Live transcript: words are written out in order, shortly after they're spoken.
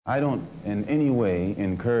I don't in any way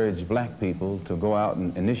encourage black people to go out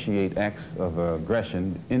and initiate acts of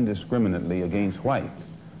aggression indiscriminately against whites.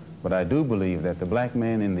 But I do believe that the black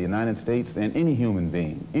man in the United States and any human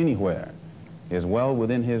being, anywhere, is well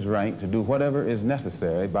within his right to do whatever is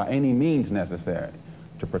necessary, by any means necessary,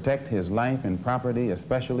 to protect his life and property,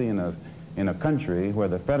 especially in a country where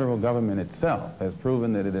the federal government itself has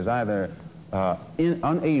proven that it is either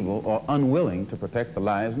unable or unwilling to protect the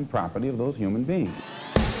lives and property of those human beings.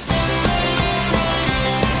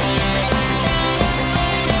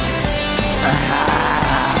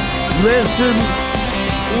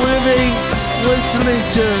 Listening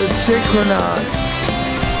to Synchronon.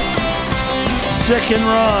 Second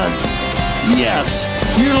Ron. Yes,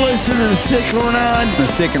 you're listening to Synchronon. The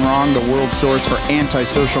Sick and Wrong, the world source for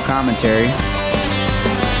antisocial commentary.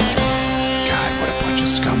 God, what a bunch of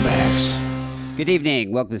scumbags. Good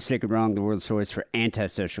evening. Welcome to Sick and Wrong, the world source for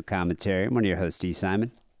antisocial commentary. I'm one of your hosts, D.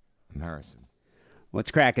 Simon. I'm Harrison. What's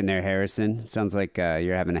cracking there, Harrison? Sounds like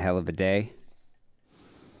you're having a hell of a day.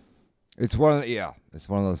 It's one of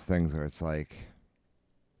those things where it's like,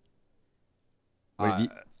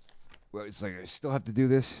 it's like I still have to do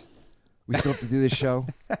this. We still have to do this show,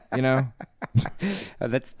 you know.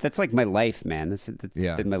 That's like my life, man. That's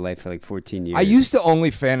been my life for like 14 years. I used to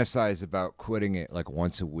only fantasize about quitting it like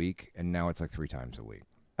once a week, and now it's like 3 times a week.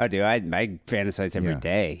 Oh, dude, I fantasize every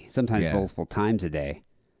day. Sometimes multiple times a day.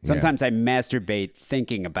 Sometimes I masturbate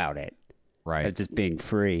thinking about it, right? Of just being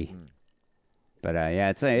free. But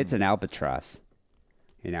it's an albatross.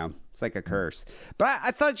 You know, it's like a curse. But I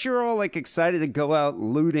thought you were all like excited to go out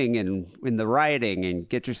looting and in the rioting and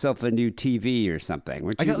get yourself a new TV or something.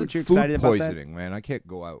 Weren't you food excited about poisoning, man. I can't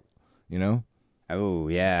go out. You know? Oh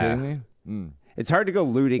yeah. Kidding me? It's hard to go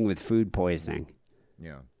looting with food poisoning.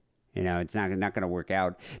 Yeah. You know, it's not going to work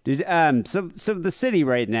out. Dude, so the city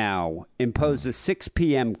right now imposed a 6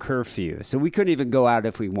 p.m. curfew, so we couldn't even go out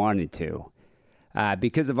if we wanted to,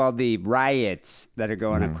 because of all the riots that are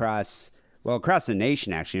going across the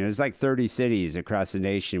nation. Actually, there's like 30 cities across the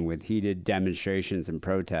nation with heated demonstrations and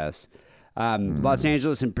protests. Los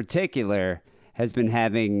Angeles, in particular, has been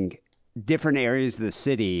having different areas of the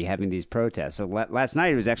city having these protests. So last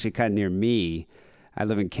night it was actually kind of near me. I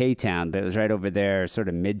live in K-Town, but it was right over there, sort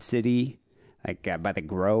of mid-city, like by the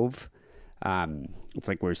Grove. It's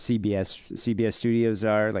like where CBS studios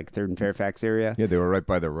are, like 3rd and Fairfax area. Yeah, they were right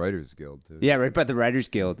by the Writers Guild, too. Yeah, right by the Writers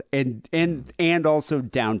Guild. And also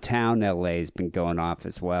downtown LA has been going off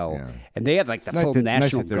as well. Yeah. And they have like the full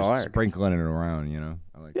National Guard. Sprinkling it around, you know?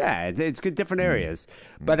 It's good, different areas.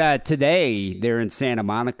 But today, they're in Santa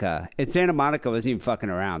Monica. And Santa Monica wasn't even fucking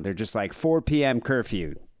around. They're just like 4 p.m.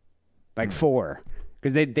 curfew. Like 4.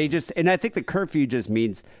 Because they just, and I think the curfew just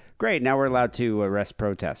means, great, now we're allowed to arrest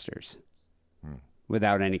protesters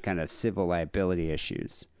without any kind of civil liability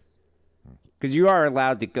issues. Because you are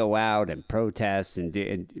allowed to go out and protest,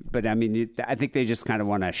 but I mean, I think they just kind of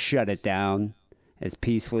want to shut it down as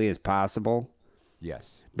peacefully as possible.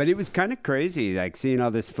 Yes. But it was kind of crazy, like seeing all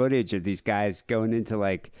this footage of these guys going into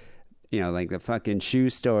like, you know, like the fucking shoe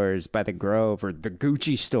stores by the Grove or the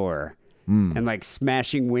Gucci store. And like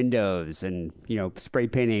smashing windows and, you know, spray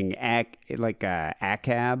painting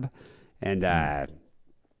ACAB and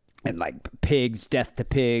like pigs, death to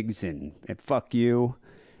pigs and fuck you.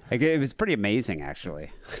 Like it was pretty amazing,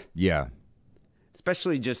 actually. Yeah.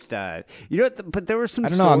 Especially just, but there were some I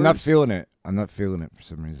don't know. I'm not feeling it. I'm not feeling it for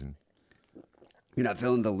some reason. You're not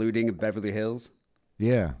feeling the looting of Beverly Hills?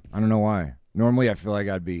 Yeah. I don't know why. Normally I feel like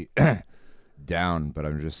I'd be down, but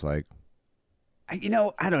I'm just like. You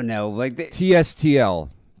know, I don't know. Like TSTL,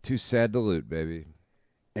 too sad to loot, baby.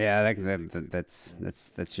 Yeah,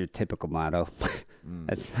 that's your typical motto.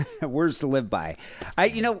 That's words to live by. I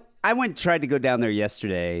tried to go down there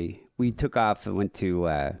yesterday. We took off and went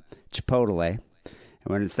to Chipotle. And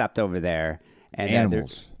went and stopped over there. And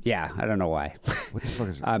animals. I don't know why. What the fuck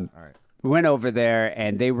is all right. We went over there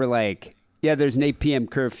and they were like, yeah, there's an 8 p.m.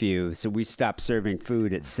 curfew, so we stopped serving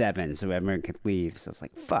food at 7 so everyone could leave. So I was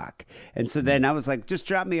like, fuck. And so then I was like, just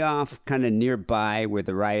drop me off kind of nearby where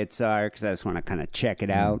the riots are because I just want to kind of check it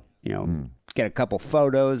out, you know, get a couple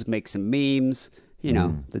photos, make some memes, you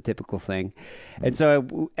know, the typical thing. And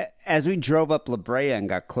so as we drove up La Brea and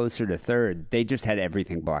got closer to 3rd, they just had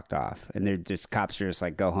everything blocked off. And they're just, cops are just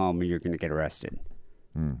like, go home or you're going to get arrested.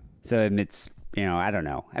 So it's, you know, I don't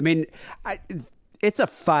know. I mean, it's a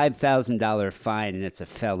 $5,000 fine, and it's a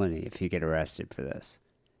felony if you get arrested for this.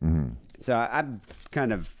 So I'm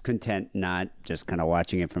kind of content not just kind of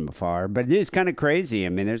watching it from afar. But it is kind of crazy. I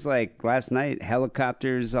mean, there's like last night,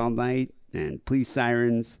 helicopters all night and police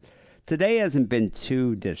sirens. Today hasn't been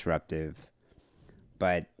too disruptive.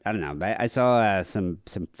 but I don't know. I saw some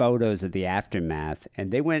photos of the aftermath,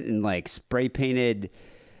 and they went and like spray painted,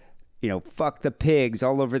 "fuck the pigs"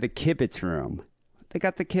 all over the kibitz room. They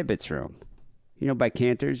got the kibitz room, by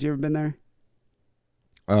Cantor's. You ever been there?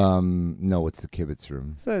 No, what's the kibitz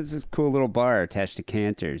room? So it's this cool little bar attached to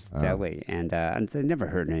Cantor's Deli, and they never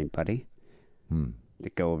hurt anybody. They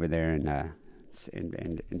go over there and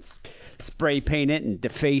spray paint it and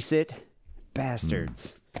deface it,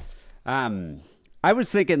 bastards. I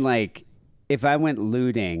was thinking, like, if I went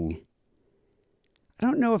looting, I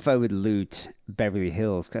don't know if I would loot Beverly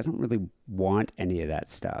Hills because I don't really want any of that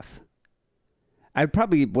stuff.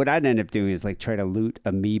 What I'd end up doing is like try to loot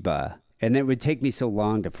Amoeba. And it would take me so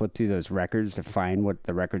long to flip through those records to find what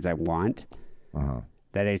the records I want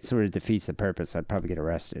that it sort of defeats the purpose. I'd probably get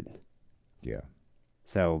arrested. Yeah.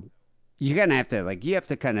 So you're going to have to, you have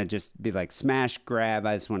to kind of just be like, smash, grab,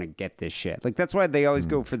 I just want to get this shit. Like, that's why they always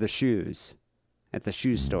go for the shoes at the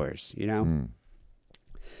shoe stores,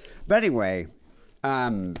 But anyway,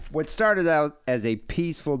 what started out as a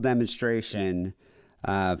peaceful demonstration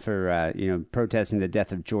for protesting the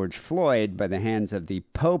death of George Floyd by the hands of the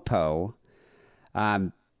Popo.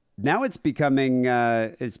 Now it's becoming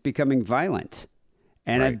violent,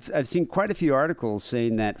 and right. I've seen quite a few articles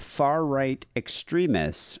saying that far right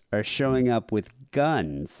extremists are showing up with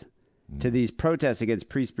guns to these protests against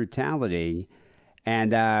police brutality,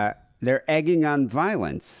 and they're egging on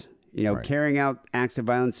violence. Right. Carrying out acts of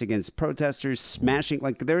violence against protesters, smashing.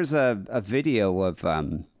 Like there's a video of.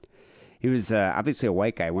 He was obviously a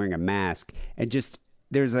white guy wearing a mask, and just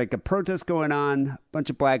there's like a protest going on, a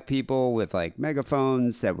bunch of black people with like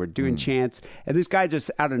megaphones that were doing chants, and this guy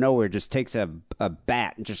just out of nowhere just takes a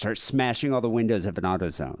bat and just starts smashing all the windows of an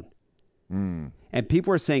AutoZone. And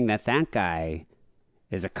people are saying that guy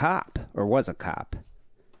is a cop or was a cop.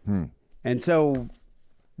 And so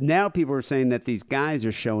now people are saying that these guys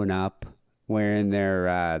are showing up wearing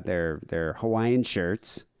their Hawaiian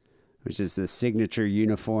shirts, which is the signature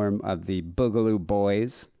uniform of the Boogaloo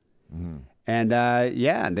Boys. And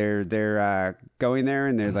they're going there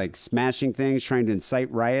and they're like smashing things, trying to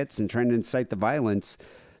incite riots and trying to incite the violence.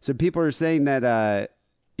 So people are saying that,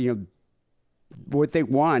 what they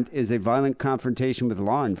want is a violent confrontation with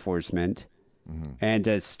law enforcement and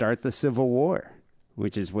to start the Civil War,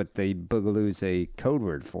 which is what the Boogaloo's a code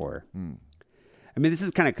word for. I mean, this is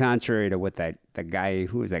kind of contrary to what that guy,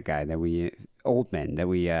 who was that guy Oldman, that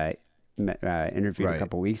we interviewed a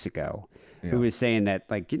couple weeks ago, who was saying that,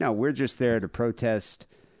 we're just there to protest,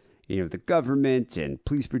 the government and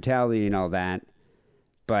police brutality and all that.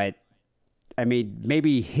 But, I mean,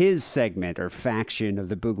 maybe his segment or faction of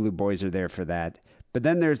the Boogaloo Boys are there for that. But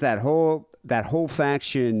then there's that whole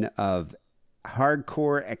faction of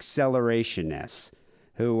hardcore accelerationists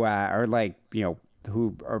who are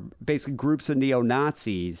who are basically groups of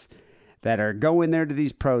neo-Nazis that are going there to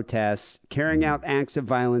these protests, carrying out acts of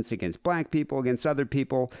violence against black people, against other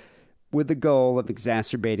people, with the goal of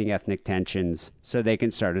exacerbating ethnic tensions so they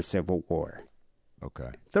can start a civil war.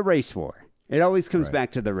 Okay. The race war. It always comes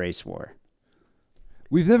back to the race war.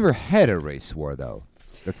 We've never had a race war, though.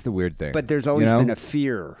 That's the weird thing. But there's always been a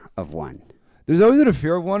fear of one. There's always been a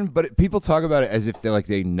fear of one, but people talk about it as if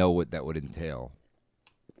they know what that would entail.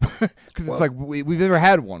 Because it's like, we've never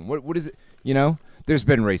had one. What is it? There's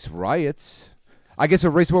been race riots. I guess a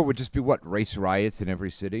race war would just be race riots in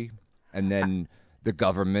every city, and then the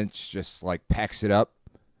government just packs it up.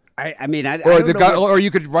 Or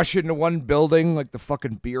you could rush into one building like the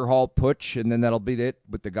fucking beer hall putsch, and then that'll be it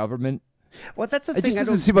with the government. Well, that's the thing. It just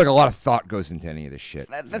doesn't seem like a lot of thought goes into any of this shit.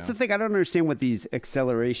 That's the thing. I don't understand what these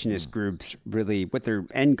accelerationist groups really, what their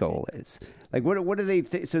end goal is. Like, what do they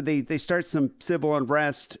so they start some civil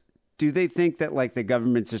unrest. Do they think that the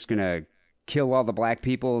government's just going to kill all the black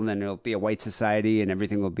people and then it'll be a white society and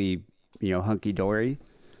everything will be, hunky dory?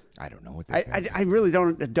 I don't know what I really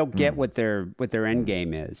don't get what their end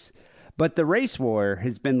game is. But the race war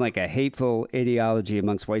has been like a hateful ideology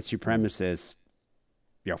amongst white supremacists,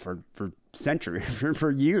 for centuries,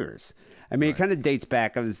 for years. I mean, It kind of dates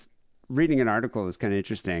back. I was reading an article that's kind of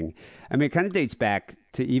interesting. I mean, it kind of dates back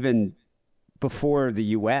to even before the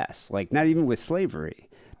U.S., not even with slavery,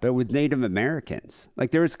 but with Native Americans.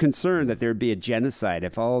 There was concern that there would be a genocide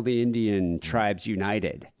if all the Indian tribes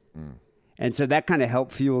united. And so that kind of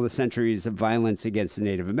helped fuel the centuries of violence against the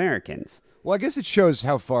Native Americans. Well, I guess it shows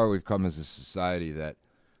how far we've come as a society that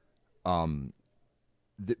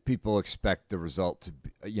that people expect the result to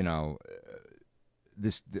be,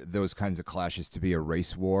 those kinds of clashes to be a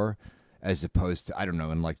race war, as opposed to, I don't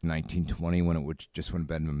know, in 1920 when it would just would have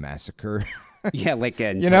been a massacre. Yeah,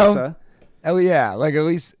 in Tulsa. Oh yeah, at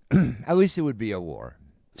least it would be a war.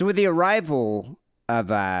 So with the arrival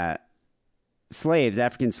of slaves,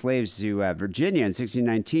 African slaves to Virginia in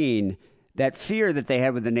 1619, that fear that they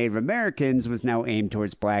had with the Native Americans was now aimed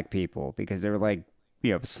towards black people because they were like,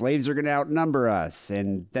 slaves are going to outnumber us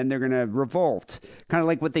and then they're going to revolt. Kind of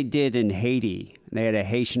like what they did in Haiti. They had a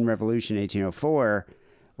Haitian Revolution in 1804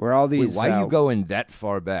 where all these... Wait, why are you going that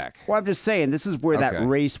far back? Well, I'm just saying, this is where that Okay.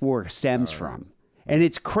 race war stems from. And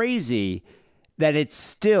it's crazy that it's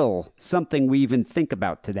still something we even think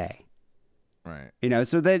about today. Right.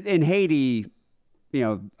 So that in Haiti,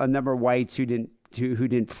 a number of whites who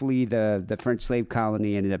didn't flee the French slave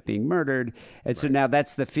colony ended up being murdered. And so now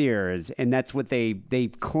that's the fear, and that's what they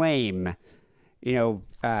claim,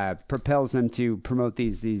 propels them to promote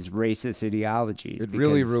these racist ideologies. It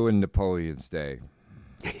really because ruined Napoleon's day.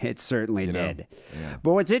 It certainly did. Yeah.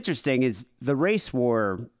 But what's interesting is the race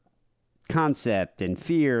war concept and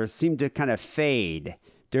fear seemed to kind of fade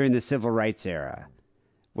during the civil rights era,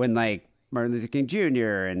 when like Martin Luther King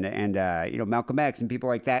Jr. and Malcolm X and people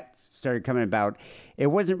like that started coming about. It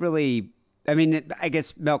wasn't really. I mean, I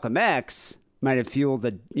guess Malcolm X might have fueled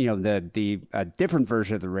the different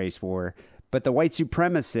version of the race war, but the white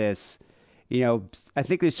supremacists, I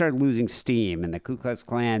think they started losing steam, and the Ku Klux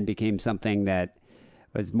Klan became something that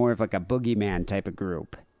was more of like a boogeyman type of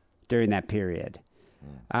group during that period.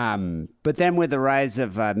 But then with the rise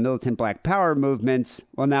of militant black power movements,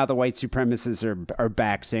 well, now the white supremacists are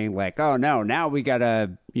back saying like, oh no, now we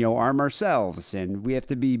gotta arm ourselves and we have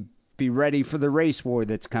to be ready for the race war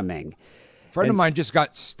that's coming. A friend of mine just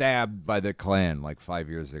got stabbed by the Klan like 5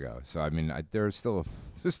 years ago. So I mean, they're still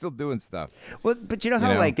doing stuff. Well, but you know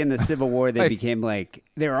how like in the Civil War they became like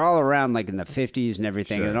they were all around like in the 50s and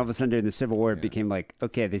everything, Sure. and all of a sudden during the Civil War it became like,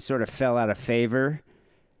 okay, they sort of fell out of favor.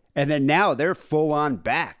 And then now they're full on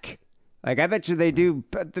back. Like I bet you they do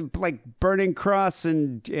like Burning Cross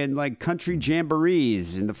and like country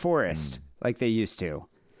jamborees in the forest like they used to.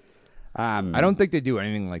 I don't think they do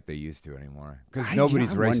anything like they used to anymore because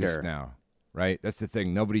nobody's racist now, right? That's the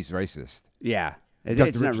thing. Nobody's racist. Yeah, Dr.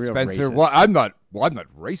 it's not Richard real Spencer. racist. Well, I'm not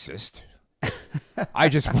racist. I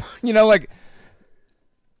just, like,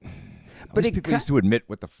 But these people used to admit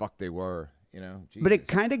what the fuck they were. But it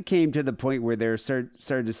Jesus. kind of came to the point where they're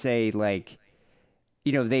started to say like,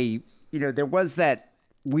 there was that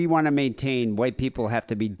we want to maintain white people have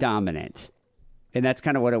to be dominant. And that's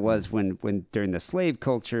kind of what it was when during the slave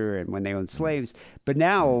culture and when they owned slaves. But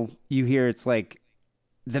now you hear it's like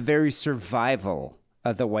the very survival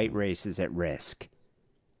of the white race is at risk.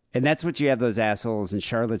 And that's what you have those assholes in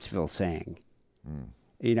Charlottesville saying.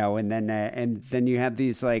 And then you have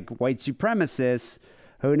these like white supremacists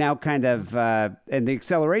who now kind of, and the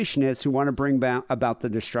accelerationists who want to bring about the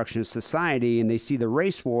destruction of society, and they see the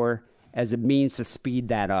race war as a means to speed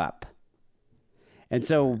that up. And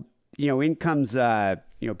so, in comes,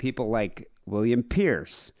 people like William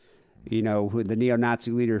Pierce, who the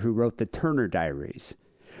neo-Nazi leader who wrote the Turner Diaries,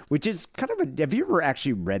 which is kind of have you ever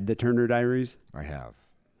actually read the Turner Diaries? I have.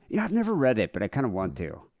 Yeah, I've never read it, but I kind of want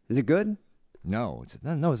to. Is it good? No,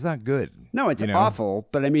 it's not good. No, it's awful.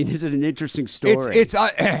 But I mean, is it an interesting story?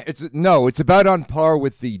 It's about on par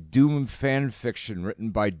with the Doom fan fiction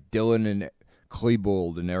written by Dylan and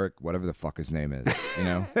Klebold and Eric, whatever the fuck his name is.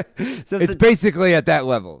 So it's basically at that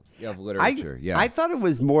level of literature. I thought it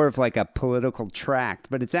was more of like a political tract,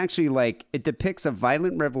 but it's actually like it depicts a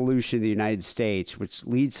violent revolution in the United States, which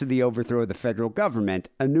leads to the overthrow of the federal government,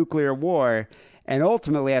 a nuclear war, and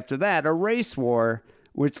ultimately after that, a race war,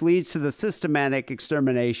 which leads to the systematic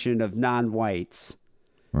extermination of non-whites.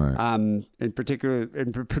 Right. In particular,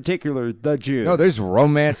 the Jews. No, there's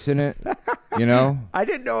romance in it. I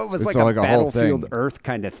didn't know it was It's like a like a whole Battlefield thing. Earth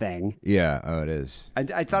kind of thing. Yeah. Oh, it is.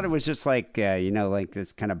 I thought it was just like, like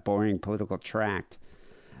this kind of boring political tract.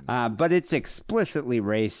 But it's explicitly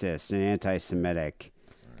racist and anti-Semitic.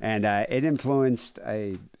 And it influenced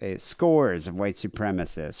scores of white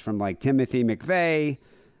supremacists, from like Timothy McVeigh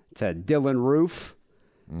to Dylan Roof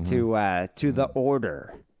to The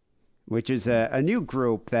Order, which is a new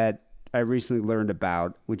group that I recently learned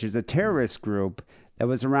about, which is a terrorist group that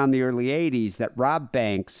was around the early 80s that robbed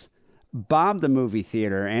banks, bombed a movie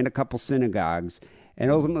theater and a couple synagogues, and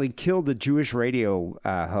ultimately killed a Jewish radio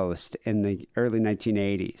host in the early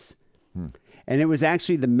 1980s. And it was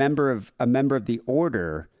actually a member of the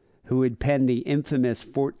Order who had penned the infamous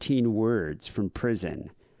 14 words from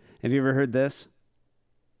prison. Have you ever heard this?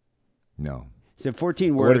 No. So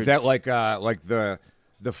 14 words. What is that like? Like the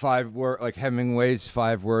 5 word, like Hemingway's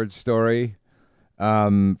 5 word story.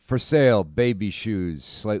 For sale, baby shoes,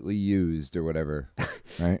 slightly used or whatever.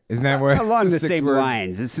 Right? Isn't that where Along the six same word-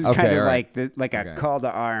 lines. This is Okay, kind of all right. like a Okay. call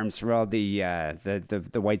to arms for all the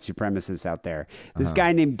white supremacists out there. This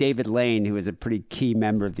guy named David Lane, who is a pretty key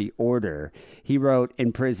member of the Order, he wrote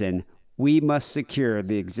in prison, "We must secure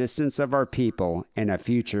the existence of our people and a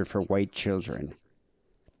future for white children."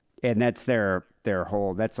 And that's their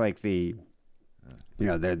whole. That's like the,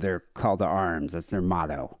 their call to arms. That's their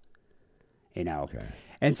motto. Okay.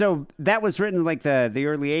 And so that was written like the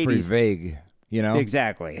early '80s. Pretty vague,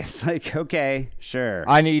 Exactly. It's like, okay, sure.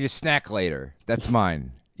 I need a snack later. That's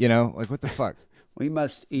mine. Like what the fuck? We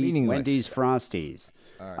must eat Meaningless. Wendy's Frosties.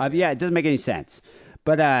 Yeah, it doesn't make any sense.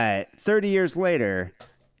 But 30 years later,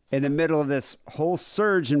 in the middle of this whole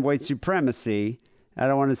surge in white supremacy, I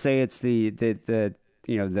don't want to say it's the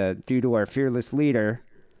due to our fearless leader,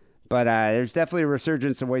 but there's definitely a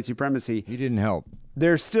resurgence of white supremacy. He didn't help.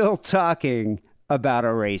 They're still talking about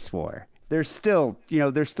a race war. There's still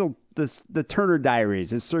the Turner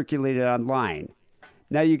Diaries is circulated online.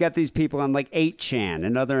 Now you got these people on like 8chan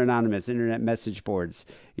and other anonymous internet message boards,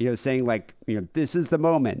 saying like, this is the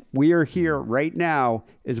moment. We are here right now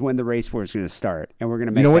is when the race war is going to start, and we're going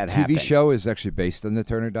to make What that TV happen. show is actually based on the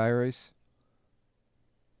Turner Diaries?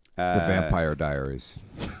 The Vampire Diaries.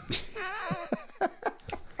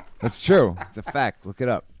 That's true. It's a fact. Look it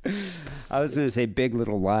up. I was going to say Big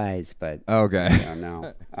Little Lies, but Okay. I don't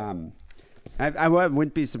know. I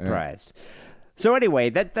wouldn't be surprised. So anyway,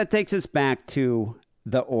 that takes us back to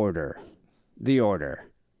the Order. The Order.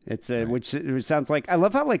 It's which sounds like, I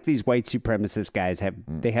love how like these white supremacist guys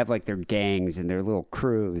have like their gangs and their little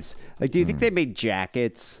crews. Like, do you think they made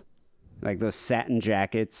jackets, like those satin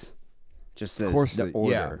jackets? Just as Of course the they-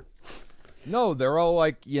 Order. No, they're all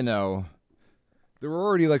like, they're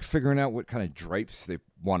already like figuring out what kind of drapes they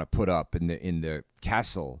want to put up in the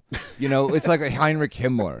castle. It's like a Heinrich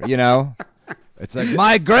Himmler, It's like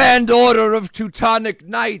my grand order of Teutonic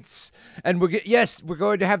Knights, and we're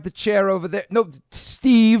going to have the chair over there. No,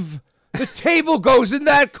 Steve, the table goes in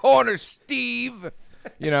that corner, Steve.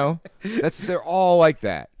 They're all like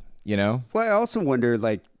that. Well, I also wonder,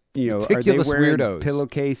 like, are they Ridiculous wearing weirdos.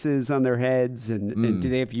 pillowcases on their heads, and do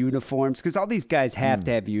they have uniforms? Because all these guys have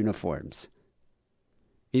to have uniforms.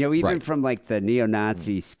 Even Right. from like the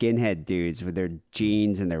neo-Nazi skinhead dudes with their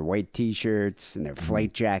jeans and their white T-shirts and their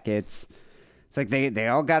flight jackets. It's like they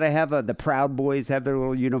all got to have the Proud Boys have their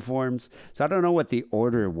little uniforms. So I don't know what the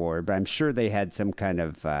Order wore, but I'm sure they had some kind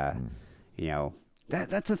of,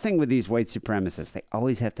 that's the thing with these white supremacists. They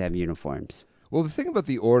always have to have uniforms. Well, the thing about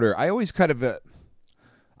the Order, I always kind of,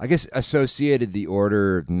 I guess, associated the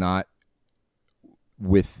Order not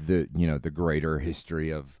with the greater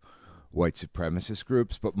history of white supremacist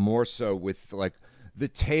groups, but more so with like the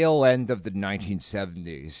tail end of the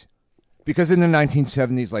 1970s. Because in the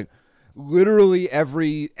 1970s, like literally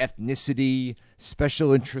every ethnicity,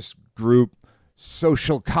 special interest group,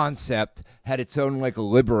 social concept had its own like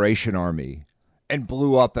liberation army and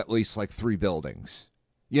blew up at least like 3 buildings.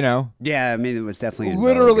 Yeah, I mean, it was definitely in vogue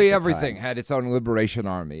Literally at the everything time. had its own liberation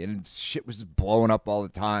army, and shit was blowing up all the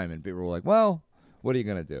time, and people were like, well, what are you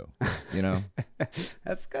going to do?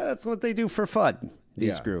 That's what they do for fun,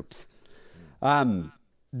 these Yeah. groups.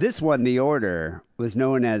 This one, the Order, was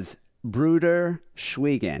known as Bruder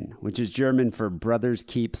Schweigen, which is German for Brothers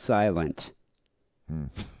Keep Silent.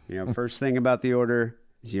 First thing about the Order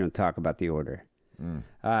is you don't talk about the Order.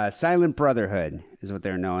 Silent Brotherhood is what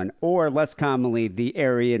they're known, or less commonly, the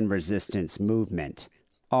Aryan Resistance Movement,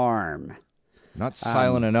 ARM. Not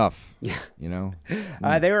silent enough,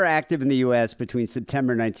 They were active in the U.S. between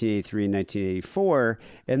September 1983 and 1984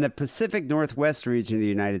 in the Pacific Northwest region of the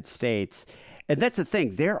United States. And that's the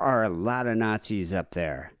thing. There are a lot of Nazis up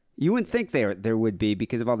there. You wouldn't think there would be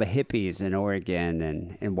because of all the hippies in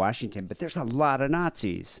Oregon and Washington, but there's a lot of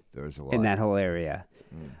Nazis There's a lot. in that whole area.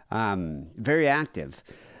 Very active.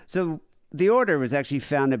 So the Order was actually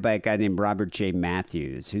founded by a guy named Robert J.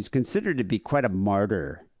 Matthews, who's considered to be quite a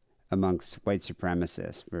martyr amongst white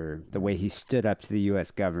supremacists for the way he stood up to the U.S.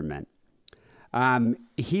 government.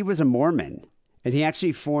 He was a Mormon, and he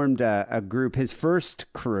actually formed a group. His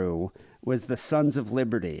first crew was the Sons of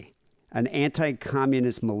Liberty, an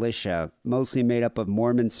anti-communist militia mostly made up of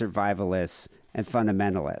Mormon survivalists and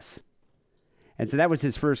fundamentalists. And so that was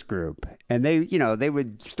his first group. And they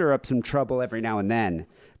would stir up some trouble every now and then.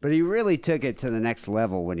 But he really took it to the next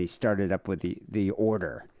level when he started up with the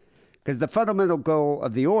Order. Because the fundamental goal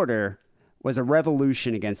of the Order was a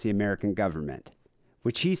revolution against the American government,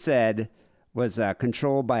 which he said was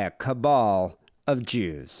controlled by a cabal of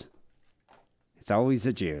Jews. It's always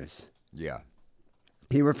the Jews. Yeah.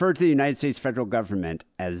 He referred to the United States federal government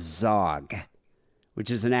as ZOG, which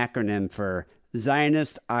is an acronym for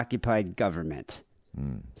Zionist Occupied Government.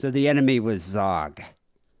 So the enemy was Zog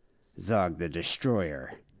the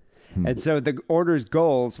Destroyer. And so the order's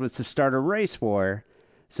goals was to start a race war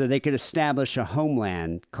so they could establish a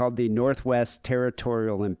homeland called the Northwest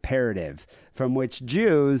Territorial Imperative, from which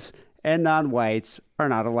Jews and non-whites are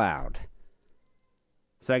not allowed.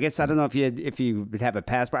 So I guess I don't know if you would have a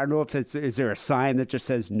passport. I don't know if is there a sign that just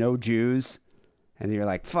says no Jews, and you're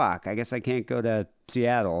like, fuck, I guess I can't go to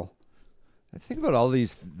Seattle. The thing about all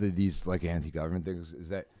these like anti-government things is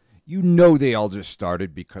that they all just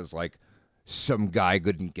started because like some guy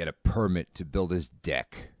couldn't get a permit to build his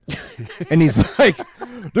deck. And he's like,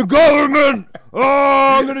 the government,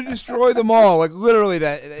 I'm going to destroy them all. Like literally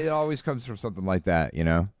that, it always comes from something like that, you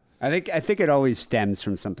know? I think it always stems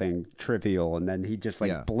from something trivial, and then he just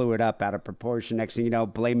blew it up out of proportion. Next thing you know,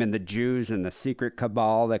 blaming the Jews and the secret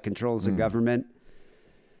cabal that controls the government.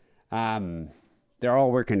 They're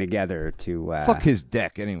all working together to fuck his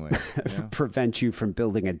deck anyway. You know? Prevent you from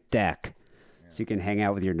building a deck so you can hang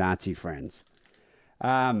out with your Nazi friends.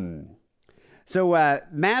 So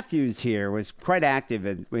Matthews here was quite active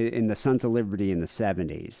in the Sons of Liberty in the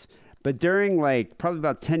 70s. But during probably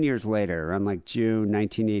about 10 years later, around June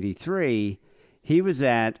 1983, he was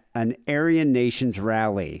at an Aryan Nations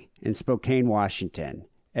rally in Spokane, Washington.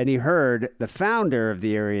 And he heard the founder of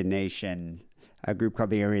the Aryan Nation, a group called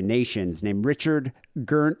the Aryan Nations, named Richard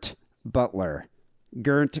Gerndt Butler.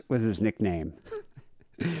 Gerndt was his nickname.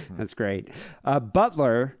 That's great.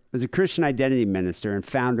 Butler was a Christian identity minister and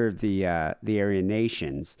founder of the Aryan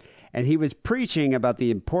Nations, and he was preaching about the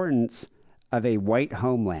importance of a white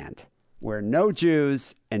homeland where no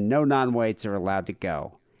Jews and no non-whites are allowed to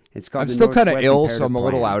go. It's called. I'm still kind of ill, so I'm a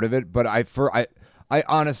little out of it. But I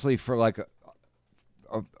honestly, for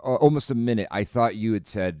almost a minute, I thought you had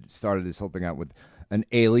started this whole thing out with an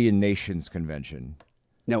Alien Nations convention.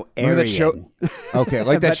 No, Remember Aryan. that show? Okay,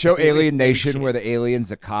 like that show Alien Nation, where the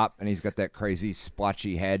alien's a cop and he's got that crazy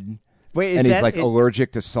splotchy head. Wait, and he's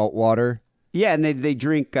allergic to salt water. Yeah, and they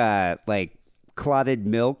drink clotted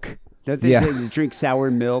milk. Don't they, they drink sour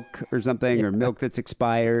milk or something, or milk that's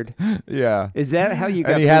expired? Yeah. Is that how you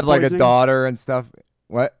got? And he had a daughter and stuff.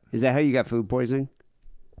 What? Is that how you got food poisoning?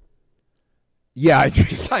 Yeah,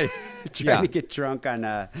 Trying to get drunk on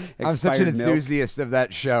expired I'm such an milk. enthusiast of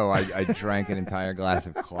that show. I drank an entire glass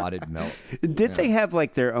of clotted milk. Did they have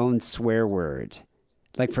their own swear word,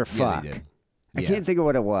 for fuck? Yeah, they did. I can't think of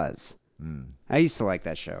what it was. I used to like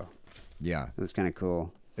that show. Yeah, it was kind of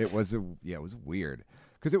cool. It was weird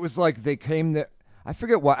because it was they came to. I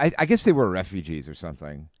forget why. I guess they were refugees or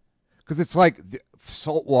something. Because it's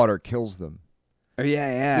salt water kills them. Oh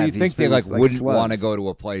yeah. So you think they wouldn't want to go to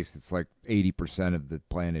a place that's 80% of the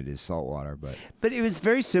planet is salt water, but it was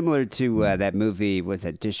very similar to that movie. Was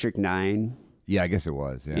that District 9? Yeah, I guess it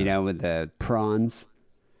was. Yeah. With the prawns.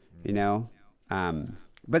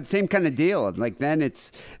 But same kind of deal. Then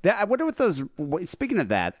it's that. I wonder what those. Speaking of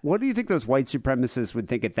that, what do you think those white supremacists would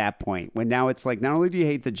think at that point? When now it's not only do you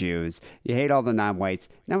hate the Jews, you hate all the non-whites.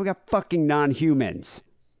 Now we got fucking non-humans.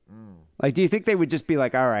 Do you think they would just be all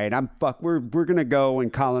right, we're going to go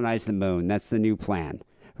and colonize the moon. That's the new plan.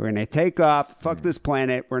 We're going to take off, fuck this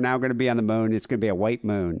planet. We're now going to be on the moon. It's going to be a white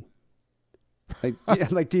moon. Do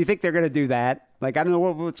you think they're going to do that? I don't know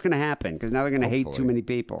what's going to happen because now they're going to hate too many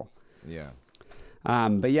people. Yeah.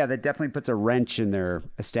 But yeah, that definitely puts a wrench in their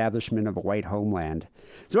establishment of a white homeland.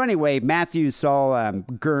 So anyway, Matthews saw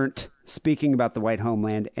Gerndt speaking about the white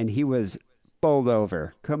homeland, and he was bowled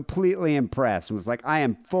over, completely impressed, and was I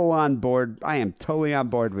am full on board. I am totally on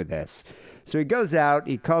board with this. So he goes out,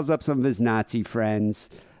 he calls up some of his Nazi friends,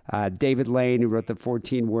 David Lane, who wrote the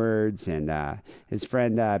 14 Words, and his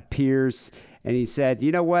friend Pierce, and he said,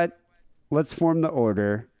 you know what? Let's form the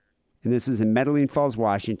order. And this is in Medellin Falls,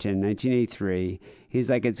 Washington, 1983.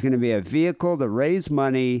 He's it's going to be a vehicle to raise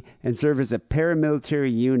money and serve as a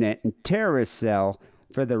paramilitary unit and terrorist cell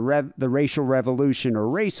for the racial revolution or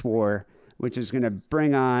race war, which is going to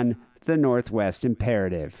bring on the Northwest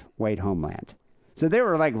Imperative, white homeland. So they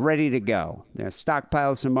were ready to go. They're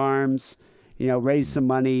stockpile some arms, raise some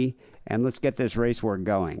money, and let's get this race war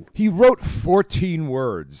going. He wrote 14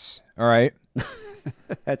 words. All right.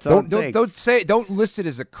 That's all. Don't list it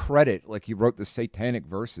as a credit like he wrote the Satanic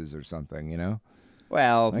Verses or something.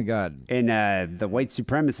 Well, my God, in the white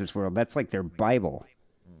supremacist world, that's their Bible.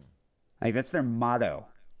 That's their motto.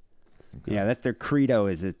 Okay. Yeah, that's their credo.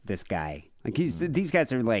 Is it this guy? These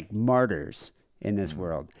guys are martyrs in this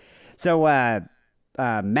world. So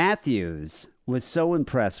Matthews was so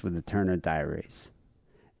impressed with the Turner Diaries,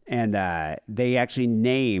 and they actually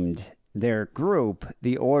named their group,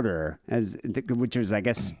 the Order, which was, I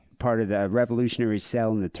guess, part of the Revolutionary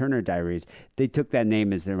Cell and the Turner Diaries, they took that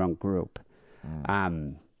name as their own group.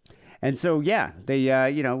 And so, yeah, they,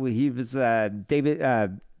 he was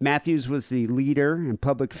David Matthews was the leader and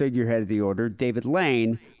public figurehead of the order. David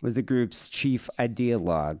Lane was the group's chief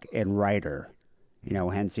ideologue and writer.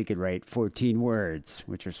 Hence he could write 14 words,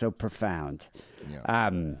 which are so profound. Yeah.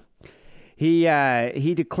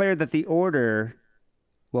 He declared that the order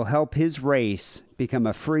will help his race become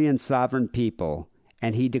a free and sovereign people,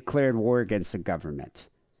 and he declared war against the government.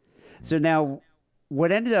 So now,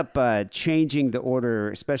 what ended up changing the order,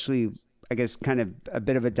 especially, I guess, kind of a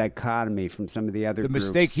bit of a dichotomy from some of the other groups. The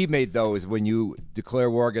mistake he made, though, is when you declare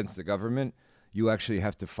war against the government, you actually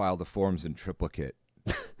have to file the forms in triplicate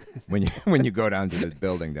when you go down to the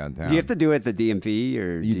building downtown. Do you have to do it at the DMV?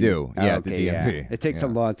 Or you do. Yeah, at the DMV. Yeah. It takes a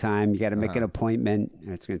long time. You got to make an appointment.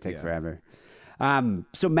 It's going to take forever.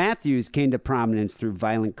 So Matthews came to prominence through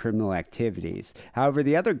violent criminal activities. However,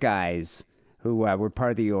 the other guys who were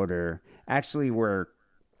part of the order actually were,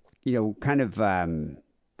 kind of,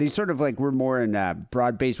 they sort of like were more in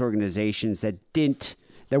broad-based organizations that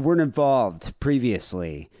weren't involved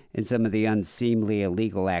previously in some of the unseemly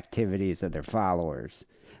illegal activities of their followers.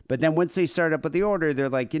 But then once they start up with the order, they're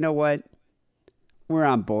like, you know what? We're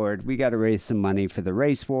on board. We got to raise some money for the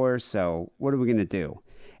race war. So what are we going to do?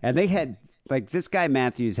 And they had, like, this guy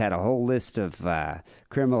Matthews had a whole list of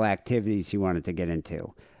criminal activities he wanted to get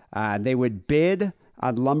into. They would bid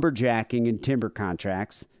on lumberjacking and timber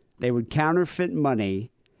contracts. They would counterfeit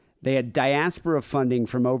money. They had diaspora funding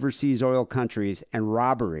from overseas oil countries and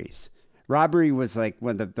robberies. Robbery was like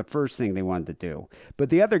one of the first thing they wanted to do. But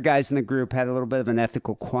the other guys in the group had a little bit of an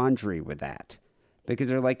ethical quandary with that, because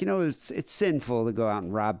they're like, it's sinful to go out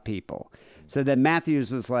and rob people. So then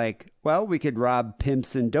Matthews was like, well, we could rob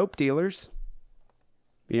pimps and dope dealers.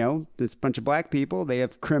 This bunch of black people, they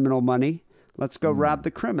have criminal money. Let's go rob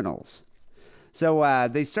the criminals. So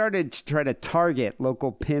they started to try to target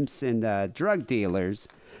local pimps and drug dealers.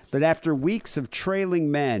 But after weeks of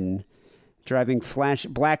trailing men driving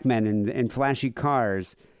black men in flashy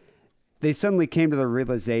cars, they suddenly came to the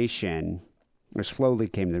realization, or slowly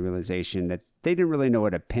came to the realization, that they didn't really know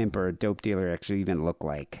what a pimp or a dope dealer actually even looked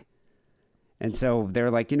like. And so they're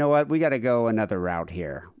like, you know what? We got to go another route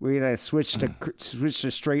here. We got to switch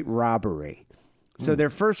to straight robbery. So their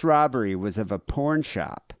first robbery was of a porn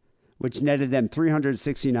shop, which netted them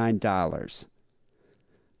 $369.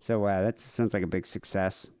 So that sounds like a big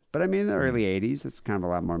success. But I mean, in the early 80s, that's kind of a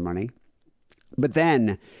lot more money. But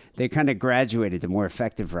then they kind of graduated to more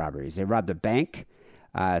effective robberies. They robbed a bank,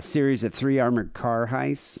 a series of 3 armored car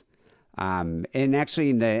heists. And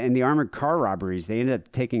actually, in the armored car robberies, they ended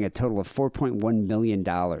up taking a total of $4.1 million.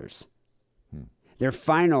 Their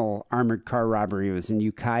final armored car robbery was in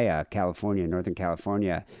Ukiah, California, Northern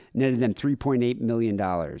California, netted them $3.8 million.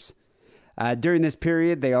 During this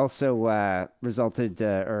period, they also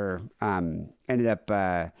ended up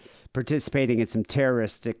participating in some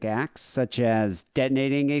terroristic acts, such as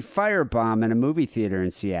detonating a firebomb in a movie theater in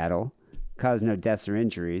Seattle, caused no deaths or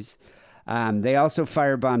injuries. They also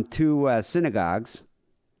firebombed 2 synagogues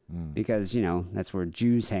because, that's where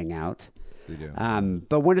Jews hang out. They do.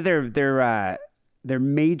 But one of their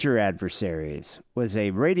major adversaries was a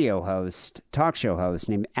talk show host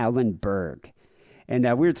named Alan Berg. And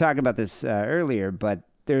we were talking about this earlier, but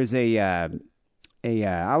there's a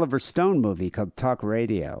Oliver Stone movie called Talk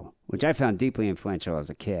Radio, which I found deeply influential as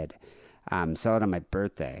a kid. Saw it on my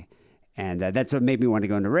birthday. And that's what made me want to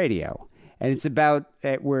go into radio. And it's about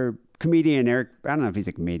where comedian Eric, I don't know if he's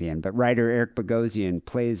a comedian, but writer Eric Bogosian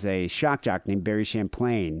plays a shock jock named Barry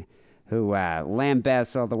Champlain, who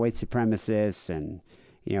lambasts all the white supremacists and,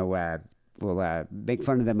 will make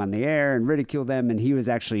fun of them on the air and ridicule them. And he was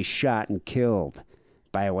actually shot and killed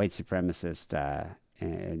by a white supremacist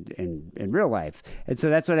in real life. And so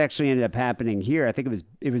that's what actually ended up happening here. I think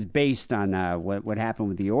it was based on what happened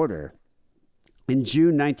with the order. In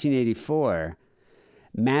June 1984,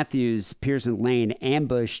 Matthews, Pierce, and Lane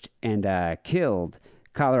ambushed and killed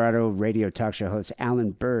Colorado radio talk show host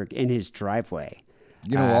Alan Berg in his driveway.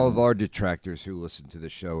 All of our detractors who listen to the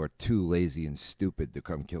show are too lazy and stupid to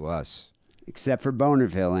come kill us. Except for Boner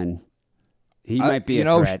Villain. He might be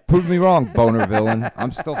a threat. Prove me wrong, Boner Villain.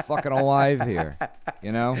 I'm still fucking alive here.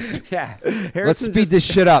 Yeah. Let's speed this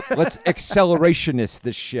shit up. Let's accelerationist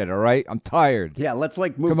this shit, all right? I'm tired. Yeah, let's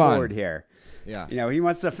move forward here. Yeah. He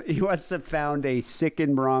wants to found a sick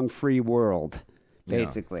and wrong free world,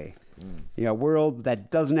 basically. Yeah. A world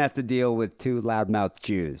that doesn't have to deal with 2 loudmouth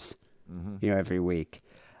Jews, every week.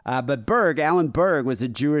 But Alan Berg, was a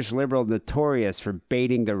Jewish liberal notorious for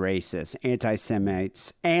baiting the racists,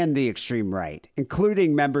 anti-Semites, and the extreme right,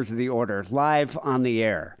 including members of the order, live on the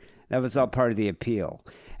air. That was all part of the appeal.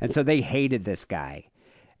 And so they hated this guy.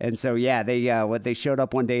 And so, yeah, they showed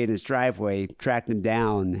up one day in his driveway, tracked him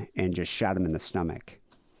down, and just shot him in the stomach.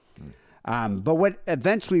 But what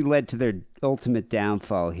eventually led to their ultimate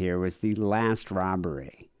downfall here was the last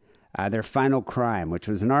robbery, their final crime, which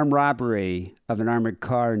was an armed robbery of an armored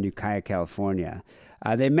car in Ukiah, California.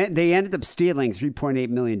 They ended up stealing $3.8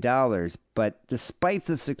 million, but despite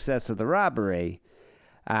the success of the robbery,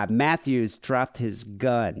 Matthews dropped his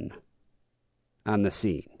gun on the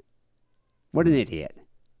scene. What an idiot.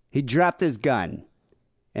 He dropped his gun,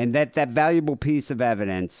 and that valuable piece of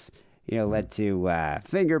evidence, led to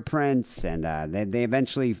fingerprints, and they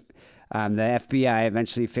eventually, the FBI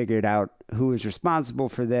eventually figured out who was responsible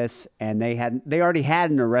for this, and they already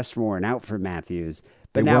had an arrest warrant out for Matthews,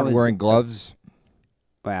 but They now weren't wearing gloves.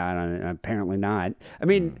 Well, I don't know, apparently not. I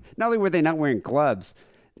mean, not only were they not wearing gloves,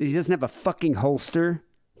 he doesn't have a fucking holster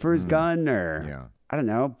for his gun, or I don't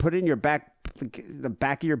know, put it in the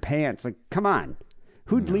back of your pants. Like, come on.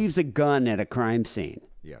 Who leaves a gun at a crime scene?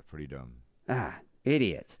 Yeah, pretty dumb.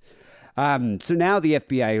 Idiot. So now the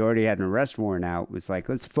FBI already had an arrest warrant out. Was like,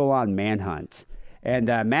 let's full on manhunt. And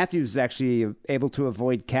Matthews is actually able to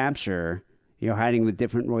avoid capture, hiding with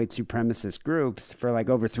different white supremacist groups for like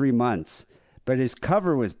over 3 months. But his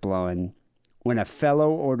cover was blown when a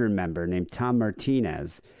fellow order member named Tom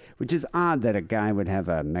Martinez, which is odd that a guy would have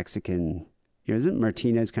a Mexican, isn't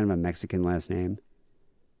Martinez kind of a Mexican last name?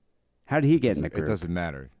 How did he get in the group? It doesn't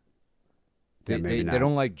matter. They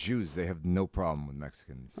don't like Jews. They have no problem with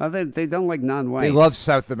Mexicans. Oh, they don't like non-whites. They love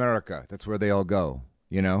South America. That's where they all go.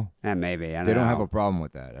 Maybe they don't have a problem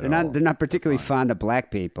with that. They're not particularly fond of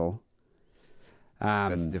black people.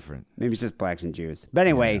 That's different. Maybe it's just blacks and Jews. But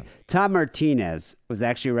anyway, Tom Martinez was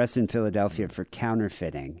actually arrested in Philadelphia for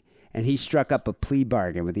counterfeiting, and he struck up a plea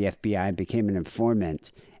bargain with the FBI and became an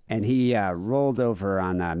informant. And he rolled over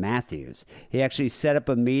on Matthews. He actually set up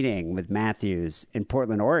a meeting with Matthews in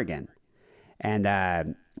Portland, Oregon.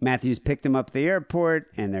 And Matthews picked him up at the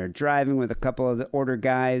airport, and they're driving with a couple of the order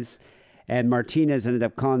guys. And Martinez ended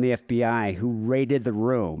up calling the FBI, who raided the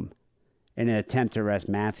room in an attempt to arrest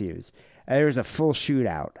Matthews. There was a full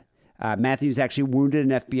shootout. Matthews actually wounded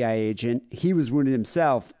an FBI agent. He was wounded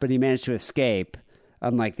himself, but he managed to escape.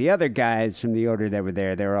 Unlike the other guys from the order that were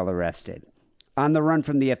there, they were all arrested. On the run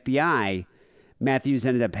from the FBI, Matthews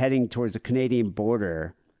ended up heading towards the Canadian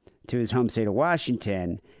border to his home state of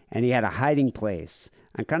Washington, and he had a hiding place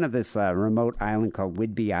on kind of this remote island called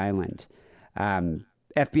Whidbey Island.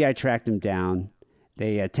 FBI tracked him down.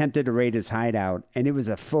 They attempted to raid his hideout, and it was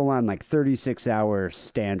a full-on 36-hour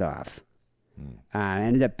standoff.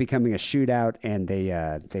 Ended up becoming a shootout, and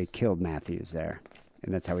they killed Matthews there,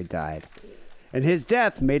 and that's how he died. And his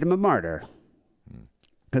death made him a martyr,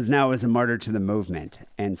 because now it was a martyr to the movement.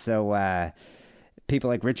 And so people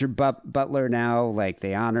like Richard Butler now,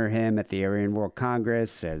 they honor him at the Aryan World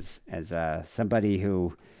Congress as somebody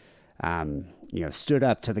who stood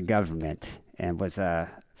up to the government and was a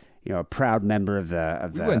proud member of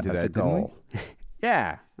the we went to that, goal. Didn't we?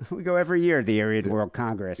 Yeah, we go every year to the Aryan World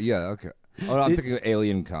Congress. Yeah, okay. Oh, no, I'm thinking of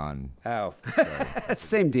Alien Con. Oh,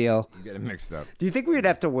 same deal. You get it mixed up. Do you think we'd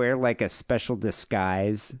have to wear a special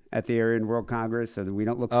disguise at the Aryan World Congress so that we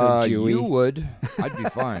don't look so Jewy? You would. I'd be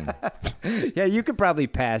fine. Yeah, you could probably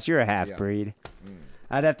pass. You're a half-breed. Yeah.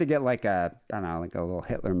 I'd have to get a little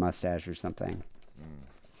Hitler mustache or something.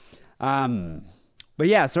 But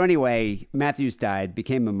yeah, so anyway, Matthews died,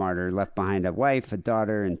 became a martyr, left behind a wife, a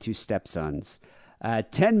daughter, and 2 stepsons.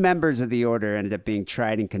 10 members of the order ended up being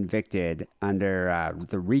tried and convicted under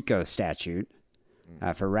the RICO statute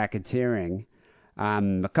for racketeering.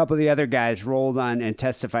 A couple of the other guys rolled on and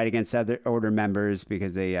testified against other order members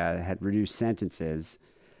because they had reduced sentences.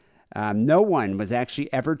 No one was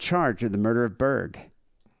actually ever charged with the murder of Berg,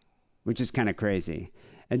 which is kind of crazy.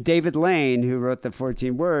 And David Lane, who wrote the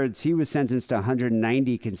 14 Words, he was sentenced to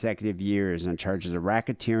 190 consecutive years on charges of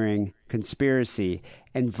racketeering, conspiracy,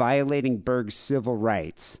 and violating Berg's civil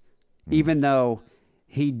rights, even though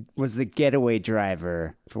he was the getaway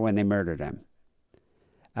driver for when they murdered him.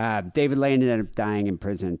 David Lane ended up dying in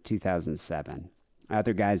prison in 2007.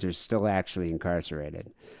 Other guys are still actually incarcerated.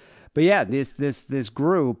 But yeah, this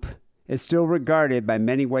group is still regarded by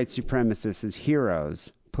many white supremacists as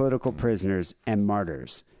heroes, political prisoners, and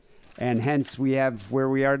martyrs. And hence we have where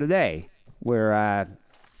we are today, where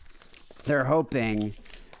they're hoping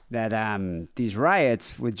that these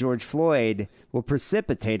riots with George Floyd will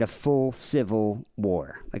precipitate a full civil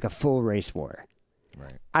war, like a full race war.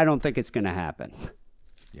 Right. I don't think it's going to happen.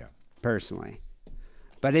 Yeah. Personally.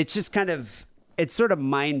 But it's just it's sort of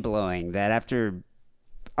mind-blowing that after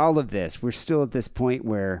all of this, we're still at this point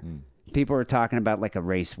where people were talking about like a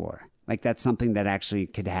race war. Like that's something that actually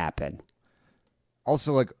could happen.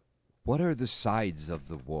 Also, like, what are the sides of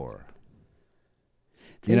the war?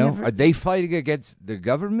 They You know, never- are they fighting against the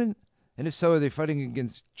government? And if so, are they fighting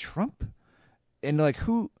against Trump? And like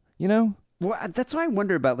who, you know? Well, that's why I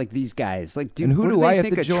wonder about like these guys. Like, And who what do they I have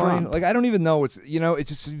think to of join? Trump? Like, I don't even know what's, you know, it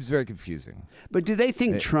just seems very confusing. But do they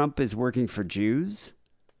think Trump is working for Jews?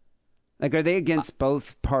 Like, are they against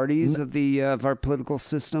both parties of the of our political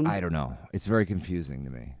system? I don't know. It's very confusing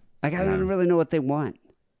to me. Like, I don't really know what they want.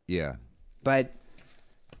 Yeah. But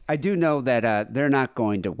I do know that they're not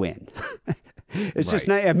going to win. It's just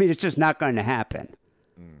not. Right. I mean, it's just not going to happen.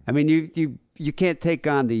 I mean, you can't take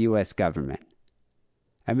on the U.S. government.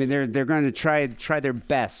 I mean, they're going to try their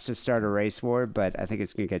best to start a race war, but I think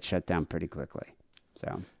it's going to get shut down pretty quickly.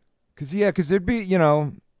 So, Because there'd be, you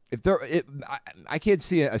know, if there, I can't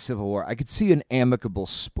see a civil war. I could see an amicable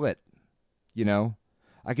split. You know,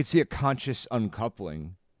 I could see a conscious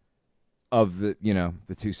uncoupling of the, you know,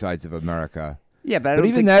 the two sides of America. yeah, but I But don't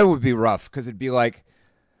even think that would be rough because it'd be like,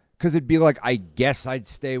 I guess I'd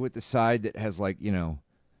stay with the side that has like, you know,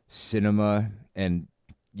 cinema and,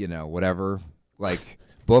 you know, whatever, like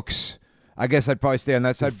books. I guess I'd probably stay on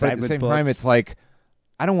that side. But side at the with same time, books. it's like,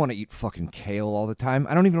 I don't want to eat fucking kale all the time.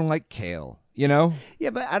 I don't even like kale, you know?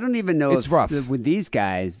 Yeah, but I don't even know It's if rough. with these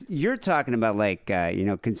guys, you're talking about like,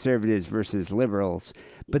 conservatives versus liberals.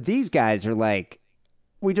 But these guys are like,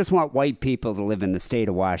 we just want white people to live in the state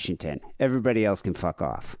of Washington. Everybody else can fuck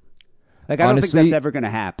off. Like, I don't think Honestly- that's ever going to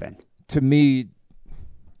happen. To me,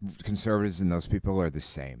 conservatives and those people are the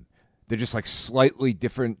same. They're just like slightly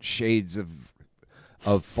different shades of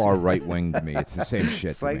far right wing to me. It's the same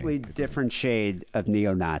shit. Slightly To me. different shade of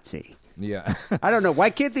neo-Nazi. Yeah. I don't know. Why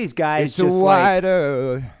can't these guys It's a just like,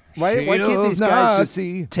 wider why shade can't of these guys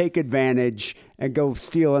Nazi. just take advantage and go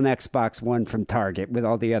steal an Xbox One from Target with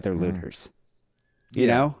all the other looters? You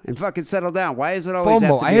Yeah. know? And fucking settle down. Why is it always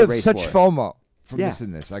have FOMO. to be I a have race such war? FOMO from Yeah.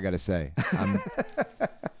 this, I gotta say.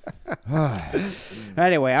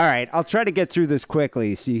 Anyway, all right. I'll try to get through this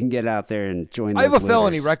quickly so you can get out there and join I have a those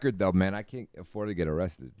felony looters. record though, man. I can't afford to get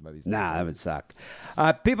arrested by these. Nah, that would suck.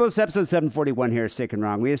 People, it's episode 741 here, Sick and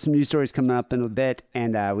Wrong. We have some news stories coming up in a bit,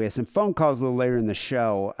 and we have some phone calls a little later in the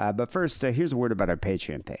show. But first, here's a word about our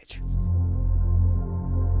Patreon page.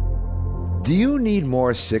 Do you need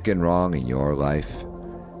more sick and wrong in your life?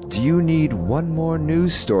 Do you need one more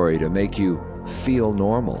news story to make you feel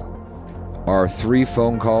normal? Are 3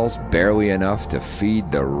 phone calls barely enough to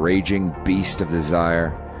feed the raging beast of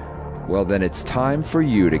desire? Well, then it's time for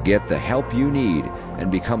you to get the help you need and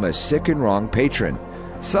become a Sick and Wrong patron.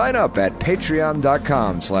 Sign up at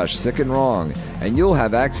patreon.com/sickandwrong and you'll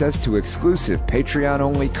have access to exclusive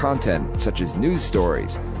Patreon-only content such as news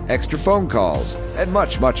stories, extra phone calls, and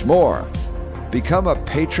much, much more. Become a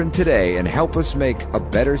patron today and help us make a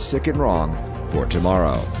better Sick and Wrong for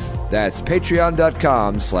tomorrow. That's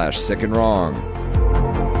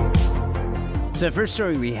patreon.com/sickandwrong. So the first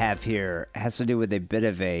story we have here has to do with a bit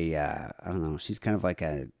of a, I don't know, she's kind of like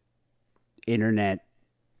a internet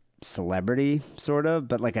celebrity, sort of,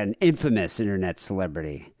 but like an infamous internet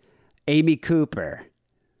celebrity. Amy Cooper.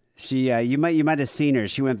 She, you might have seen her.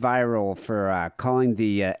 She went viral for calling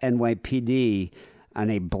the NYPD on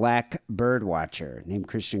a black bird watcher named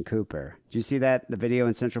Christian Cooper. Did you see that, the video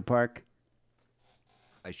in Central Park?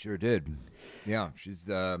 I sure did. Yeah, she's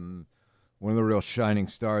one of the real shining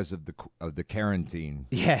stars of the quarantine.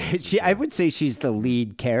 Yeah, I would say she's the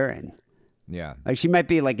lead Karen. Yeah. Like, she might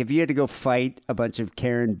be, like, if you had to go fight a bunch of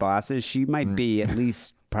Karen bosses, she might be at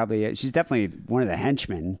least probably, she's definitely one of the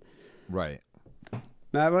henchmen. Right.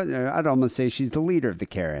 I'd almost say she's the leader of the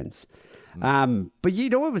Karens. But you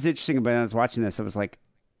know what was interesting about when I was watching this? I was like,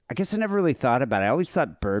 I guess I never really thought about it. I always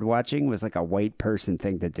thought bird watching was like a white person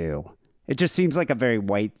thing to do. It just seems like a very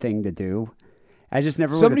white thing to do. I just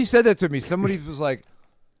never. Somebody said that to me. Somebody was like,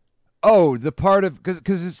 "Oh, the part of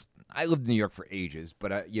because I lived in New York for ages,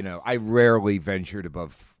 but I rarely ventured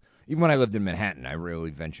above. Even when I lived in Manhattan, I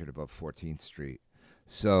rarely ventured above 14th Street.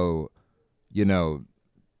 So,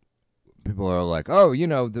 people are like, "Oh,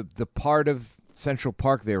 the part of Central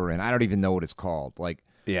Park they were in. I don't even know what it's called. Like,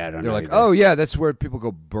 Yeah, I don't they're know like, either. "Oh, yeah, that's where people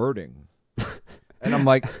go birding," and I'm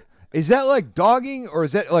like, "Is that like dogging or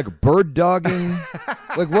is that like bird dogging?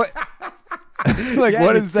 Like what?" Like, Yeah,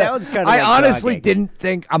 what it is that? sounds kinda I like honestly dogging. didn't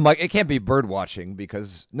think. I'm like, it can't be bird watching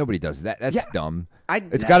because nobody does that. That's dumb.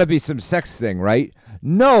 It's I- got to be some sex thing, right?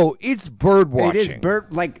 No, it's bird watching. It is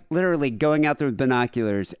bird, like literally going out there with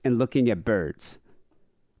binoculars and looking at birds,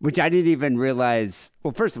 which I didn't even realize.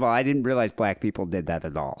 Well, first of all, I didn't realize black people did that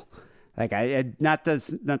at all. Like not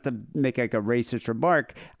to make like a racist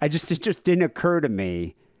remark. It just didn't occur to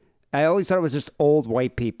me I always thought it was just old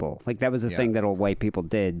white people. Like that was the Yeah. thing that old white people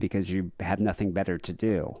did because you have nothing better to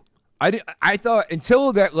do. I thought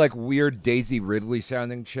until that like weird Daisy Ridley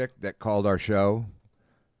sounding chick that called our show.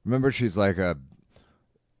 Remember, she's like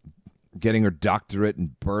getting her doctorate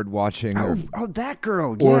in bird watching. Oh, that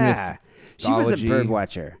girl. Yeah. She was a Ornithology. bird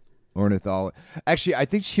watcher. Ornithologist. Actually, I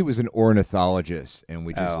think she was an ornithologist, and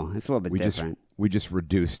we just It's a little bit different. We just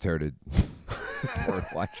reduced her to bird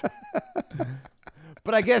watching.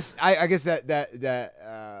 But I guess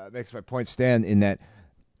that makes my point stand in that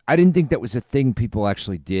I didn't think that was a thing people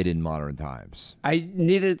actually did in modern times.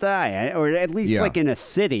 Neither did I. Or at least Yeah. like in a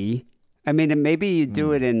city. I mean, and maybe you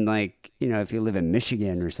do it in like, if you live in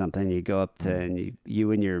Michigan or something, you go up to and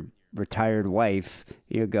you and your retired wife,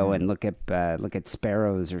 you go and look at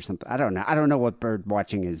sparrows or something. I don't know. I don't know what bird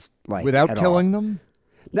watching is like Without at killing all. them?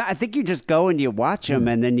 No, I think you just go and you watch them,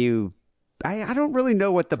 and then I don't really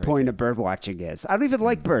know what the point of bird watching is. I don't even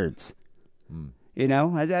like birds.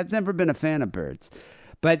 I've never been a fan of birds.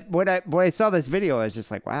 But when I saw this video, I was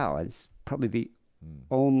just like, wow, it's probably the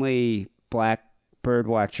only black bird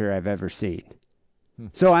watcher I've ever seen.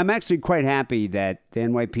 So I'm actually quite happy that the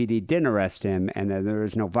NYPD didn't arrest him and that there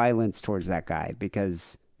was no violence towards that guy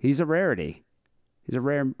because he's a rarity. He's a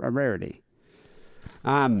rarity.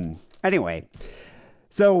 Anyway,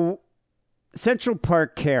 so Central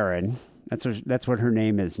Park Karen, that's what her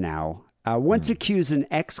name is now, once accused an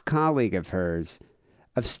ex-colleague of hers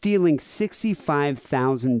of stealing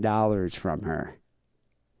 $65,000 from her.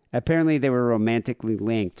 Apparently, they were romantically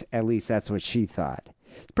linked. At least that's what she thought.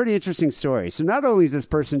 It's a pretty interesting story. So not only is this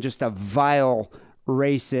person just a vile,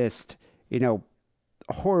 racist,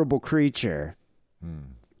 horrible creature,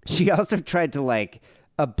 she also tried to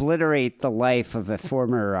obliterate the life of a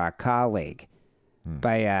former colleague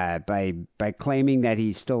by claiming that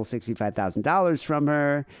he stole $65,000 from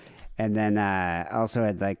her, and then also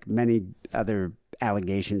had many other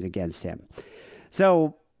allegations against him.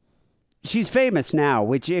 So she's famous now,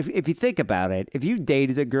 which if you think about it, if you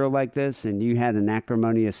dated a girl like this and you had an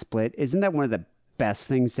acrimonious split, isn't that one of the best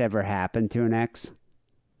things to ever happen to an ex?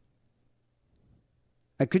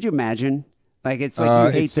 Could you imagine? It's like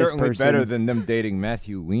you hate it's this certainly person. better than them dating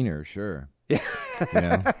Matthew Weiner, sure.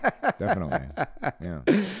 Definitely. Yeah.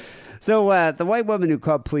 So the white woman who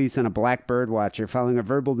called police on a black bird watcher following a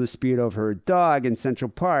verbal dispute over her dog in Central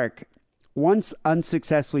Park once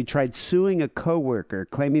unsuccessfully tried suing a coworker,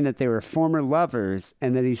 claiming that they were former lovers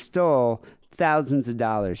and that he stole thousands of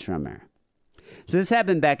dollars from her. So this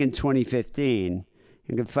happened back in 2015,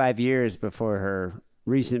 5 years before her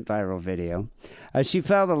recent viral video. She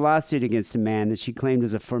filed a lawsuit against a man that she claimed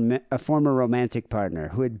was a former romantic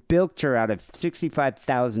partner who had bilked her out of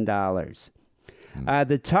 $65,000.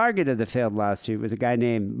 The target of the failed lawsuit was a guy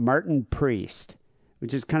named Martin Priest,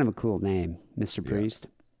 which is kind of a cool name, Mr. Priest.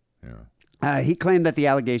 Yeah. He claimed that the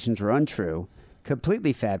allegations were untrue,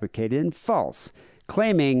 completely fabricated, and false,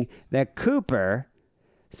 claiming that Cooper,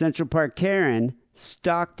 Central Park Karen,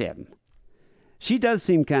 stalked him. She does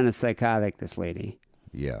seem kind of psychotic, this lady.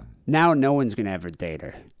 Yeah. Now no one's going to ever date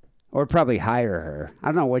her or probably hire her. I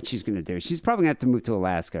don't know what she's going to do. She's probably going to have to move to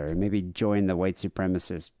Alaska or maybe join the white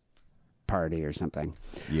supremacist party or something.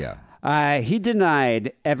 Yeah. He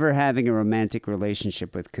denied ever having a romantic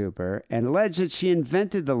relationship with Cooper and alleged that she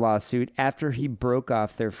invented the lawsuit after he broke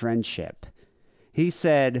off their friendship. He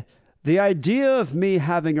said, "The idea of me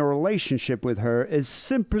having a relationship with her is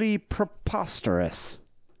simply preposterous."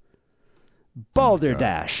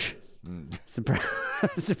 Balderdash.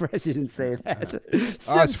 Surprised you didn't say that. It's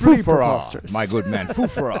Simply foo-for-ah, preposterous. my good man.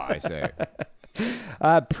 Foo-for-ah, I say.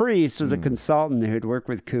 Priest was a consultant who had worked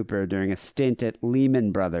with Cooper during a stint at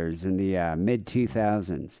Lehman Brothers in the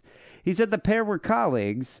mid-2000s. He said the pair were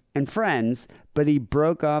colleagues and friends, but he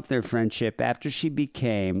broke off their friendship after she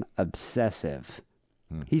became obsessive.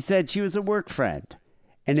 He said she was a work friend,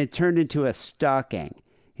 and it turned into a stalking.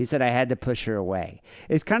 He said, "I had to push her away."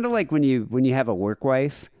 It's kind of like when you have a work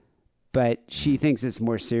wife, but she thinks it's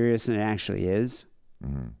more serious than it actually is.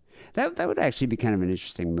 That would actually be kind of an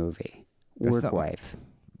interesting movie. That's Work not wife.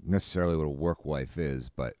 Necessarily what a work wife is,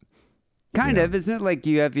 but Kind of, isn't it? Like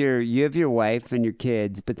you have your wife and your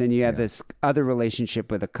kids, but then you have this other relationship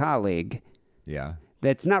with a colleague yeah.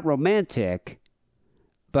 that's not romantic,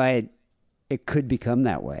 but it could become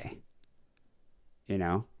that way.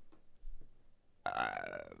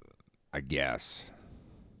 I guess.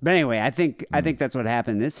 But anyway, I think that's what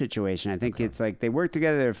happened in this situation. I think it's like they work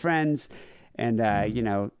together, they're friends, and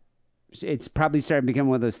it's probably starting to become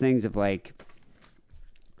one of those things of like,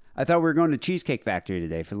 I thought we were going to Cheesecake Factory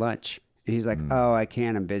today for lunch. And he's like, "Oh, I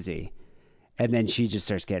can't, I'm busy." And then she just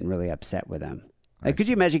starts getting really upset with him. Like, could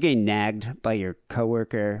you imagine getting nagged by your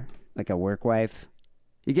coworker, like a work wife?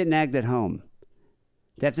 You get nagged at home.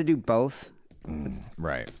 To have to do both,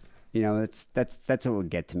 Right. you know, that's what will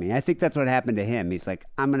get to me. I think that's what happened to him. He's like,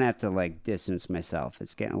 I'm gonna have to like distance myself.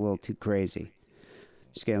 It's getting a little too crazy.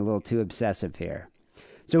 Just getting a little too obsessive here.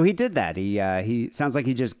 So he did that. He sounds like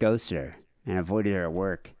he just ghosted her and avoided her at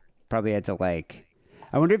work. Probably had to like.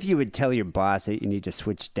 I wonder if you would tell your boss that you need to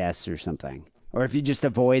switch desks or something, or if you just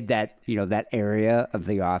avoid that, you know, that area of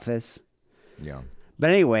the office. Yeah.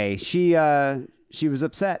 But anyway, she was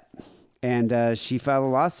upset, and she filed a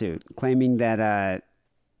lawsuit claiming that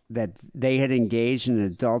that they had engaged in an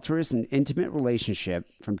adulterous and intimate relationship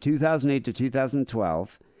from 2008 to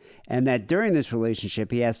 2012, and that during this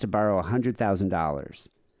relationship he asked to borrow $100,000.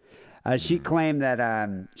 She claimed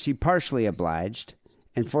that she partially obliged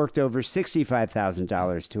and forked over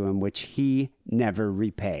 $65,000 to him, which he never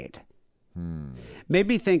repaid. Made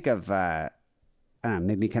me think of,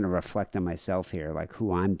 made me kind of reflect on myself here, like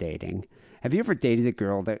who I'm dating. Have you ever dated a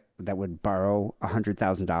girl that would borrow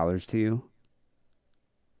 $100,000 to you?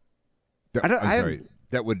 I'm sorry.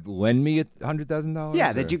 That would lend me $100,000?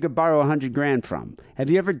 Yeah, that you could borrow $100,000 from. Have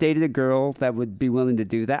you ever dated a girl that would be willing to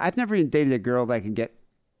do that? I've never even dated a girl that can get.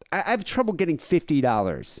 I have trouble getting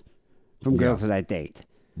 $50 from girls that I date.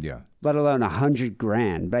 Yeah. Let alone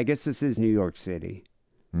 $100,000. But I guess this is New York City.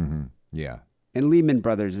 Mm-hmm. Yeah. And Lehman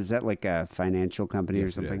Brothers, is that like a financial company or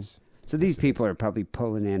Yes, it something? is. So these people are probably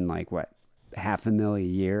pulling in like what, $500,000 a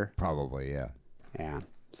year? Probably, yeah. Yeah.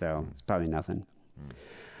 So it's probably nothing.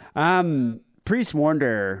 Priest warned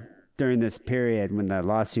her during this period when the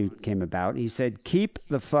lawsuit came about. He said, "Keep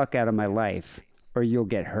the fuck out of my life or you'll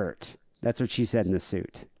get hurt." That's what she said in the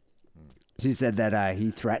suit. She said that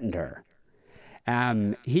he threatened her.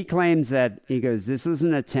 He claims that, he goes, this was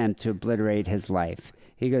an attempt to obliterate his life.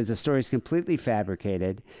 He goes, the story's completely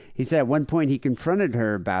fabricated. He said at one point he confronted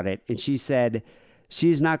her about it, and she said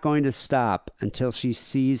she's not going to stop until she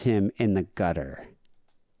sees him in the gutter.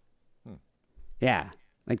 Yeah.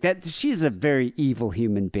 Like that, she's a very evil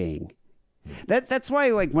human being. That's why,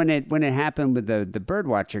 like, when it happened with the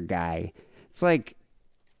birdwatcher guy, it's like,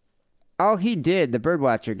 all he did, the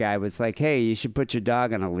birdwatcher guy, was like, hey, you should put your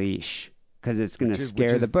dog on a leash because it's going to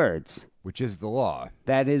scare the birds. Which is the law.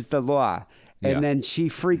 That is the law. And Yeah. then she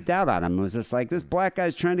freaked out on him. It was just like, this black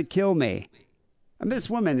guy's trying to kill me. And this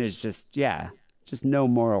woman is just no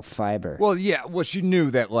moral fiber. Well, yeah. Well, she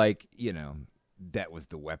knew that, like, you know, that was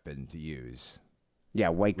the weapon to use. Yeah,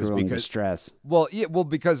 white was girl in because- distress. Well, yeah. Well,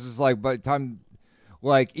 because it's like by the time,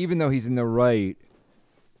 like, even though he's in the right,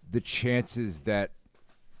 the chances that,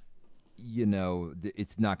 you know,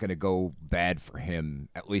 it's not going to go bad for him,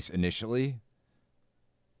 at least initially,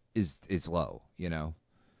 is low, you know?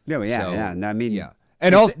 No, yeah, So, yeah. No, I mean, yeah.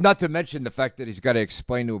 And also, not to mention the fact that he's got to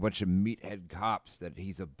explain to a bunch of meathead cops that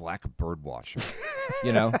he's a black bird watcher.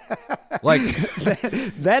 You know? Like,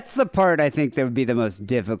 that's the part I think that would be the most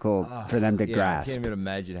difficult for them to yeah, I grasp. can't even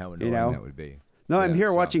imagine how annoying know? that would be. No, I'm Yeah, here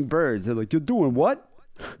so- watching birds. They're like, you're doing what?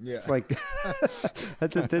 Yeah. It's like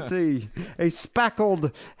that's a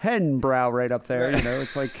speckled hen brow right up there. You know,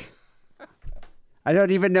 it's like I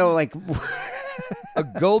don't even know. Like, A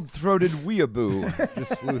gold-throated weeaboo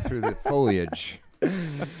just flew through the foliage.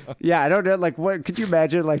 yeah, I don't know. Like, what could you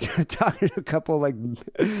imagine? Like talking to a couple like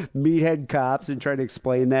meathead cops and trying to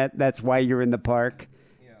explain that that's why you're in the park,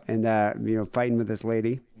 and you know, fighting with this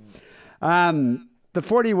lady. The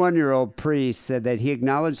 41-year-old priest said that he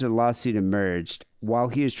acknowledged the lawsuit emerged while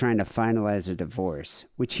he was trying to finalize a divorce,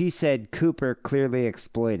 which he said Cooper clearly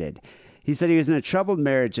exploited. He said he was in a troubled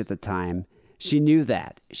marriage at the time. She knew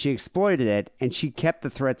that. She exploited it, and she kept the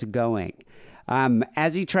threats going.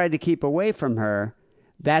 As he tried to keep away from her,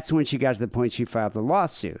 that's when she got to the point she filed the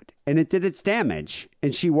lawsuit. And it did its damage,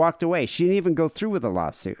 and she walked away. She didn't even go through with the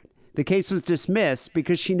lawsuit. The case was dismissed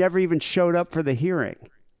because she never even showed up for the hearing.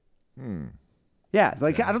 Yeah,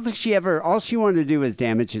 like I don't think she ever, all she wanted to do was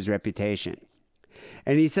damage his reputation.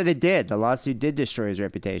 And he said it did. The lawsuit did destroy his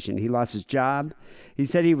reputation. He lost his job. He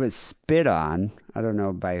said he was spit on. I don't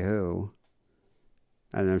know by who.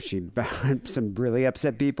 I don't know if she, some really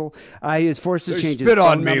upset people. He was forced to They change his spit phone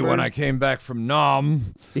on me number. when I came back from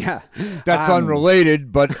Nam. Yeah. That's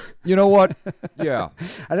unrelated, but you know what? Yeah.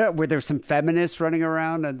 I don't. Were there some feminists running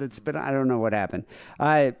around that spit on? I don't know what happened.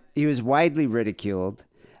 He was widely ridiculed.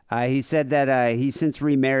 He said that he since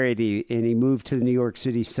remarried and he moved to the New York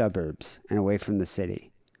City suburbs and away from the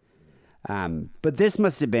city. But this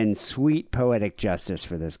must have been sweet poetic justice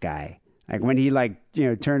for this guy. Like when he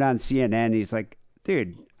turned on CNN, he's like,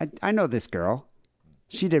 dude, I know this girl.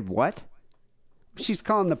 She did what? She's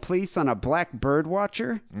calling the police on a black bird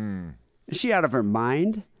watcher? Is she out of her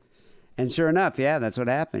mind? And sure enough, yeah, that's what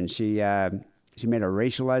happened. She made a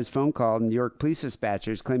racialized phone call to New York police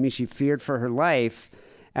dispatchers claiming she feared for her life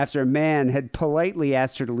after a man had politely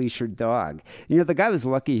asked her to leash her dog. You know, the guy was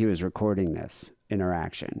lucky he was recording this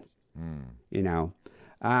interaction. You know,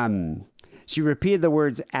 she repeated the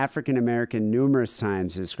words African American numerous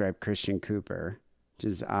times to describe Christian Cooper, which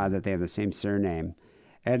is odd that they have the same surname.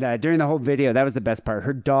 And during the whole video, that was the best part.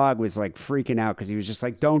 Her dog was like freaking out because he was just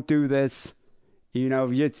like, "Don't do this. You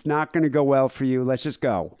know, it's not going to go well for you. Let's just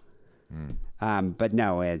go." But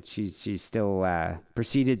no, she still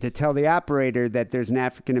proceeded to tell the operator that there's an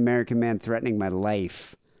African American man threatening my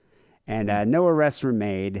life, and no arrests were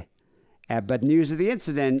made. But news of the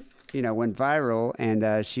incident, you know, went viral,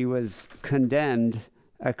 and she was condemned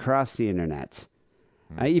across the internet.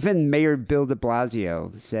 Even Mayor Bill de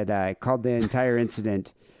Blasio said, called the entire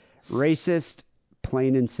incident racist,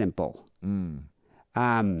 plain and simple.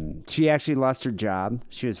 She actually lost her job.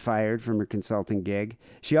 She was fired from her consulting gig.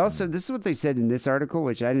 She also, this is what they said in this article,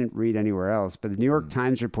 which I didn't read anywhere else, but the New York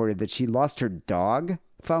Times reported that she lost her dog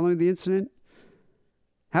following the incident.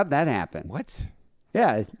 How'd that happen? What?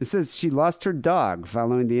 Yeah, it says she lost her dog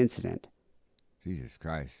following the incident. Jesus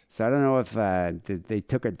Christ. So I don't know if they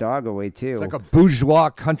took a dog away too. It's like a bourgeois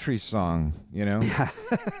country song, you know?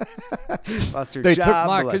 Lost her They job, took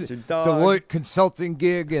my lost her dog. Deloitte consulting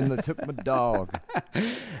gig and they took my dog.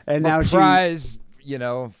 And My now she prize, you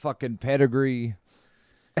know, fucking pedigree.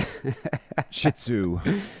 Shih Tzu.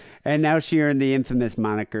 And now she earned the infamous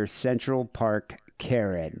moniker Central Park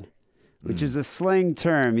Karen, which is a slang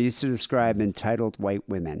term used to describe entitled white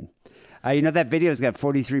women. You know, that video's got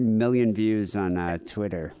 43 million views on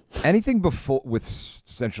Twitter. Anything before with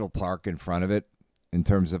Central Park in front of it, in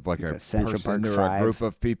terms of like a Central person Park or 5. a group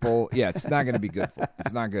of people, yeah, it's not going to be good.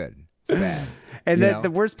 It's not good. It's bad. And You know?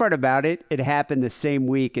 the worst part about it, it happened the same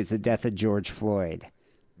week as the death of George Floyd.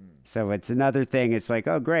 So it's another thing. It's like,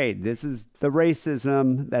 oh, great. This is the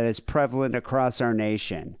racism that is prevalent across our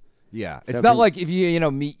nation. Yeah, So it's if not you- like if you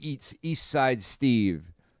know meet East Side Steve,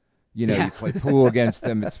 you know, you play pool against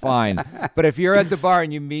him, it's fine. But if you're at the bar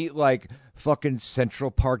and you meet like fucking Central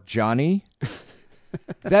Park Johnny,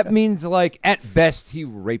 that means like at best he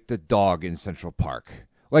raped a dog in Central Park.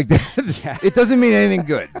 Like that, it doesn't mean anything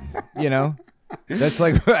good, you know. That's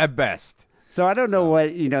like at best. So I don't know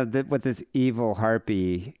what, you know, what this evil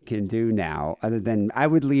harpy can do now, other than I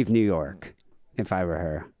would leave New York if I were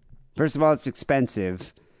her. First of all, it's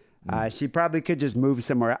expensive. She probably could just move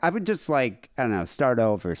somewhere. I would just like, I don't know, start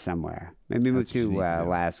over somewhere. Maybe move That's what you need to to do.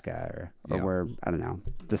 Alaska or Yeah. where, I don't know,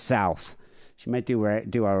 the South. She might do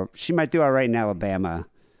all right in Alabama.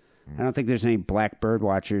 I don't think there's any black bird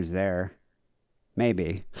watchers there.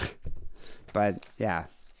 Maybe. But yeah.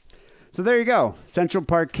 So there you go. Central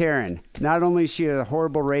Park Karen. Not only is she a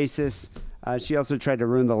horrible racist, she also tried to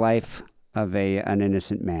ruin the life of an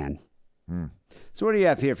innocent man. So what do you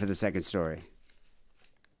have here for the second story?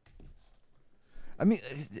 I mean,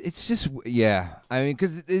 it's just yeah. I mean,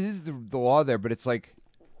 because it is the law there, but it's like,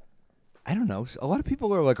 I don't know. A lot of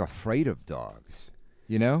people are like afraid of dogs.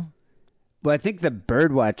 You know? Well, I think the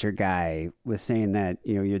birdwatcher guy was saying that,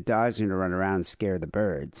 you know, your dog's going to run around and scare the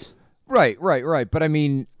birds. Right. But I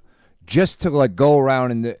mean, just to like go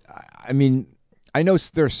around I mean, I know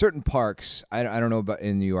there are certain parks. I don't know about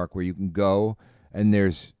in New York where you can go and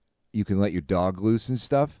you can let your dog loose and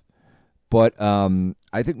stuff. But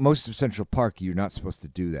I think most of Central Park, you're not supposed to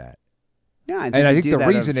do that. Yeah, And I think the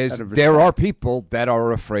reason is there are people that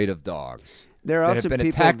are afraid of dogs. There are that also have been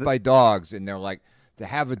people attacked that- by dogs, and they're like, to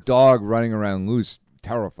have a dog running around loose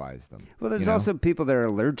terrifies them. Well, there's you know? also people that are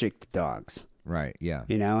allergic to dogs. Right, yeah.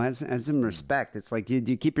 You know, have some respect. It's like you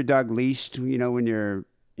keep your dog leashed, you know, when you're,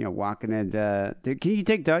 you know, walking and can you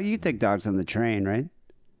take you take dogs on the train, right?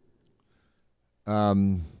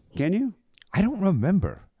 Can you? I don't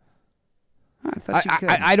remember. Oh, I thought you could.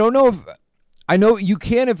 I don't know if I know you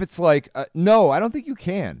can if it's like no, I don't think you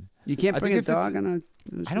can. You can't I bring think a if it's- dog on a.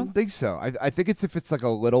 I don't think so. I think it's if it's like a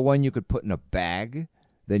little one you could put in a bag,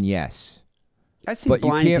 then yes. I see but you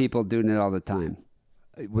blind can't- people doing it all the time.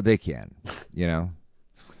 Well, they can, you know.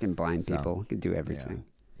 Fucking blind So, people can do everything.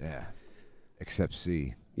 Yeah. Except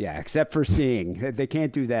C. Yeah, except for seeing. They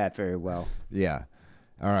can't do that very well. Yeah.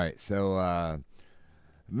 All right. So,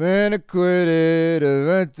 man acquitted of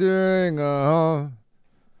entering a home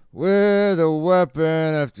with a weapon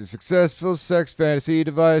after successful sex fantasy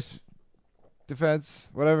device defense.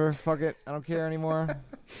 Whatever. Fuck it. I don't care anymore.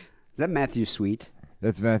 Is that Matthew Sweet?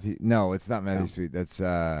 That's Matthew. No, it's not Matthew No. Sweet. That's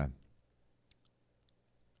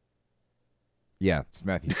yeah, it's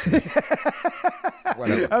Matthew Sweet.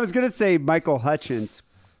 Whatever. I was gonna say Michael Hutchins.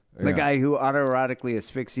 The Yeah. guy who autoerotically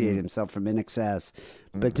asphyxiated himself from In Excess.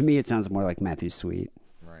 But to me, it sounds more like Matthew Sweet.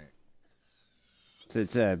 Right. So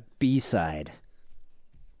it's a B-side.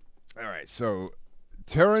 All right. So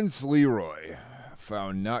Terrence Leroy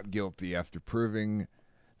found not guilty after proving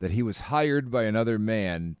that he was hired by another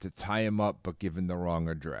man to tie him up but given the wrong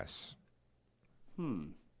address.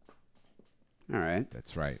 All right.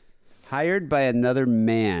 That's right. Hired by another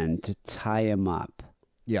man to tie him up.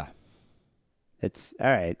 Yeah. It's all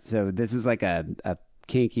right. So this is like a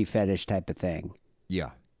kinky fetish type of thing.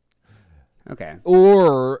 Yeah. Okay.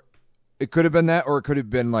 Or it could have been that, or it could have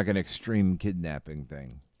been like an extreme kidnapping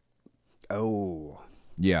thing. Oh.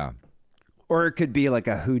 Yeah. Or it could be like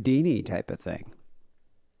a Houdini type of thing.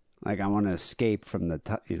 Like I want to escape from the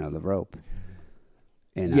the rope.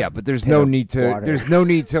 Yeah, but there's pit no of need to. water. There's no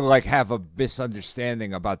need to like have a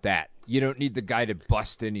misunderstanding about that. You don't need the guy to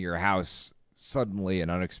bust into your house suddenly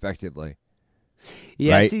and unexpectedly.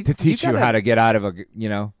 Yeah, right? see, To teach you gotta- how to get out of a.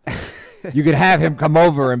 You could have him come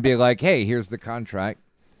over and be like, "Hey, here's the contract.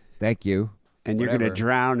 Thank you." And you're going to Whatever.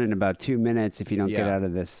 drown in about 2 minutes if you don't get Yeah. out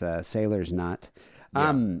of this sailor's knot.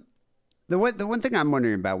 Yeah. The one thing I'm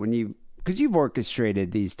wondering about because you've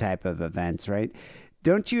orchestrated these type of events, right?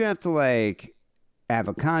 Don't you have to like have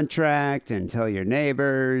a contract and tell your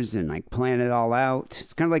neighbors and like plan it all out?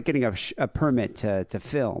 It's kind of like getting a permit to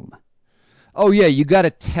film. Oh yeah, you got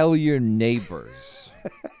to tell your neighbors.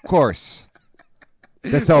 Of course.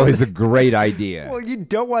 That's always a great idea. Well, you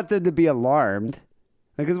don't want them to be alarmed.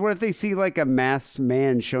 Because what if they see like a masked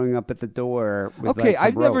man showing up at the door? With, Okay, like, some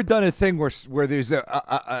I've never rope? done a thing where there's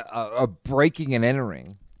a breaking and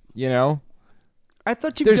entering. You know, I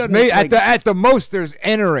thought you've there's done at the most there's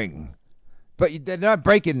entering, but they're not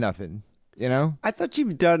breaking nothing. You know, I thought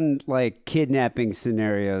you've done like kidnapping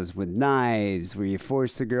scenarios with knives where you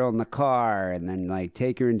force the girl in the car and then like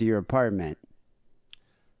take her into your apartment.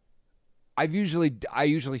 I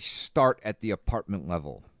usually start at the apartment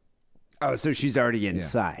level. Oh, so she's already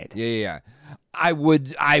inside. Yeah. I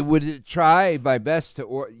would try my best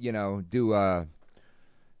to do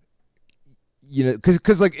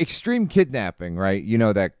because like Extreme Kidnapping, right? You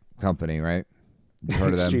know that company, right? You've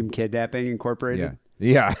heard of them? Extreme Kidnapping Incorporated.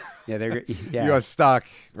 Yeah. Yeah, they're You yeah. have stock,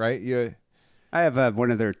 right? You I have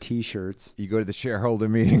one of their T-shirts. go to the shareholder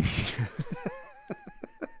meetings.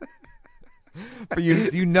 But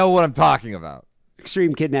you know what I'm talking about.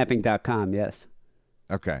 ExtremeKidnapping.com. Yes.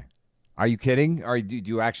 Okay. Are you kidding? Or do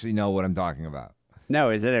you actually know what I'm talking about? No,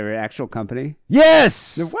 is it an actual company?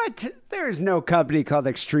 Yes. What? There is no company called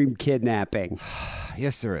Extreme Kidnapping.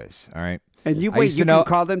 Yes, there is. All right. And you I used to can know-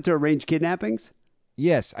 call them to arrange kidnappings?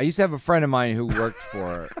 Yes, I used to have a friend of mine who worked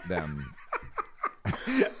for them.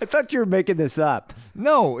 I thought you were making this up.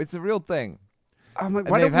 No, it's a real thing. I'm like,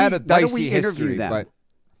 And why they've don't had we, a why don't dicey we interview history, them? but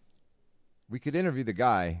we could interview the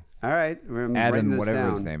guy, All right, I'm writing Adam, this whatever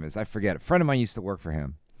down. his name is. I forget. A friend of mine used to work for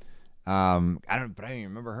him. I don't even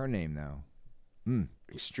remember her name now.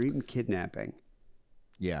 Extreme Kidnapping.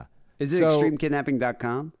 Yeah, Is it So-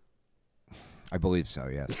 extremekidnapping.com? I believe so.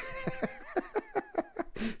 Yes.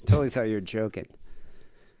 Totally thought you were joking.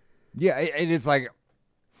 Yeah, it is like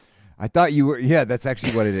I thought you were. Yeah, that's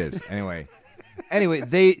actually what it is. Anyway,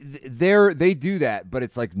 they do that, but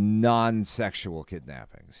it's like non-sexual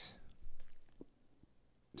kidnappings.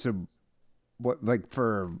 So, what, like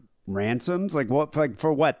for ransoms? Like what? Like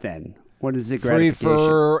for what then? What is the Free gratification?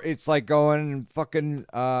 for it's like going and fucking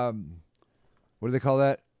what do they call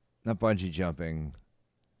that? Not bungee jumping,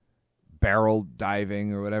 barrel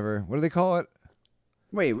diving or whatever. What do they call it?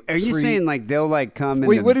 Wait, are you free- saying like they'll like come?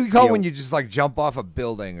 Wait, in what do we call when you just like jump off a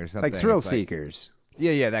building or something? like thrill It's seekers?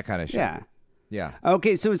 Yeah, that kind of shit. Yeah. Yeah.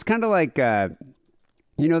 Okay, so it's kind of like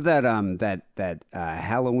you know that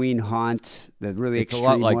Halloween haunt, that really It's a extreme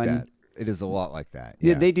lot like one. that. It is a lot like that.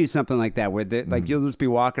 Yeah, Yeah. they do something like that where they, Mm-hmm. like you'll just be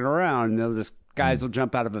walking around and they'll just guys will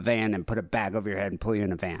jump out of a van and put a bag over your head and pull you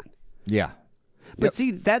in a van. Yeah. But Yep.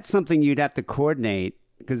 see, that's something you'd have to coordinate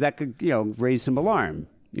because that could raise some alarm.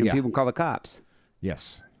 Yeah. People call the cops.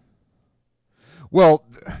 Yes. Well,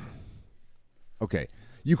 okay.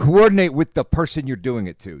 You coordinate with the person you're doing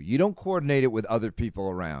it to. You don't coordinate it with other people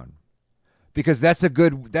around. Because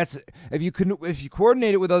if you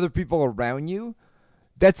coordinate it with other people around you,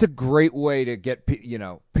 that's a great way to get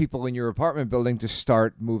people in your apartment building to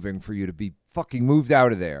start moving for you to be fucking moved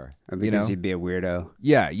out of there. Because you'd be a weirdo.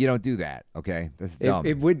 Yeah, you don't do that. Okay, that's dumb.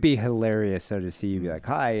 It would be hilarious though to see you be like,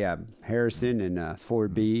 "Hi, I'm Harrison and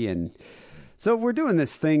 4B, and so we're doing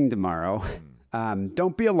this thing tomorrow.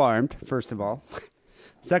 Don't be alarmed. First of all,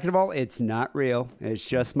 second of all, it's not real. It's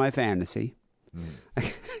just my fantasy."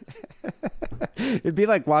 It'd be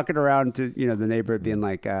like walking around to the neighborhood being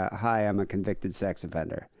like, "Hi, I'm a convicted sex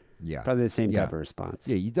offender." Yeah. Probably the same Yeah. type of response.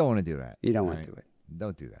 Yeah, you don't want to do that. You don't all want to do it.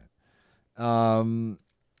 Don't do that.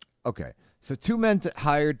 Okay. So 2 men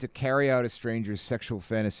hired to carry out a stranger's sexual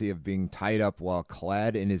fantasy of being tied up while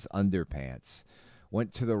clad in his underpants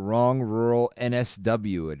went to the wrong rural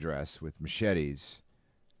NSW address with machetes,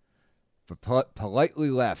 but politely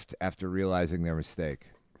left after realizing their mistake.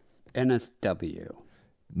 NSW.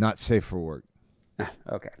 Not safe for work.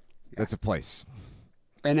 Okay. That's a place.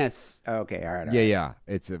 Okay. All right. Yeah.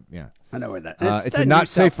 It's a I know where that. it's a not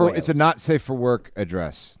safe for it's a not safe for work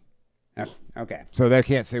address. Oh, okay. So they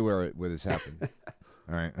can't say where this happened.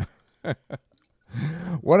 All right.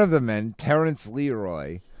 One of the men, Terrence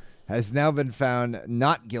Leroy, has now been found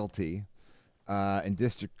not guilty in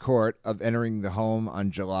district court of entering the home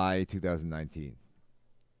on July 2019,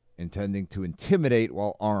 intending to intimidate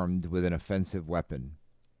while armed with an offensive weapon.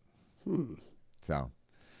 So,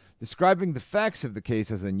 describing the facts of the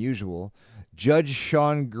case as unusual, Judge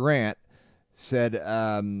Sean Grant said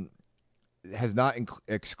has not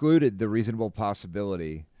excluded the reasonable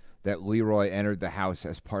possibility that Leroy entered the house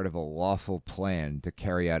as part of a lawful plan to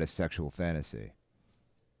carry out a sexual fantasy.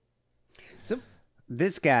 So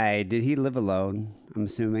this guy, did he live alone? I'm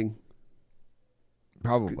assuming.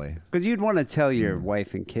 Probably. Because you'd want to tell your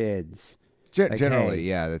wife and kids. Like, Generally, hey,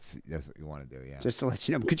 yeah, that's what you want to do, yeah. just to let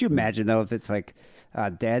you know. Could you imagine, though, if it's like,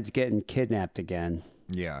 Dad's getting kidnapped again?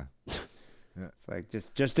 Yeah. It's like,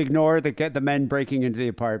 just ignore the men breaking into the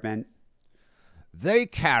apartment. They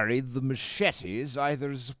carried the machetes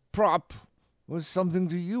either as a prop or something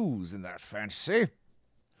to use in that fantasy,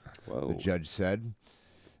 the judge said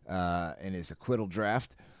in his acquittal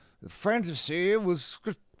draft. The fantasy was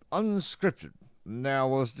unscripted. There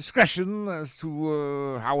was discretion as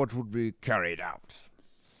to how it would be carried out.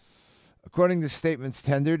 According to statements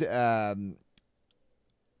tendered, the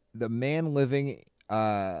man living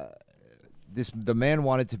the man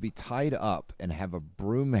wanted to be tied up and have a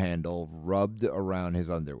broom handle rubbed around his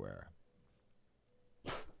underwear.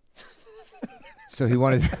 So he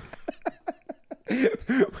wanted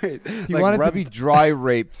Wait, he wanted to be dry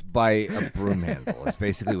raped by a broom handle. That's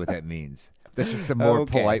basically what that means. That's just a more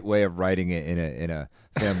polite way of writing it in a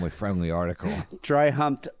family friendly article. Dry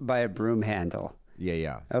humped by a broom handle.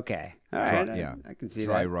 Yeah. Okay. All right. Yeah. I can see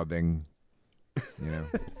dry that. rubbing. You know.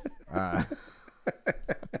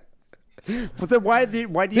 But then why do you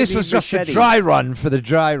This need was just machetes? a dry run for the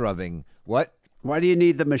dry rubbing. What? Why do you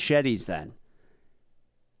need the machetes then?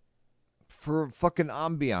 For fucking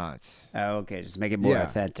ambiance. Oh, okay. Just make it more Yeah.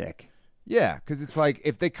 authentic. Yeah, because it's like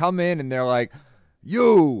if they come in and they're like,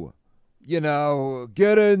 you know,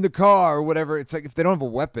 get in the car or whatever. It's like if they don't have a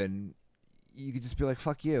weapon, you could just be like,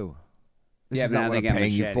 fuck you. This Yeah, is but now not what they I'm got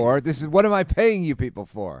paying you machetes. for. This is what am I paying you people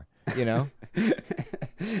for? You know?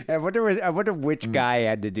 I wonder which guy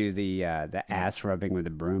had to do the ass rubbing with the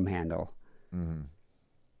broom handle. Mm-hmm.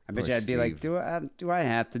 I bet Poor you I'd be like, Steve. do I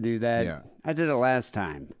have to do that? Yeah. I did it last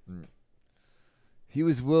time. He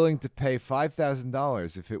was willing to pay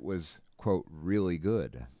 $5,000 if it was, quote, really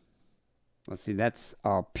good. Well, see, that's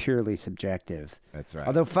all purely subjective. That's right.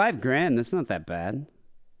 Although $5,000, that's not that bad.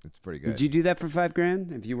 It's pretty good. Would you do that for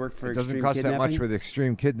 $5,000 if you work for It doesn't Extreme cost that much Kidnapping? with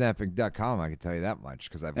extremekidnapping.com, I can tell you that much,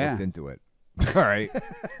 because I've Yeah. looked into it. All right.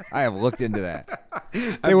 I have looked into that.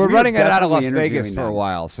 They We were are running it out of Las definitely Vegas interviewing for a them.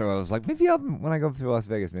 while, so I was like, maybe when I go through Las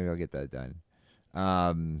Vegas, maybe I'll get that done.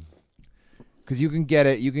 Because you can get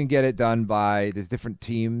it done by, there's different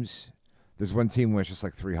teams. There's one team where it's just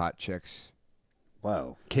like 3 hot chicks. Whoa.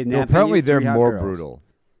 No, Kidnapping apparently you? they're 3 hot more girls. brutal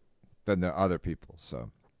than the other people,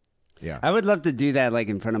 so yeah. I would love to do that, like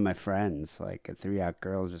in front of my friends, like 3 hot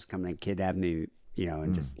girls just come and kidnap me,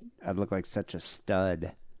 and just I'd look like such a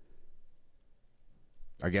stud.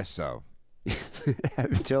 I guess so. I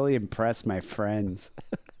would totally impress my friends.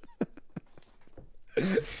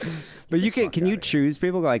 But you can you choose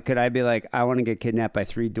people? Like, could I be like, I want to get kidnapped by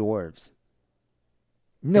 3 dwarves?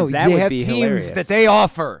 No, 'Cause that they would have be teams hilarious. that they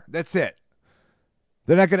offer. That's it.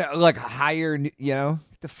 They're not gonna like hire, get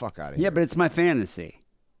the fuck out of here. Yeah, but it's my fantasy.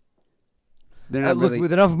 They're not Look, really.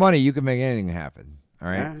 with enough money, you can make anything happen. All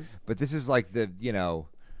right, Yeah. but this is like the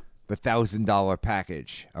 $1,000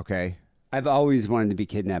 package. Okay, I've always wanted to be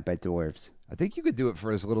kidnapped by dwarves. I think you could do it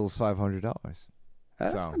for as little as $500.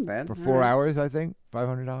 That's not bad. For 4 hours, I think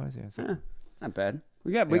 $500. Yes. Not bad.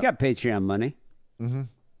 We got Patreon money.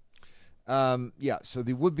 Yeah. So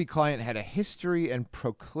the would-be client had a history and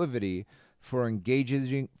proclivity for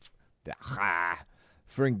engaging the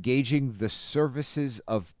services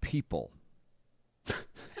of people.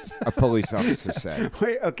 A police officer said.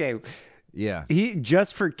 Wait, okay. Yeah. He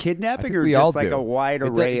just for kidnapping, think or we all just like do. a wide It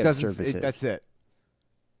array of doesn't- services? that's it.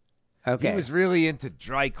 Okay. He was really into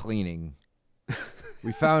dry cleaning.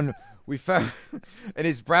 We found in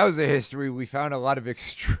his browser history, we found a lot of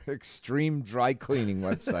extreme dry cleaning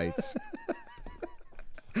websites.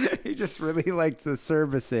 He just really likes the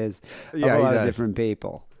services of Yeah, a he lot of does. different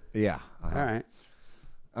people. Yeah. All right.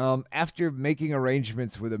 After making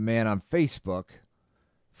arrangements with a man on Facebook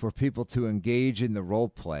for people to engage in the role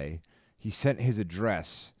play, he sent his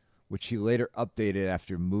address, which he later updated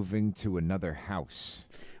after moving to another house.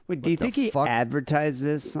 Wait, do you the think he fuck? advertised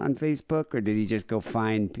this on Facebook, or did he just go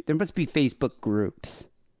find? There must be Facebook groups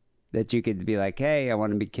that you could be like, "Hey, I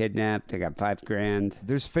want to be kidnapped. I got $5,000."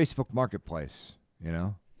 There's Facebook Marketplace, you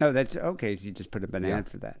know? Oh, that's okay. So you just put up an Yeah. ad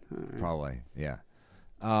for that. All right. Probably, yeah.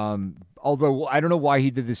 Although I don't know why he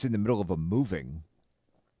did this in the middle of a moving.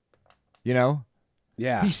 You know?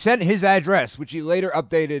 Yeah. He sent his address, which he later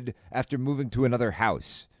updated after moving to another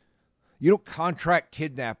house. You don't contract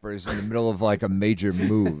kidnappers in the middle of like a major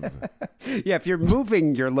move. Yeah, if you're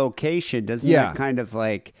moving your location, doesn't Yeah. that kind of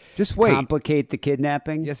like Just wait. complicate the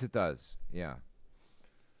kidnapping? Yes, it does. Yeah.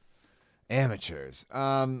 Amateurs.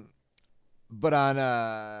 But on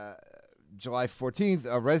July 14th,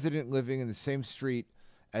 a resident living in the same street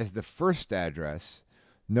as the first address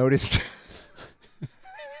noticed.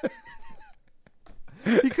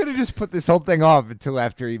 He could have just put this whole thing off until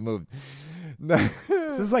after he moved.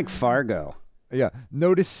 This is like Fargo. Yeah,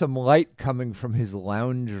 noticed some light coming from his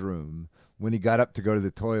lounge room when he got up to go to the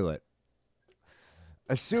toilet.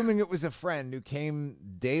 Assuming it was a friend who came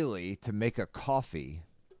daily to make a coffee,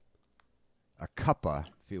 a cuppa,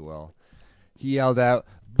 if you will, he yelled out,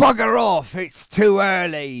 "Bugger off, it's too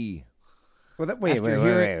early!" Well, wait,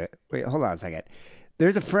 After hold on a second.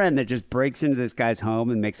 There's a friend that just breaks into this guy's home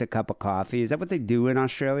and makes a cup of coffee. Is that what they do in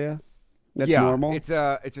Australia? That's yeah, normal? It's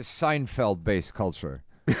a Seinfeld-based culture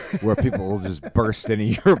where people will just burst into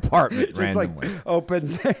your apartment just randomly. like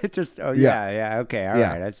opens, just, oh, Yeah. yeah, okay, all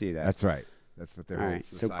Yeah. right, I see that. That's right. That's what they're All right,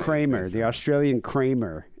 so Kramer, the Australian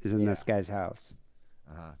Kramer, is in this guy's house.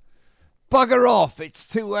 Bugger off, it's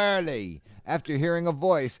too early. After hearing a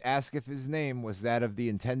voice ask if his name was that of the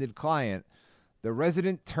intended client, the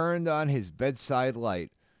resident turned on his bedside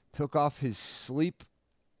light, took off his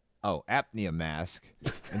apnea mask,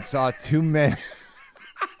 and saw two men.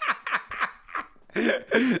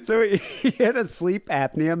 So he had a sleep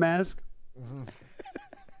apnea mask?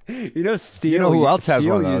 You know, Steele, You know who else has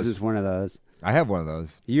Steele one of those? uses one of those. I have one of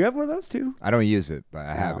those. You have one of those too? I don't use it, but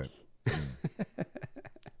I have Oh. it.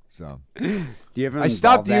 So Do you ever I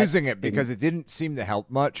stopped involve that using it in- because it didn't seem to help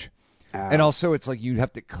much. And also, it's like you'd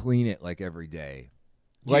have to clean it like every day.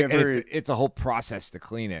 Do you Like, and ever- it's a whole process to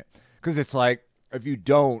clean it. Because it's like, if you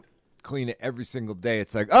don't clean it every single day,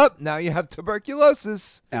 it's like, oh, now you have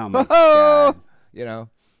tuberculosis. Oh, my Ho-ho! God. You know?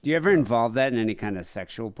 Do you ever involve that in any kind of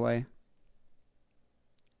sexual play?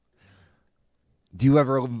 Do you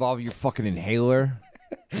ever involve your fucking inhaler?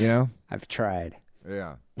 You know? I've tried.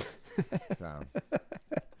 Yeah. So.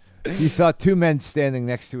 He saw two men standing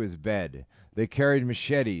next to his bed. They carried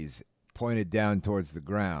machetes pointed down towards the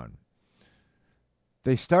ground.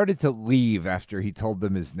 They started to leave after he told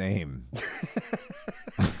them his name.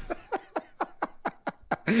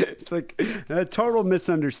 It's like a total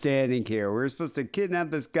misunderstanding here. We're supposed to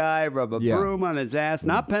kidnap this guy, rub a Yeah. broom on his ass,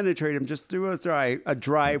 not penetrate him, just do a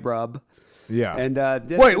dry rub. Yeah. And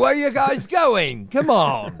Wait, where are you guys going? Come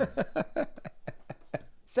on.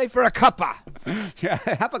 Stay for a cuppa.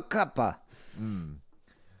 have a cuppa.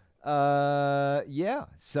 Yeah.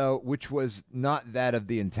 So, which was not that of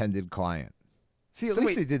the intended client. See, at So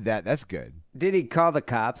least wait- they did that. That's good. Did he call the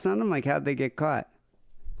cops on him? Like, how'd they get caught?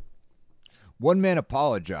 One man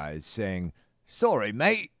apologized, saying, "Sorry,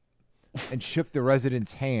 mate," and shook the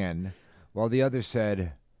resident's hand, while the other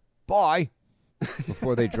said, "Bye,"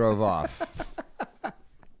 before they drove off.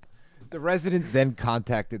 The resident then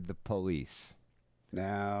contacted the police. No,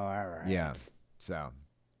 all right. Yeah. So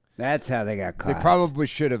That's how they got they caught. probably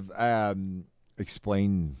should have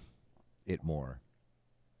explained it more.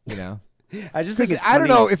 You know? I just think it's I don't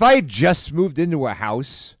funny. know if I had just moved into a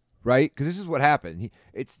house, right? Because this is what happened.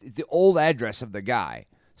 It's the old address of the guy.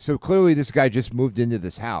 So clearly this guy just moved into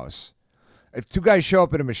this house. If two guys show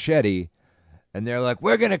up in a machete and they're like,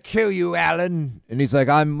 "We're going to kill you, Alan." And he's like,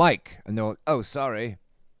 "I'm Mike." And they're like, "Oh, sorry."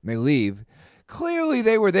 And they leave. Clearly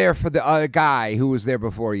they were there for the guy who was there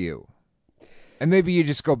before you. And maybe you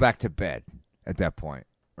just go back to bed at that point,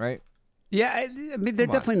 right? Yeah, I mean, they're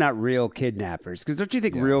Come on. definitely not real kidnappers. Because don't you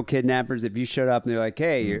think Yeah. real kidnappers, if you showed up and they're like,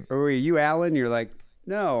 hey, are you Alan? You're like,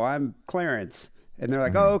 no, I'm Clarence. And they're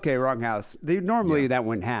like, oh, okay, wrong house. Normally that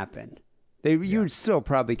wouldn't happen. You'd still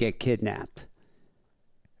probably get kidnapped.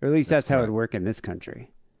 Or at least that's how it would work in this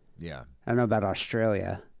country. Yeah. I don't know about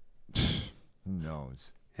Australia. Who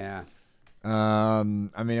knows? Yeah. I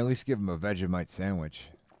mean, at least give him a Vegemite sandwich.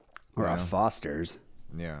 Or you a know? Foster's.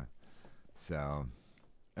 Yeah. So,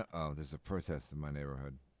 there's a protest in my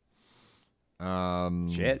neighborhood.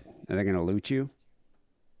 Shit. Are they going to loot you?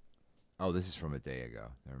 Oh, this is from a day ago.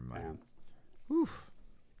 Never mind. Yeah. Whew.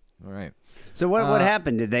 All right. So what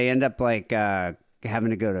happened? Did they end up like having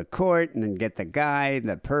to go to court and then get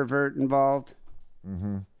the pervert involved?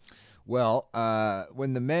 Well,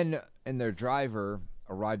 when the men and their driver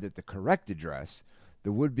arrived at the correct address,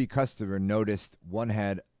 the would-be customer noticed one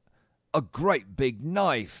had a great big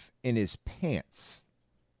knife in his pants,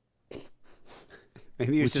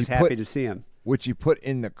 Maybe he was Which just he happy put- to see him. which he put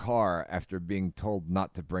in the car after being told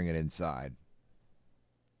not to bring it inside.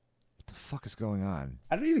 What the fuck is going on?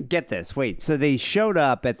 I don't even get this. Wait, so they showed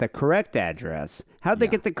up at the correct address. How'd they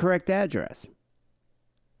Yeah. get the correct address?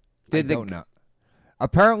 I don't know.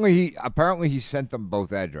 Apparently he sent them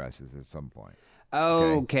both addresses at some point.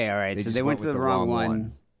 Okay, all right. They So just they went to with the the wrong wrong one.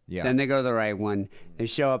 one. Yeah. Then they go to the right one. They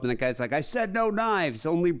show up, and the guy's like, I said no knives,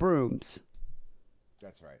 only brooms.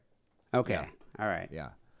 That's right. Okay, Yeah. all right. Yeah.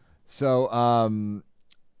 So,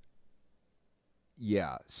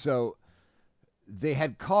 So they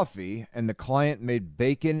had coffee, and the client made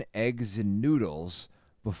bacon, eggs, and noodles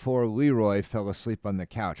before Leroy fell asleep on the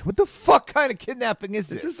couch. What the fuck kind of kidnapping is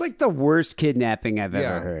this? This is like the worst kidnapping I've Yeah.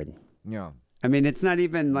 ever heard. Yeah. I mean, it's not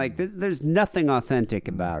even like there's nothing authentic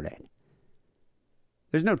about it.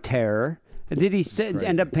 There's no terror. Did he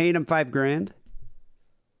end up paying him $5,000?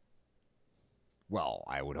 Well,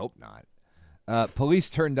 I would hope not. Police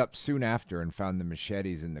turned up soon after and found the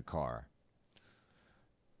machetes in the car.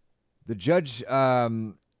 The judge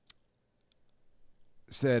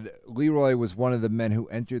said Leroy was one of the men who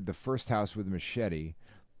entered the first house with a machete,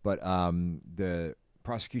 but the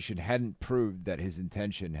prosecution hadn't proved that his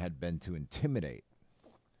intention had been to intimidate.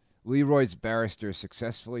 Leroy's barrister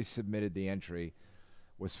successfully submitted the entry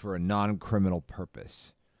was for a non-criminal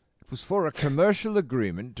purpose. It was for a commercial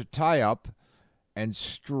agreement to tie up and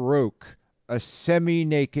stroke a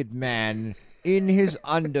semi-naked man in his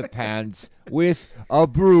underpants with a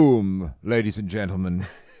broom, ladies and gentlemen.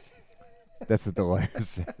 That's what the lawyer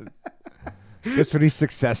said. That's what he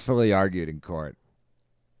successfully argued in court.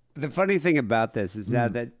 The funny thing about this is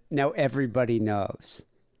now everybody knows.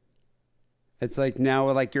 It's like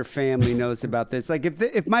now, like your family knows about this. Like if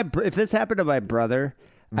this happened to my brother,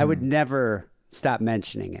 I would never stop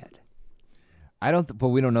mentioning it. But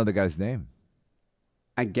we don't know the guy's name.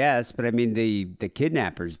 I guess, but I mean the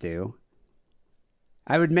kidnappers do.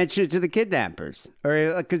 I would mention it to the kidnappers,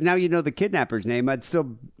 or because now you know the kidnapper's name. I'd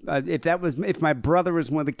still, if my brother was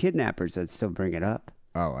one of the kidnappers, I'd still bring it up.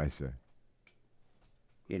 Oh, I see.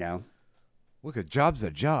 You know, Look, a job's a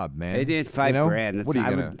job, man. they did $5,000. That's- What are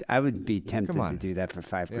you gonna? I would be tempted Come on. to do that for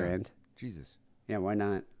 $5,000. Jesus. Yeah, why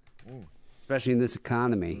not? Especially in this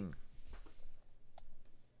economy.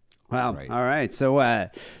 Well, Right. all right. So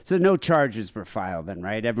no charges were filed then,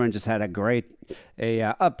 right? Everyone just had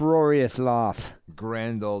a uproarious laugh,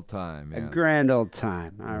 Grand old time. a Yeah. grand old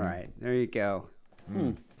time. All right, there you go.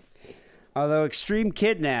 Although extreme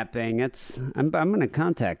kidnapping, I'm going to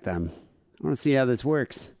contact them. I want to see how this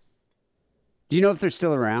works. Do you know if they're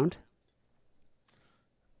still around?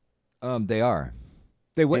 They are.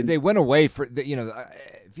 They went away for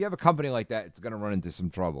if you have a company like that, it's going to run into some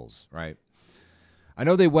troubles, right? I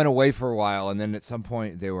know they went away for a while, and then at some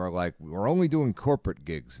point they were like, "We're only doing corporate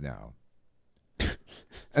gigs now."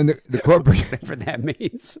 And the corporate Whatever that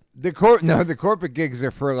means. the corporate gigs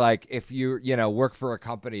are for like if you work for a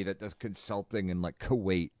company that does consulting in like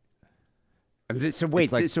Kuwait. So wait,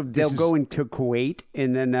 It's like, so this they'll is- go into Kuwait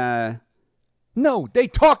and then No, they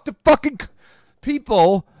talk to fucking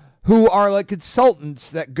people who are like consultants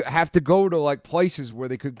that have to go to like places where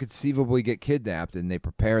they could conceivably get kidnapped, and they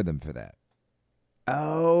prepare them for that.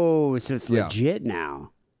 oh, so it's Yeah. legit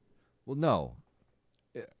now. Well, no,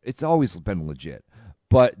 it's always been legit,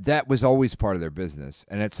 but that was always part of their business.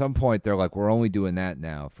 And at some point, they're like, "We're only doing that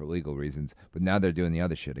now for legal reasons," but now they're doing the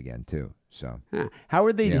other shit again too. So Huh. How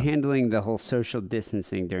are they Yeah. handling the whole social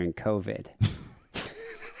distancing during COVID?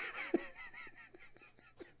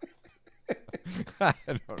 I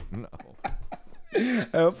don't know. I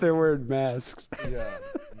hope they're wearing masks. Yeah.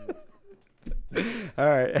 All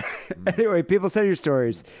right. Anyway, people send your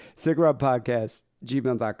stories. SickRobPodcast,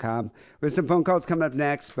 gmail.com. We have some phone calls coming up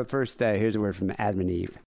next, but first, here's a word from Adam and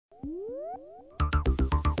Eve.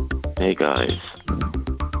 Hey guys,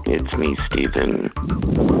 it's me, Steven.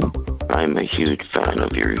 I'm a huge fan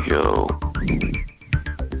of your show.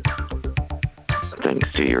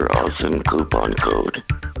 Thanks to your awesome coupon code,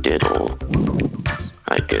 DIDDLE,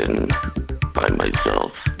 I can buy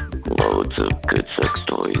myself loads of good sex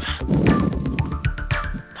toys.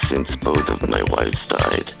 Since both of my wives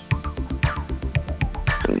died,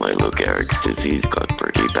 and my Lou Gehrig's disease got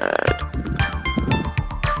pretty bad.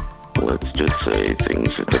 Let's just say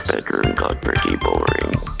things in the bedroom got pretty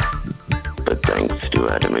boring. But thanks to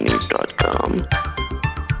AdamandEve.com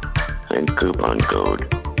and coupon code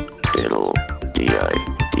DIDDLE,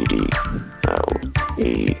 DIDDLE,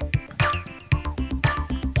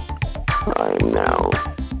 I am now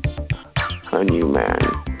a new man.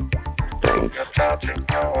 Thanks.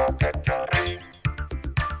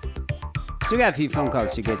 So we got a few phone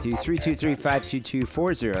calls to get to.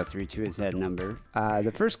 323-522-4032 is that number.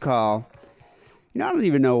 The first call, I don't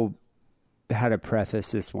even know how to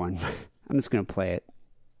preface this one. I'm just going to play it.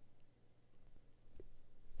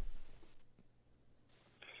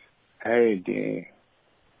 Hey, D.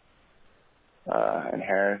 And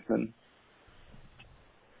Harrison.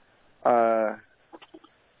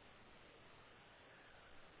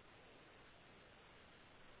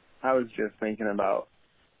 I was just thinking about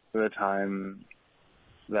the time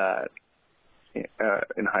that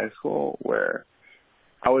in high school where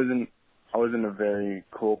I wasn't a very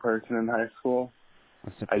cool person in high school.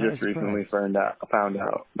 I just recently found out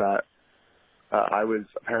that I was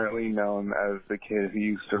apparently known as the kid who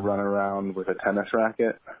used to run around with a tennis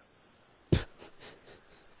racket.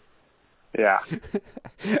 Yeah.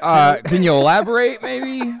 Can you elaborate,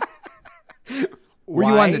 maybe? Were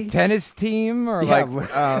you on the tennis team, or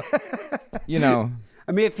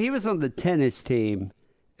I mean, if he was on the tennis team,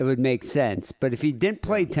 it would make sense. But if he didn't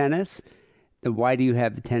play tennis, then why do you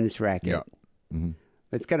have a tennis racket? Yeah. Mm-hmm.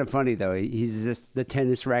 It's kind of funny, though. He's just the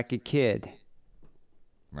tennis racket kid.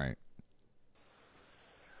 Right.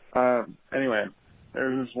 Anyway, there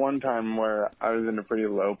was this one time where I was in a pretty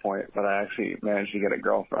low point, but I actually managed to get a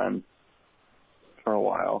girlfriend for a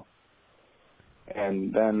while.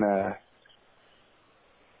 And then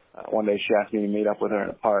one day she asked me to meet up with her in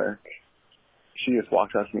a park. She just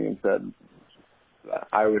walked up to me and said that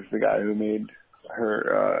I was the guy who made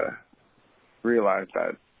her realize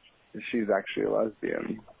that she's actually a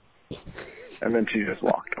lesbian. And then she just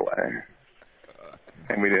walked away.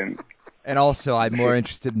 And we didn't. And also, I'm more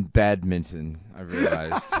interested in badminton, I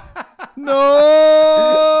realized.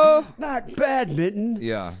 No! Not badminton.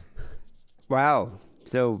 Yeah. Wow.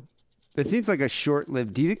 So it seems like a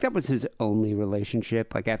short-lived... Do you think that was his only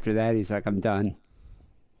relationship? Like, after that, he's like, I'm done.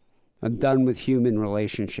 I'm done with human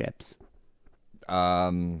relationships.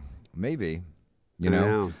 Maybe. You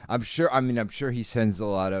know? I'm sure he sends a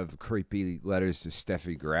lot of creepy letters to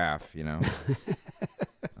Steffi Graf, you know?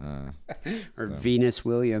 Or Venus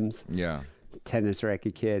Williams. Yeah. Tennis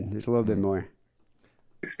racket kid. There's a little bit more.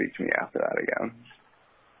 Speak to me after that again.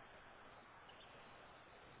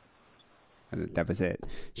 That was it.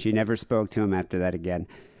 She never spoke to him after that again.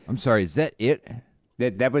 I'm sorry, is that it?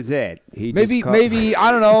 That was it. Maybe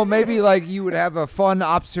I don't know. Maybe like you would have a fun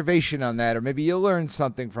observation on that, or maybe you learned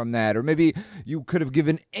something from that, or maybe you could have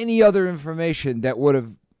given any other information that would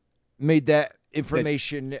have made that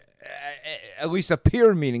information at least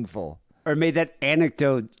appear meaningful, or made that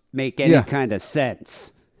anecdote make any kind of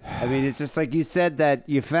sense. I mean, it's just like you said that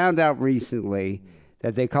you found out recently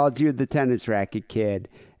that they called you the tennis racket kid.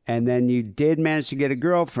 And then you did manage to get a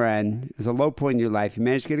girlfriend. It was a low point in your life. You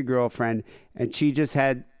managed to get a girlfriend, and she just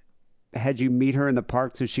had you meet her in the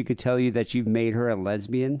park so she could tell you that you've made her a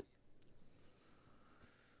lesbian?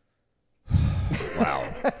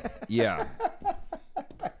 Wow. Yeah.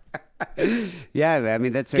 Yeah, I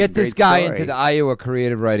mean, that's a Get this great guy story. into the Iowa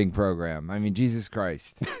Creative Writing Program. I mean, Jesus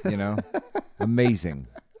Christ, you know? Amazing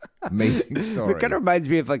story. It kind of reminds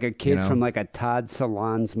me of like a kid from like a Todd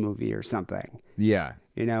Solondz movie or something. Yeah.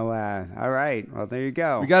 You know, all right. Well, there you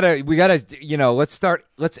go. We gotta, let's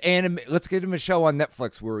get him a show on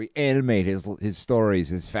Netflix where we animate his stories,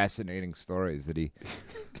 his fascinating stories that he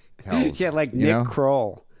tells. Yeah, like Nick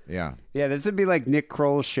Kroll. Yeah. Yeah, this would be like Nick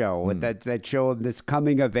Kroll's show with that show of this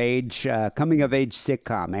coming of age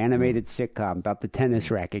sitcom, animated sitcom about the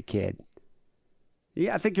tennis racket kid.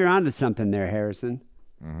 Yeah, I think you're onto something there, Harrison.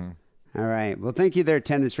 Mm-hmm. All right. Well, thank you there,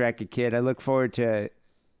 tennis racket kid. I look forward to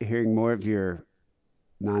hearing more of your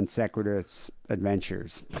non sequitur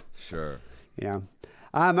adventures. Sure. Yeah.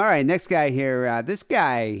 All right. Next guy here. This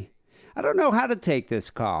guy, I don't know how to take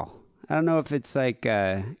this call. I don't know if it's like,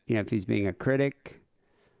 if he's being a critic,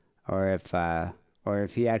 or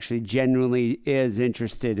if he actually genuinely is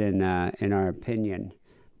interested in our opinion.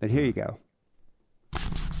 But here you go.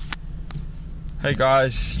 Hey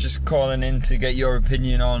guys, just calling in to get your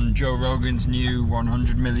opinion on Joe Rogan's new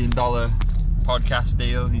 $100 million podcast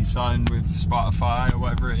deal. He's signed with Spotify or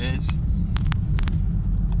whatever it is.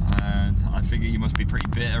 And I I figure you must be pretty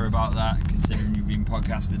bitter about that, considering you've been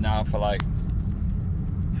podcasting now for like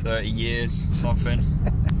 30 years or something.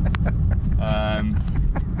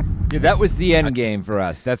 Yeah, that was the end game for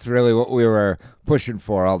us. That's really what we were pushing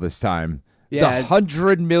for all this time. Yeah, the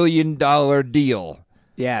 $100 million deal.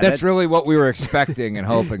 Yeah, that's really what we were expecting and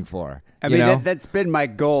hoping for. I mean, that's been my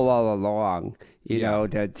goal all along. You know,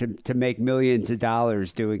 to make millions of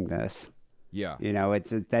dollars doing this. Yeah. You know,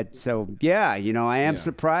 I am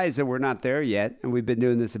surprised that we're not there yet, and we've been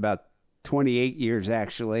doing this about 28 years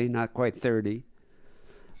actually, not quite 30.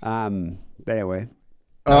 But anyway.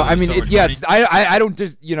 I mean, I don't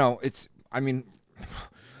just, it's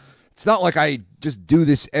not like I just do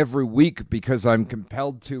this every week because I'm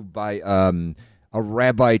compelled to by a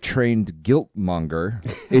rabbi-trained guilt monger.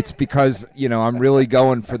 It's because, I'm really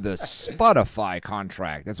going for the Spotify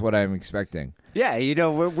contract. That's what I'm expecting. Yeah,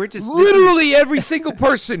 we're just... Literally every single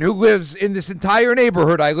person who lives in this entire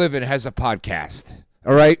neighborhood I live in has a podcast.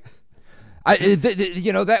 All right?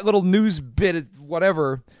 That little news bit,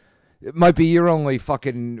 whatever... It might be your only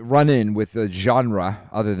fucking run-in with the genre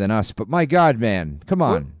other than us, but my God, man, come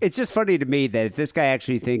on. Well, it's just funny to me that if this guy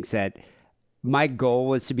actually thinks that my goal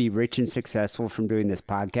was to be rich and successful from doing this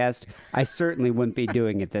podcast, I certainly wouldn't be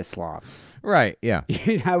doing it this long. Right, yeah.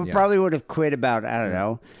 I probably would have quit about, I don't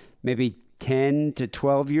know, maybe 10 to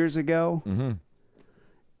 12 years ago. Mm-hmm.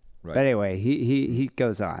 Right. But anyway, he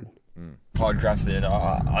goes on. Podcasting,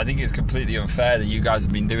 I think it's completely unfair that you guys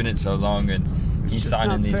have been doing it so long and he's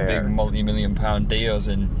signing these big multi-million pound deals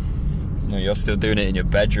and you're still doing it in your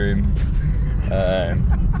bedroom.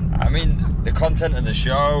 I mean, the content of the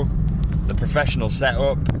show, the professional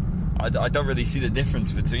setup, I don't really see the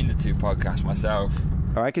difference between the two podcasts myself.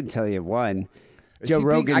 Oh, I can tell you one. Joe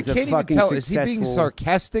Rogan's I can't a fucking even tell. successful... Is he being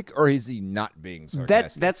sarcastic or is he not being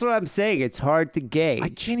sarcastic? That's what I'm saying. It's hard to gauge. I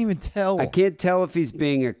can't even tell. I can't tell if he's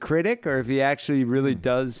being a critic or if he actually really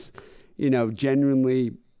does,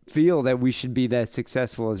 genuinely feel that we should be that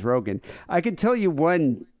successful as Rogan. I can tell you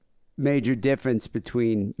one major difference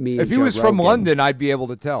between me and Joe Rogan. If he was from London, I'd be able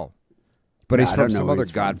to tell. But he's from some other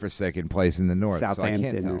he's godforsaken place in the north, Southampton so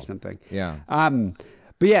I can't tell. or something. Yeah.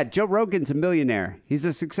 But yeah, Joe Rogan's a millionaire. He's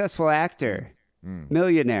a successful actor,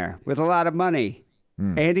 millionaire with a lot of money,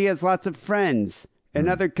 and he has lots of friends and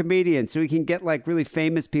other comedians, so he can get like really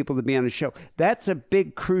famous people to be on his show. That's a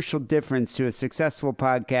big, crucial difference to a successful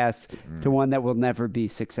podcast to one that will never be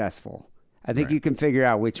successful. I think you can figure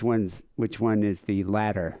out which one is the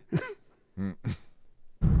latter. On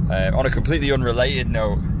a completely unrelated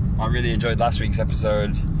note, I really enjoyed last week's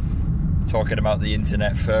episode talking about the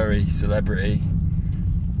internet furry celebrity.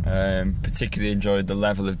 Particularly enjoyed the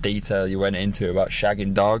level of detail you went into about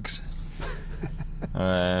shagging dogs.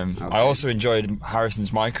 I also enjoyed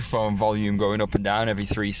Harrison's microphone volume going up and down every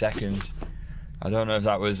 3 seconds. I don't know if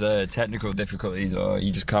that was technical difficulties or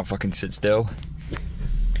you just can't fucking sit still.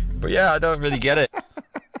 But yeah, I don't really get it.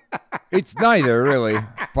 It's neither, really.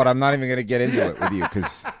 But I'm not even going to get into it with you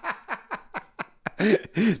because...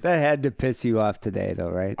 That had to piss you off today, though,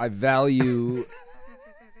 right? I value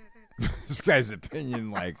this guy's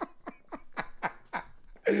opinion, like...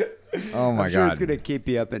 Oh, my I'm sure God. it's going to keep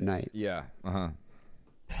you up at night. Yeah, uh-huh.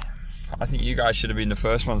 I think you guys should have been the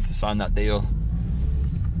first ones to sign that deal.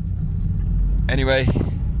 Anyway,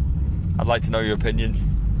 I'd like to know your opinion.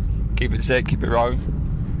 Keep it sick, keep it wrong.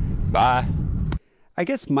 Bye. I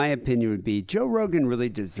guess my opinion would be Joe Rogan really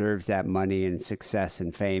deserves that money and success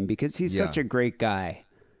and fame because he's such a great guy.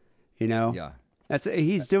 Yeah.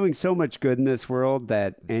 He's doing so much good in this world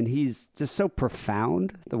and he's just so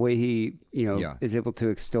profound the way he, is able to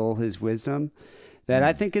extol his wisdom that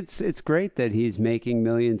I think it's great that he's making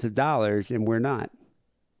millions of dollars and we're not.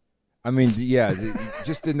 I mean,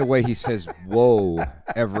 just in the way he says "whoa"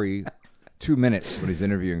 every 2 minutes when he's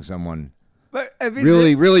interviewing someone. But, I mean,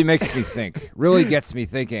 really makes me think. Really gets me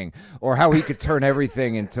thinking. Or how he could turn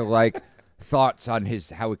everything into like thoughts on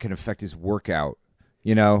how it can affect his workout.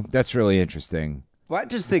 That's really interesting. Well, I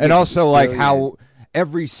just think, and also like how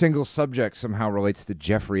every single subject somehow relates to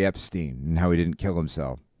Jeffrey Epstein and how he didn't kill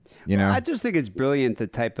himself. I just think it's brilliant the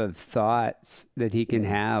type of thoughts that he can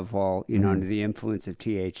have while under the influence of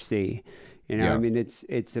THC. I mean,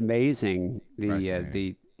 it's amazing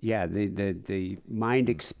the mind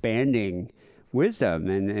expanding wisdom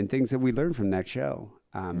and things that we learn from that show.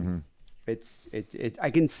 It's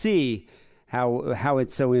I can see how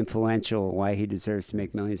it's so influential, why he deserves to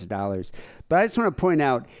make millions of dollars. But I just want to point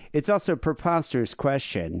out, it's also a preposterous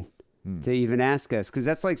question to even ask us, because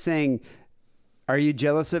that's like saying, are you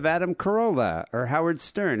jealous of Adam Carolla or Howard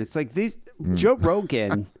Stern? It's like Joe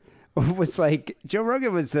Rogan was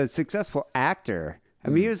a successful actor. I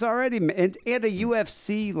mean, he was already and a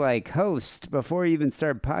UFC like host before he even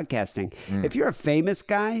started podcasting. If you're a famous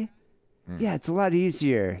guy, yeah, it's a lot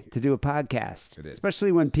easier to do a podcast. It is.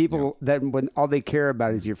 Especially when people when all they care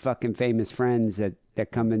about is your fucking famous friends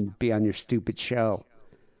that come and be on your stupid show.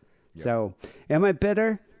 Yep. So, am I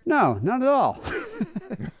bitter? No, not at all.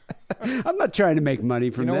 I'm not trying to make money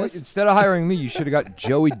from this. What? Instead of hiring me, you should have got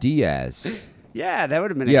Joey Diaz. Yeah, that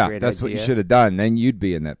would have been a great idea. Yeah, that's what you should have done. Then you'd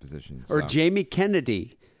be in that position. Or Jamie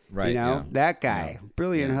Kennedy. Right. That guy. Yeah.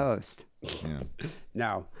 Brilliant host. Yeah.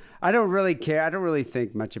 No, I don't really care. I don't really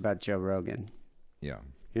think much about Joe Rogan. Yeah.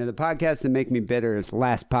 The podcasts that make me bitter is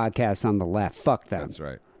Last Podcast on the Left. Fuck them. That's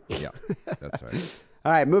right. Yeah, that's right.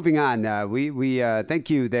 All right, moving on. We thank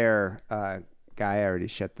you there, guy. I already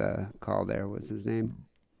shut the call there. What's his name?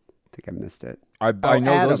 I think I missed it. I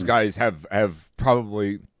know Adam. those guys have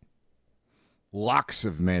probably locks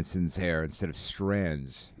of Manson's hair instead of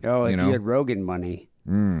strands. Oh, if you had Rogan money.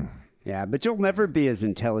 Yeah, but you'll never be as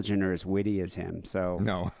intelligent or as witty as him. So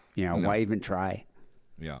no. Why even try?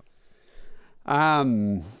 Yeah.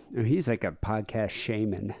 He's like a podcast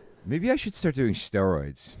shaman. Maybe I should start doing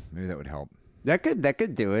steroids. Maybe that would help. That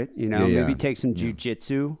could do it. Maybe take some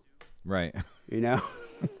jujitsu. Right.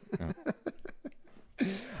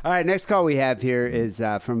 All right, next call we have here is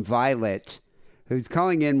from Violet, who's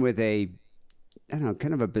calling in with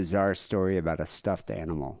kind of a bizarre story about a stuffed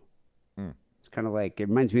animal. It's kind of like, it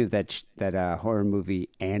reminds me of that horror movie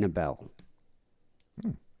Annabelle.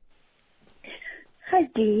 Hi,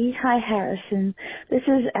 Dee. Hi, Harrison. This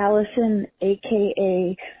is Allison,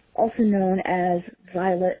 a.k.a. also known as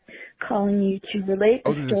Violet, calling you to relate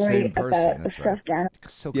a story about a stuffed animal.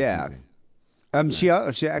 So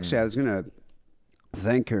confusing. She actually, I was going to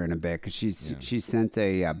thank her in a bit because she sent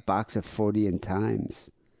a box of 40 in Times,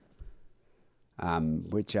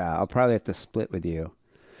 which I'll probably have to split with you.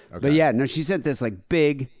 Okay. But she sent this like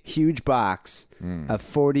big, huge box of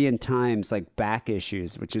 40 in Times like back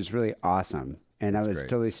issues, which is really awesome. And I was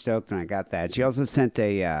totally stoked when I got that. She also sent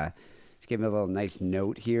she gave me a little nice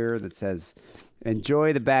note here that says,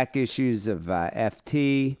 enjoy the back issues of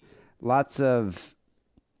FT. Lots of,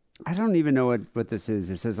 I don't even know what this is.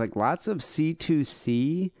 It says like lots of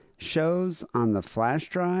C2C shows on the flash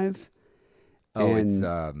drive. Oh, and it's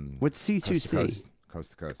what's C2C?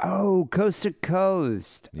 Coast to coast. Oh, coast to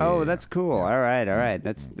coast. Yeah, that's cool. yeah. All right.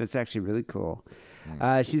 That's actually really cool.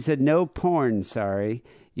 She said, no porn, sorry.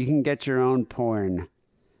 You can get your own porn.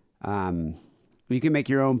 You can make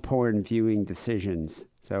your own porn viewing decisions.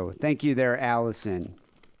 So thank you there, Allison.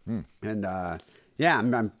 And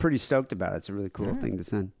I'm pretty stoked about it. It's a really cool thing to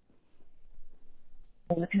send.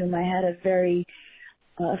 With whom I had a very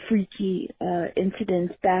freaky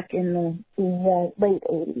incident back in the late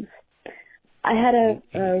 80s. I had a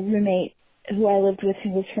roommate who I lived with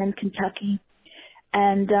who was from Kentucky,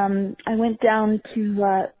 and I went down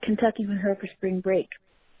to Kentucky with her for spring break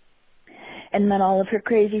and met all of her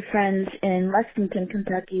crazy friends in Lexington,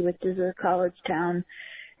 Kentucky, which is a college town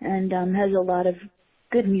and has a lot of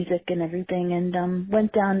good music and everything, and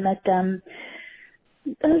went down, met them,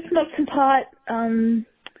 smoked some pot in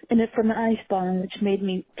it from an ice bong, which made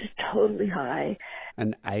me just totally high.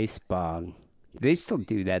 An ice bong. They still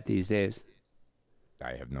do that these days.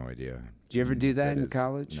 I have no idea. Did you ever do that in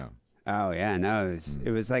college? No. Oh, yeah, no. It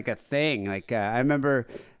was like a thing. Like I remember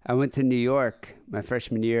I went to New York my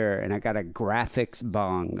freshman year, and I got a graphics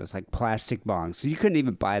bong. It was like plastic bongs. So you couldn't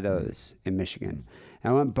even buy those in Michigan.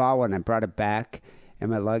 And I went and bought one. I brought it back in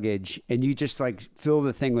my luggage, and you just like fill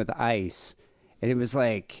the thing with ice. And it was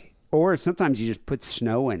like, or sometimes you just put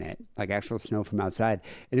snow in it, like actual snow from outside.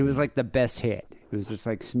 And it was like the best hit. It was just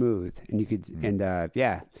like smooth. And you could,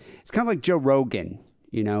 it's kind of like Joe Rogan.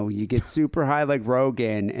 You get super high like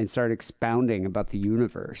Rogan and start expounding about the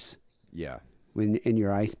universe. Yeah. In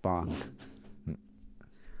your ice bong.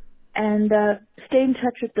 And stayed in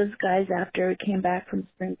touch with those guys after we came back from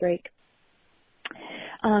spring break.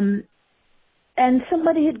 And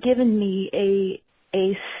somebody had given me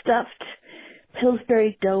a stuffed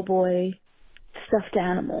Pillsbury Doughboy stuffed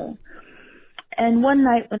animal. And one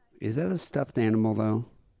night Is that a stuffed animal, though?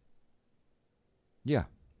 Yeah.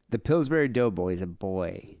 The Pillsbury Doughboy is a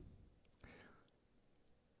boy.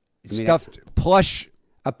 Stuffed plush.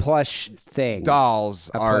 A plush thing.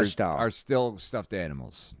 Dolls are doll. are still stuffed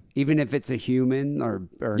animals. Even if it's a human or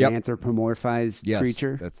an anthropomorphized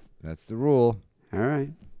creature? That's the rule. All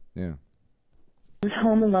right. Yeah. I was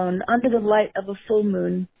home alone under the light of a full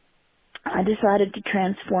moon. I decided to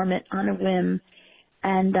transform it on a whim,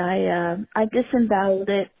 and I disemboweled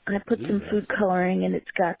it. I put some food coloring in its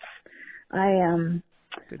guts. I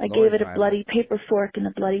gave it a bloody paper fork and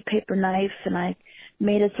a bloody paper knife, and I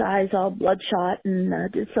made its eyes all bloodshot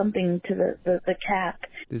and did something to the cap.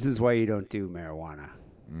 This is why you don't do marijuana.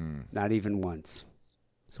 Not even once.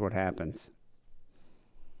 That's what happens.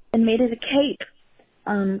 And made it a cape.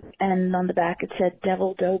 And on the back it said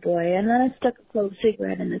Devil Doughboy. And then I stuck a clove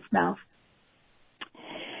cigarette in its mouth.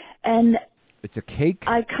 And it's a cake?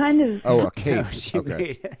 I kind of... Oh, a cake.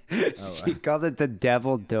 No, she called it the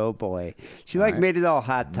Devil Doughboy. She made it all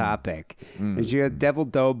Hot Topic. And she got Devil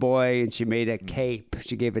Doughboy, and she made a cape.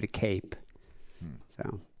 She gave it a cape.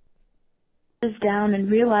 So... down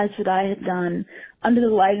and realized what I had done. Under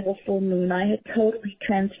the light of the full moon, I had totally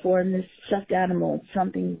transformed this stuffed animal into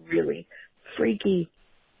something really freaky.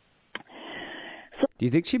 Do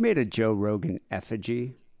you think she made a Joe Rogan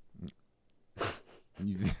effigy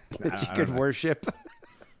that you could worship?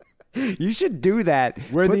 You should do that.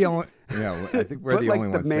 We're the only. Yeah, I think we're the only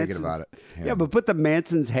ones thinking about it. Yeah, but put the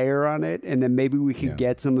Manson's hair on it, and then maybe we could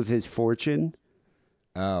get some of his fortune.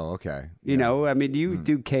 Oh, okay. You know, I mean, you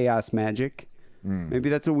do chaos magic. Maybe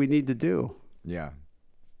that's what we need to do. Yeah.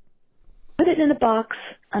 Put it in a box,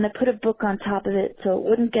 and I put a book on top of it so it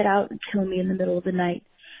wouldn't get out and kill me in the middle of the night.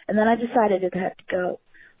 And then I decided it had to go.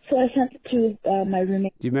 So I sent it to my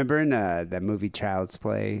roommate. Do you remember in that movie Child's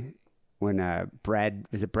Play when Brad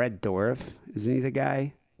Dourif? Isn't he the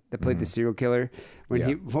guy that played the serial killer? When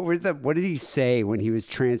he what did he say when he was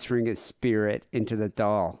transferring his spirit into the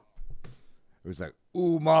doll? It was like,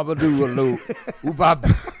 ooh, mama doo loo, ooh bop,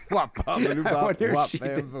 wop, I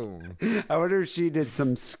wonder if she did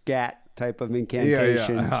some scat type of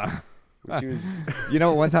incantation. Yeah. You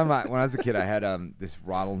know, one time when I was a kid, I had this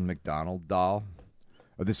Ronald McDonald doll,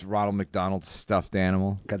 or this Ronald McDonald stuffed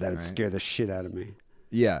animal. God, that would scare the shit out of me.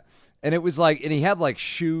 Yeah, and it was like, and he had like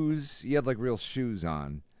shoes. He had like real shoes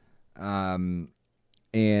on, and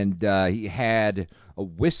he had a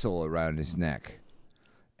whistle around his neck.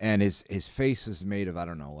 And his face was made of, I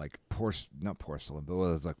don't know, like not porcelain, but it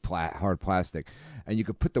was like hard plastic. And you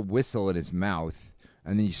could put the whistle in his mouth,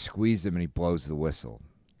 and then you squeeze him, and he blows the whistle.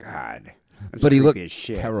 God. But he looked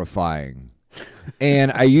terrifying.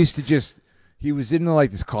 And I used to he was in like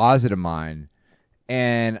this closet of mine,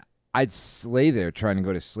 and I'd lay there trying to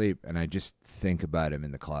go to sleep, and I just think about him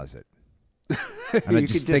in the closet. And I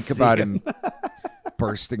just think about him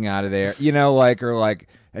bursting out of there, you know, or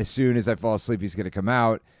as soon as I fall asleep, he's going to come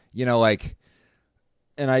out, you know,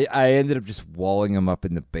 and I ended up just walling him up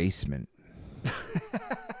in the basement.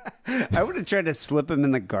 I would have tried to slip him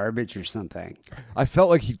in the garbage or something. I felt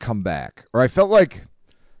like he'd come back, or I felt like,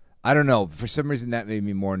 I don't know, for some reason that made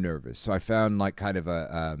me more nervous. So I found like kind of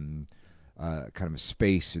a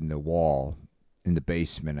space in the wall in the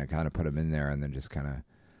basement. I kind of put him in there, and then just kind of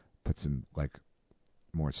put some like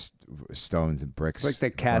more stones and bricks. It's like the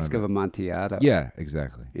cask of Amontillado. Yeah,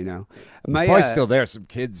 exactly. You know, it's probably still there. Some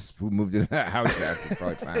kids who moved into that house after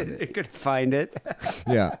probably found it. They could find it.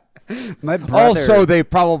 Yeah. My brother. Also, they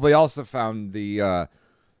probably also found the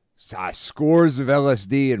scores of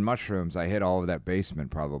LSD and mushrooms. I hit all of that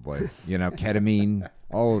basement probably. You know, ketamine,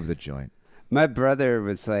 all over the joint. My brother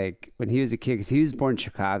was like, when he was a kid, because he was born in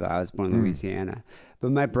Chicago, I was born in Louisiana.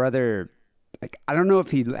 But my brother, like, I don't know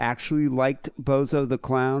if he actually liked Bozo the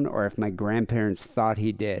Clown or if my grandparents thought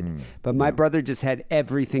he did. But my brother just had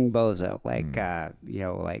everything Bozo, like you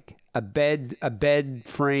know, like a bed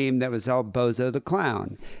frame that was all Bozo the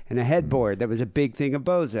Clown, and a headboard that was a big thing of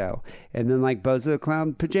Bozo, and then like Bozo the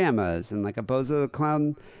Clown pajamas, and like a Bozo the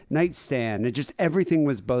Clown nightstand, and just everything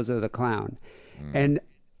was Bozo the Clown. And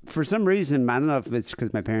for some reason, I don't know if it's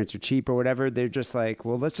because my parents are cheap or whatever, they're just like,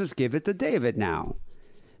 well, let's just give it to David now,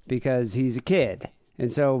 because he's a kid.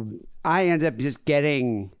 And so I ended up just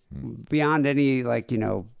getting, beyond any, like, you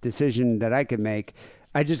know, decision that I could make,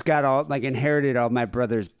 I just got all, like, inherited all my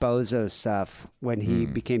brother's Bozo stuff when he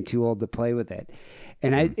became too old to play with it.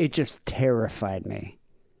 And it just terrified me.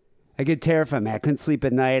 I get terrified, man. I couldn't sleep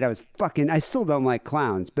at night. I still don't like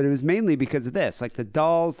clowns, but it was mainly because of this, like the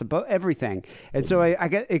dolls, everything. And so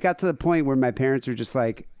it got to the point where my parents were just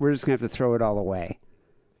like, we're just going to have to throw it all away.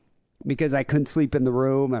 Because I couldn't sleep in the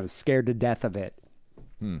room. I was scared to death of it.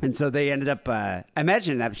 And so they ended up, I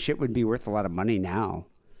imagine that shit would be worth a lot of money now.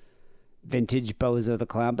 Vintage Bozo the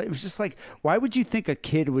Clown. But it was just like, why would you think a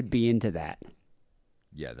kid would be into that?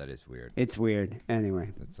 Yeah, that is weird. It's weird.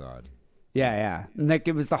 Anyway. That's odd. Yeah, yeah. And like,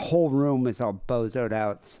 it was the whole room was all bozoed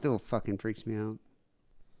out. It still fucking freaks me out.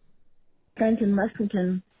 Friends in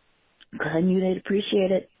Lexington, because I knew they'd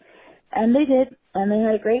appreciate it. And they did. And they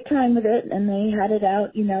had a great time with it. And they had it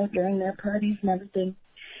out, you know, during their parties and everything.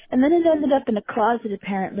 And then it ended up in a closet,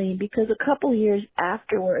 apparently, because a couple years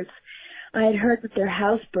afterwards, I had heard that their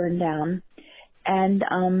house burned down. And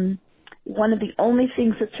one of the only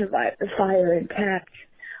things that survived the fire intact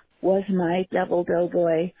was my devil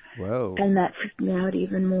doughboy. Whoa. And that freaked me out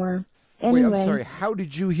even more. Anyway, Wait, I'm sorry. How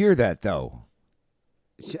did you hear that, though?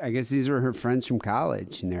 I guess these were her friends from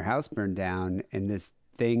college, and their house burned down, and this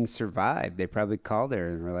thing survived. They probably called her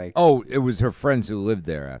and were like, Oh, it was her friends who lived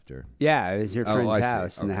there after. yeah, it was her Oh, friend's I see.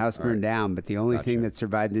 house, and the Okay, house all burned right. down, but the only thing Gotcha. that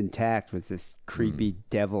survived intact was this creepy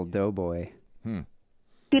devil doughboy.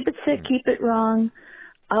 keep it sick, keep it wrong.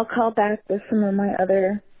 I'll call back with some of my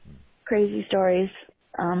other crazy stories,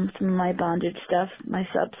 some of my bondage stuff, my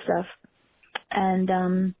sub stuff,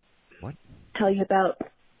 and What? tell you about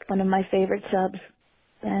one of my favorite subs.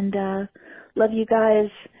 And love you guys,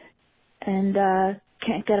 and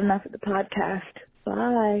can't get enough of the podcast.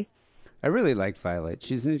 Bye. I really like Violet.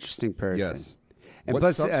 She's an interesting person. Yes. And What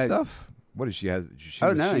plus, stuff? What does she have?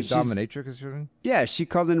 Oh, no, She's she's- dominatrix or something? Yeah, she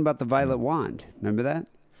called in about the violet wand. Remember that?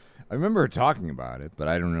 I remember her talking about it, but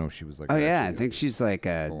I don't know if she was like. Oh yeah, I actually think she's like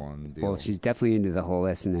a full-on deal. well, she's definitely into the whole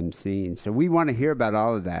S&M scene. So we want to hear about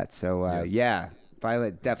all of that. So Yes. yeah,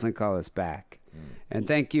 Violet, definitely call us back. And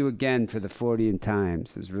thank you again for the 40 and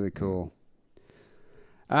times. It was really cool.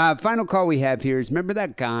 Final call we have here is, remember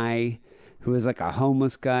that guy who was like a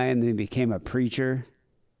homeless guy and then he became a preacher?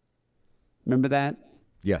 Remember that?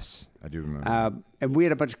 Yes, I do remember. And we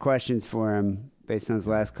had a bunch of questions for him based on his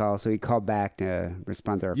last call, so he called back to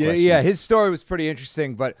respond to our Yeah, questions. yeah. His story was pretty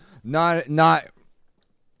interesting, but not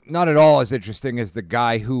at all as interesting as the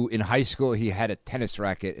guy who in high school he had a tennis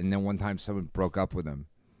racket, and then one time someone broke up with him.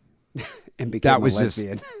 And became That was a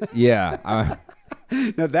lesbian. just yeah.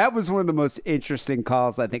 No, that was one of the most interesting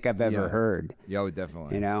calls I think I've ever Yeah. heard. Yeah,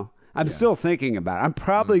 definitely. You know, I'm still thinking about it. I'm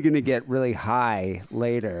probably going to get really high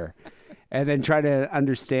later and then try to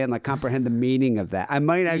understand, like comprehend the meaning of that. I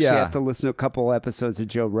might actually Yeah. have to listen to a couple episodes of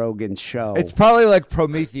Joe Rogan's show. It's probably like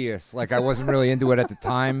Prometheus. Like I wasn't really into it at the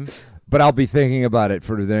time, but I'll be thinking about it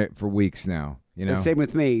for weeks now. You know, The same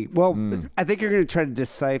with me. Well, I think you're going to try to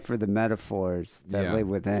decipher the metaphors that Yeah. live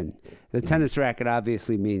within. The tennis racket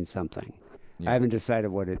obviously means something. I haven't decided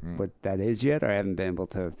what that is yet, or I haven't been able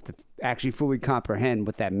to actually fully comprehend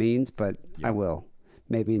what that means, but I will,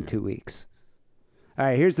 maybe in 2 weeks. All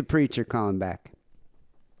right, here's the preacher calling back.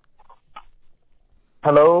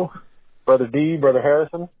 Hello, Brother D, Brother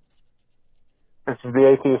Harrison. This is the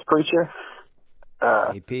Atheist Preacher.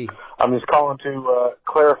 AP. I'm just calling to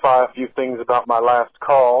clarify a few things about my last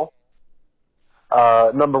call.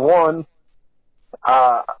 Number one,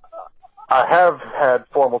 I have had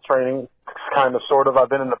formal training, kind of, sort of. I've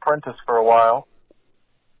been an apprentice for a while.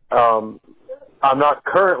 I'm not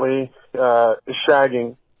currently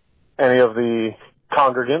shagging any of the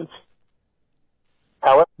congregants.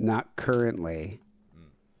 However, Not currently,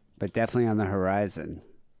 but definitely on the horizon.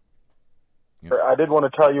 I did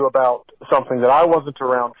want to tell you about something that I wasn't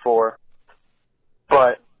around for,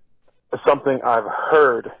 but something I've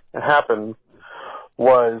heard happen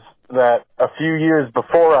was that a few years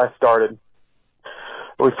before I started,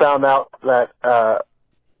 we found out that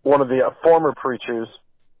one of the former preachers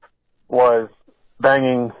was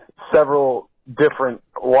banging several different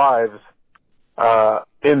wives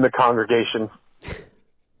in the congregation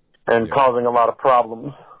and causing a lot of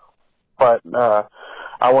problems. But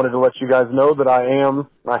I wanted to let you guys know that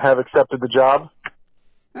I have accepted the job,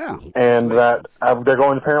 Oh, and that they're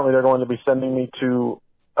going to be sending me to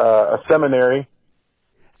a seminary.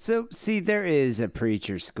 So, see, there is a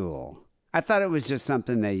preacher school. I thought it was just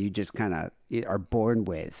something that you just kind of are born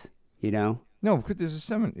with, you know? no, there's a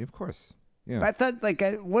seminary, of course. Yeah, But I thought, like,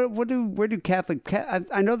 where do Catholic?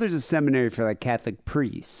 I know there's a seminary for like Catholic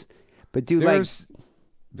priests, but do there's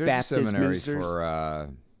Baptist a seminary ministers? for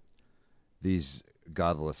these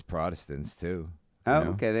godless Protestants too. oh, you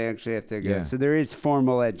know? okay, they actually have to go. Yeah. So there is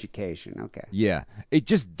formal education. Okay, Yeah, it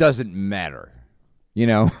just doesn't matter. You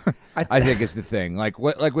know, I think it's the thing. Like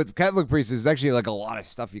with Catholic priests, there's actually like a lot of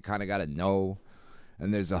stuff you kind of got to know,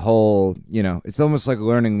 and there's a whole, you know, it's almost like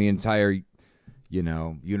learning the entire, you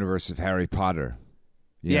know, universe of Harry Potter.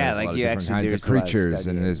 You know, Yeah, there's a like lot of you different actually- kinds there's of a lot of creatures,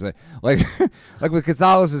 study. and there's like with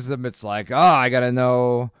Catholicism, it's like, oh, I got to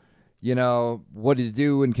know, you know, what to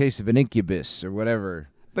do in case of an incubus or whatever.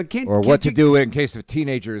 but Or what to do in case of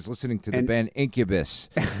teenagers listening to the And- band Incubus.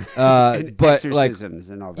 and but like, exorcisms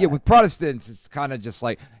and all that. yeah, with Protestants, it's kind of just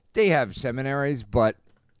like they have seminaries, but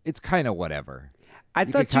it's kind of whatever. I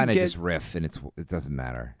You thought can kind you of get. just riff, and it doesn't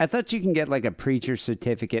matter. I thought you can get like a preacher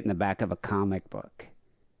certificate in the back of a comic book.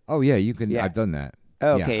 Oh yeah, you can. Yeah. I've done that.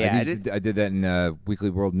 Okay, yeah, I did that in Weekly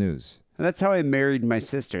World News. And that's how I married my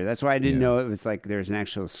sister. That's why I didn't Yeah. know it was like there's an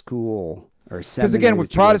actual school or seminary. Because again, with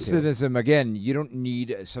that you go to. Protestantism, again, you don't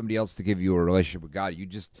need somebody else to give you a relationship with God. You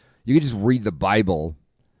can just read the Bible,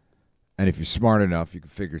 And if you're smart enough, you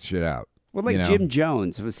can figure shit out. Well, like Jim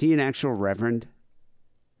Jones, was he an actual reverend?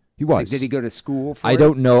 He was. Like, did he go to school for I it?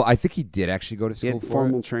 don't know. I think he did actually go to school He had for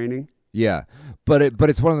formal it. training? Yeah. But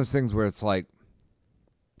it's one of those things where it's like,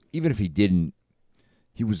 even if he didn't,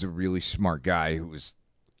 he was a really smart guy who was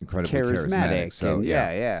incredibly charismatic. So and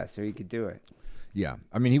yeah, so he could do it. Yeah.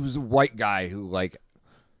 I mean, he was a white guy who like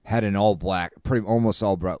had an almost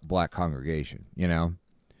all black congregation, you know?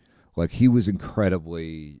 Like he was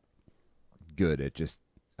incredibly good at just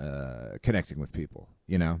connecting with people,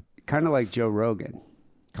 you know? Kind of like Joe Rogan.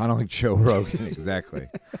 Kind of like Joe Rogan, exactly.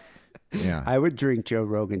 Yeah. I would drink Joe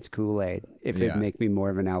Rogan's Kool-Aid if it'd make me more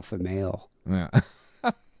of an alpha male. Yeah.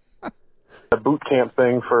 A boot camp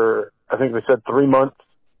thing for, I think they said 3 months.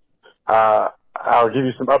 I'll give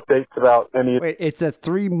you some updates about any. Wait, it's a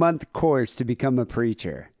 3-month course to become a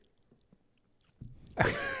preacher.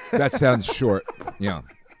 That sounds short. Yeah.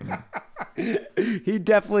 He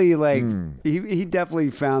definitely he definitely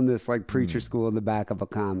found this like preacher school in the back of a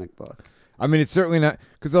comic book. I mean, it's certainly not,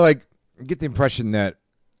 because I get the impression that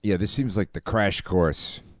this seems like the crash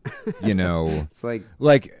course. You know, it's like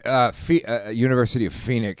University of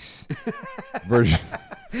Phoenix version.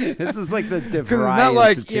 This is like the because it's not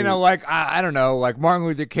like Institute. Like I don't know, like Martin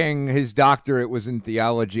Luther King, his doctorate was in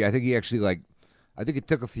theology. I think he actually I think it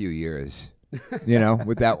took a few years,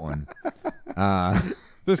 with that one.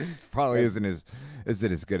 This probably isn't as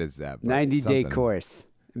good as that. 90-day course.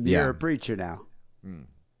 You're a preacher now.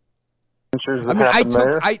 I mean,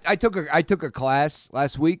 I took a class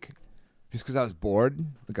last week. Just because I was bored,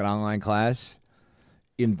 like an online class,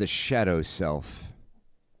 in the shadow self.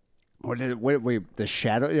 Wait, the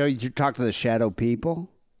shadow? You talk to the shadow people?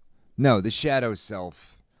 No, the shadow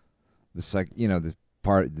self. The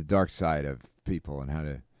dark side of people and how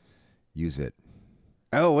to use it.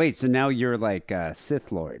 Oh, wait, so now you're like a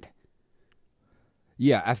Sith Lord.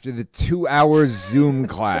 Yeah, after the 2-hour Zoom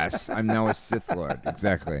class, I'm now a Sith Lord.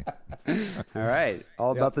 Exactly. All right,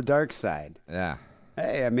 all about the dark side. Yeah.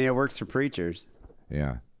 Hey, I mean, it works for preachers.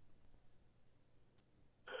 Yeah.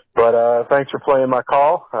 But thanks for playing my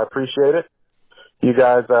call. I appreciate it. You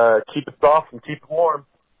guys keep it soft and keep it warm.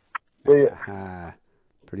 See ya.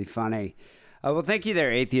 Pretty funny. Well, thank you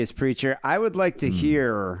there, Atheist Preacher. I would like to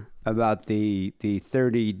hear about the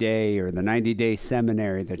 30-day or the 90-day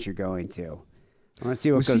seminary that you're going to. I want to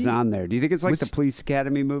see what goes on there. Do you think it's like the Police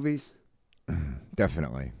Academy movies?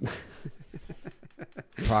 Definitely.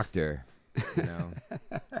 Proctor.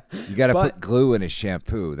 You got to put glue in his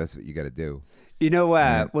shampoo. That's what you got to do.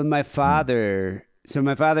 When my father,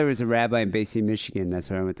 my father was a rabbi in Bay City, Michigan. That's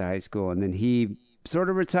where I went to high school, and then he sort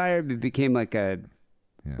of retired, but became like a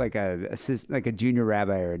junior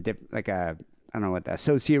rabbi or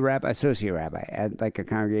associate rabbi at like a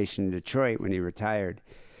congregation in Detroit when he retired.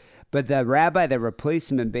 But the rabbi that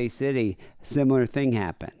replaced him in Bay City, a similar thing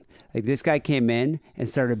happened. Like this guy came in and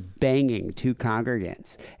started banging 2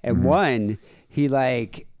 congregants. And one, he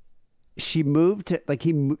took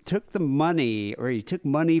the money, or he took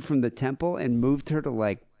money from the temple and moved her to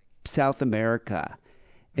like South America.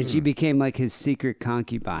 And she became like his secret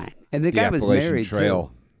concubine. And the guy was married Trail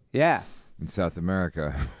too. Yeah. In South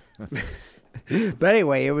America. But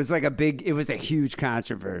anyway, it was a huge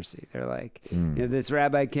controversy. They're like, this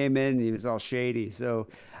rabbi came in and he was all shady. So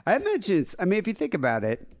I imagine if you think about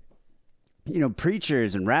it,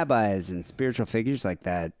 preachers and rabbis and spiritual figures like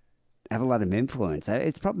that have a lot of influence.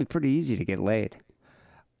 It's probably pretty easy to get laid.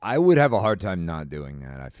 I would have a hard time not doing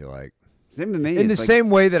that, I feel like. Same with me. In the same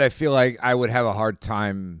way that I feel like I would have a hard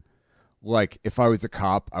time, like, if I was a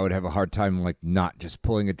cop, I would have a hard time, like, not just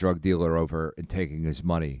pulling a drug dealer over and taking his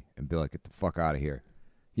money and be like, get the fuck out of here.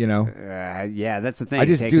 Yeah, that's the thing. I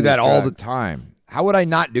just do that all the time. How would I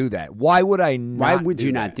not do that? Why would I not Why would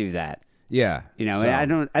you not do that? Yeah.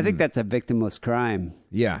 I think that's a victimless crime.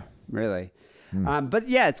 Yeah. Really. But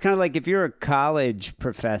yeah, it's kind of like if you're a college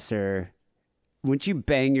professor, wouldn't you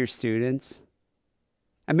bang your students?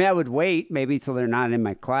 I mean, I would wait maybe till they're not in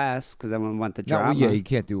my class because I wouldn't want the drama. Yeah, you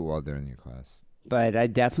can't do it while they're in your class. But I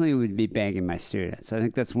definitely would be banging my students. I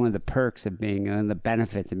think that's one of the perks of being, and the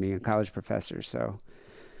benefits of being a college professor. So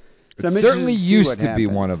it certainly used to be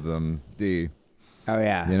one of them, D. Oh,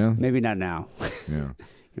 yeah. Maybe not now. Yeah.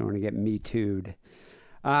 You don't want to get Me Too'd.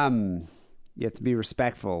 You have to be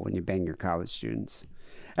respectful when you bang your college students.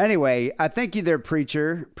 Anyway, thank you there,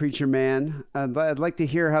 preacher man. I'd like to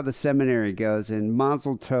hear how the seminary goes, and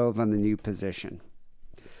Mazel Tov on the new position.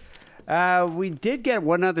 We did get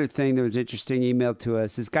one other thing that was interesting emailed to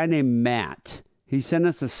us. This guy named Matt. He sent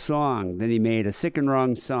us a song that he made, a Sick and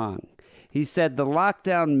Wrong song. He said, the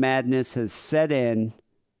lockdown madness has set in,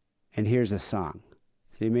 and here's a song.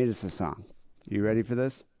 So he made us a song. You ready for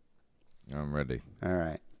this? I'm ready. All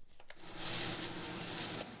right.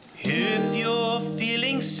 If you're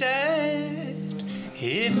feeling sad,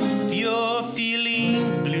 if you're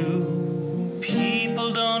feeling blue,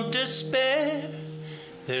 people don't despair.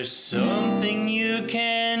 There's something you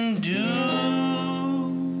can do.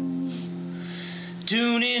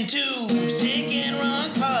 Tune into Sick and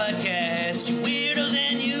Wrong Podcast, you weirdos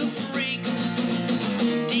and you freaks.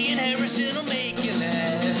 Dean Harrison will make you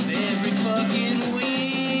laugh every fucking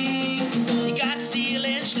week. You got Steele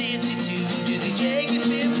and Schlitzy too, Jizzy Jake and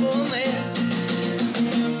Bimbo Mess.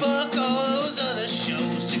 Fuck all those other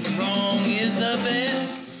shows, Sick and Wrong is the best.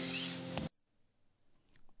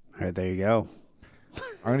 All right, there you go.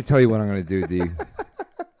 I'm going to tell you what I'm going to do, D.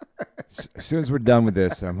 As soon as we're done with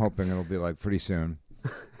this, I'm hoping it'll be like pretty soon.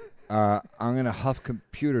 I'm going to huff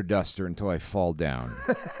computer duster until I fall down.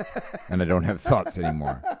 And I don't have thoughts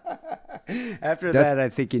anymore. After that, I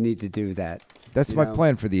think you need to do that. That's my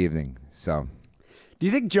plan for the evening. So, do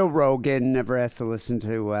you think Joe Rogan ever has to listen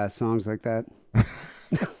to songs like that?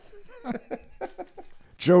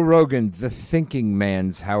 Joe Rogan, the thinking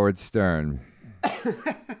man's Howard Stern.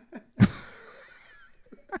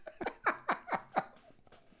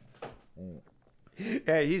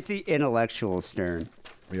 Yeah, he's the intellectual Stern.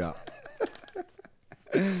 Yeah.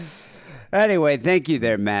 Anyway, thank you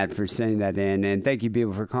there, Matt, for sending that in. And thank you,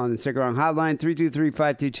 people, for calling the Sick and Wrong hotline.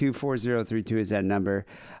 323-522-4032 is that number.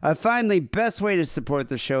 Finally, best way to support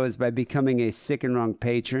the show is by becoming a Sick and Wrong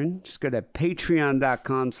patron. Just go to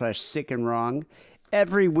patreon.com/sickandwrong.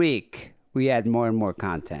 Every week, we add more and more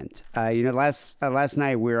content. Last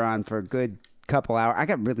night we were on for a good couple hours. I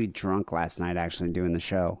got really drunk last night, actually, doing the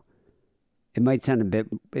show. It might sound a bit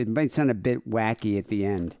wacky at the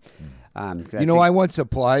end. I once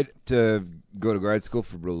applied to go to grad school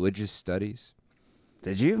for religious studies.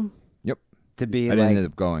 Did you? Yep. To be I didn't end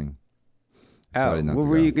up going. So what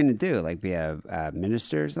were you going to do? Like be a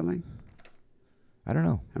minister or something? I don't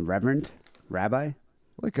know. A reverend? Rabbi?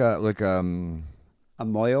 Like a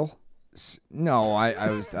moil? No, I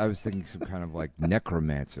was thinking some kind of like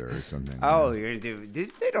necromancer or something. Oh, you're gonna do?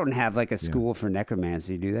 They don't have like a school for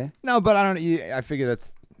necromancy, do they? No, but I don't. I figure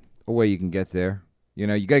that's a way you can get there. You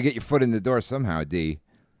got to get your foot in the door somehow, D.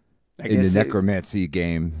 In the necromancy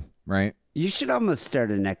game, right? You should almost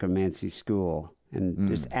start a necromancy school and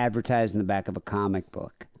just advertise in the back of a comic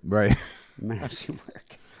book. Right. It might actually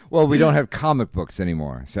work. Well, we don't have comic books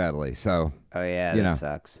anymore, sadly. So. Oh yeah, that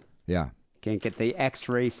sucks. Yeah. Can't get the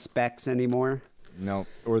X-ray specs anymore. No,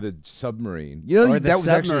 or the submarine. That was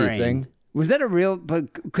actually a thing. Was that a real? But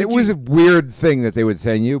it was a weird thing that they would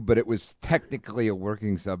send you, but it was technically a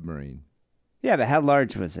working submarine. Yeah, but how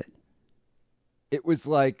large was it? It was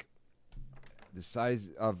like the size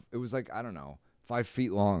of. It was like, I don't know, 5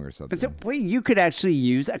 feet long or something. But so, wait, you could actually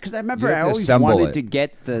use that? Because I remember I always wanted to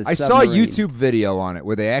get the. I saw a YouTube video on it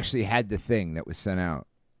where they actually had the thing that was sent out.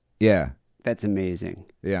 Yeah, that's amazing.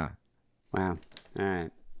 Yeah. Wow. All right.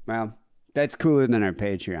 Well, that's cooler than our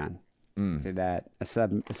Patreon. Say that. A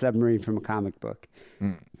submarine from a comic book.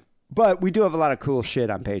 But we do have a lot of cool shit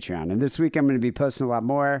on Patreon. And this week I'm going to be posting a lot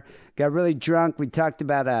more. Got really drunk. We talked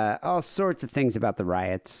about all sorts of things about the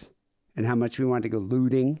riots and how much we wanted to go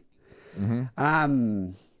looting.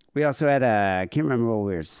 Mm-hmm. We also had I can't remember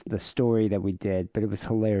what the story that we did, but it was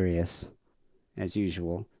hilarious as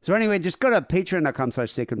usual. So anyway, just go to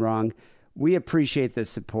patreon.com/sickandwrong. We appreciate the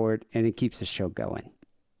support, and it keeps the show going.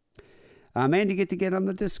 And you get to get on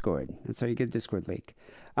the Discord. That's how you get a Discord link.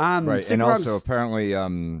 Right, and also apparently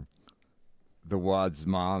the Wad's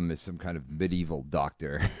mom is some kind of medieval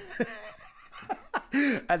doctor.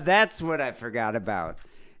 That's what I forgot about.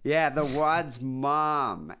 Yeah, the Wad's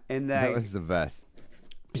mom. And that was the best.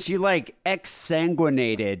 She,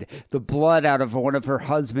 exsanguinated the blood out of one of her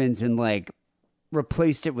husbands and,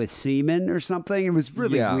 replaced it with semen or something. It was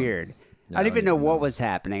really weird. I don't even know what was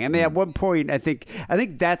happening. I mean, at one point, I think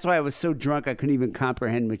that's why I was so drunk I couldn't even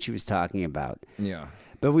comprehend what she was talking about. Yeah.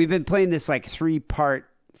 But we've been playing this 3-part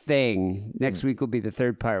thing. Next week will be the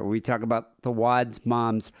 3rd part where we talk about the Wad's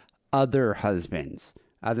mom's other husbands,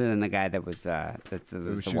 other than the guy that was the She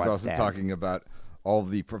Wad's was also dad. talking about all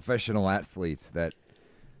the professional athletes that,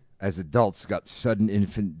 as adults, got sudden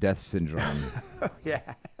infant death syndrome.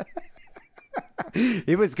 Yeah.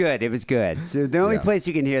 It was good. It was good. So the only place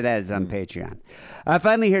you can hear that is on Patreon.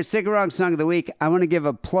 Finally, here's Sick and Wrong Song of the Week. I want to give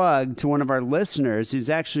a plug to one of our listeners who's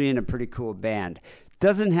actually in a pretty cool band.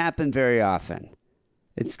 Doesn't happen very often.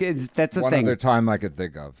 That's a One thing. other time I could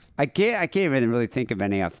think of. I can't even really think of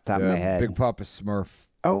any off the top of my head. Big Papa Smurf.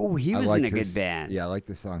 Oh, he was in a good band. Yeah, I like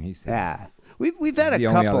the song he sings. Yeah. We've had a the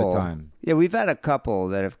only couple. other time. Yeah, we've had a couple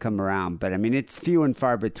that have come around, but I mean it's few and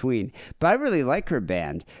far between. But I really like her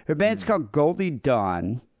band. Her band's called Goldie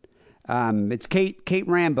Dawn. It's Kate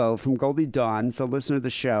Rambo from Goldie Dawn, so listen to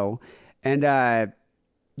the show. And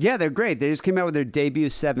yeah, they're great. They just came out with their debut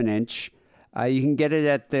 7-inch. You can get it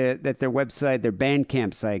at their website, their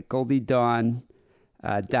Bandcamp site,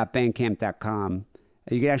 goldiedawn.bandcamp.com.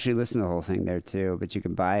 You can actually listen to the whole thing there too, but you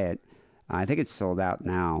can buy it. I think it's sold out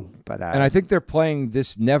now. But and I think they're playing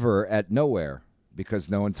this Never at Nowhere because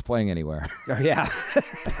no one's playing anywhere. Oh, yeah.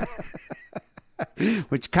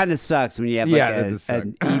 Which kind of sucks when you have like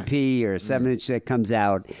an EP or a 7-inch that comes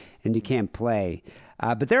out and you can't play.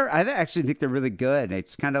 But I actually think they're really good.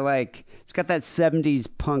 It's kind of like, it's got that 70s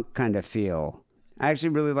punk kind of feel. I actually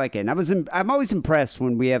really like it. And I'm always impressed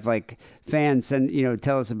when we have like fans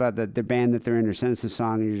tell us about the band that they're in or send us a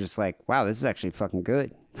song and you're just like, wow, this is actually fucking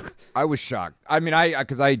good. I was shocked. I mean,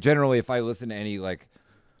 because I generally, if I listen to any like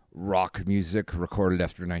rock music recorded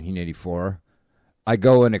after 1984, I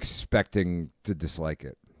go in expecting to dislike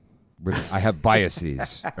it. I have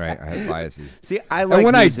biases, right? I have biases. See, I like. And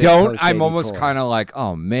when I music don't, post I'm almost 84. kind of like,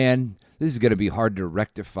 oh man, this is going to be hard to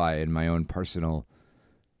rectify in my own personal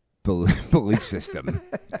belief system.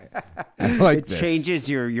 I like it this. changes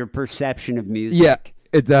your perception of music. Yeah,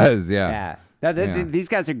 it does. Yeah. These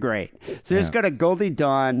guys are great. So just go to Goldie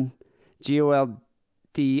Dawn,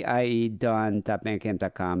 GOLDIE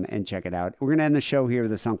Dawn.bandcamp.com and check it out. We're going to end the show here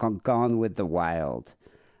with a song called Gone with the Wild.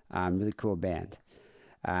 Really cool band.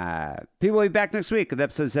 People will be back next week with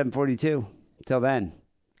episode 742. Till then,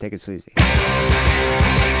 take it sleazy.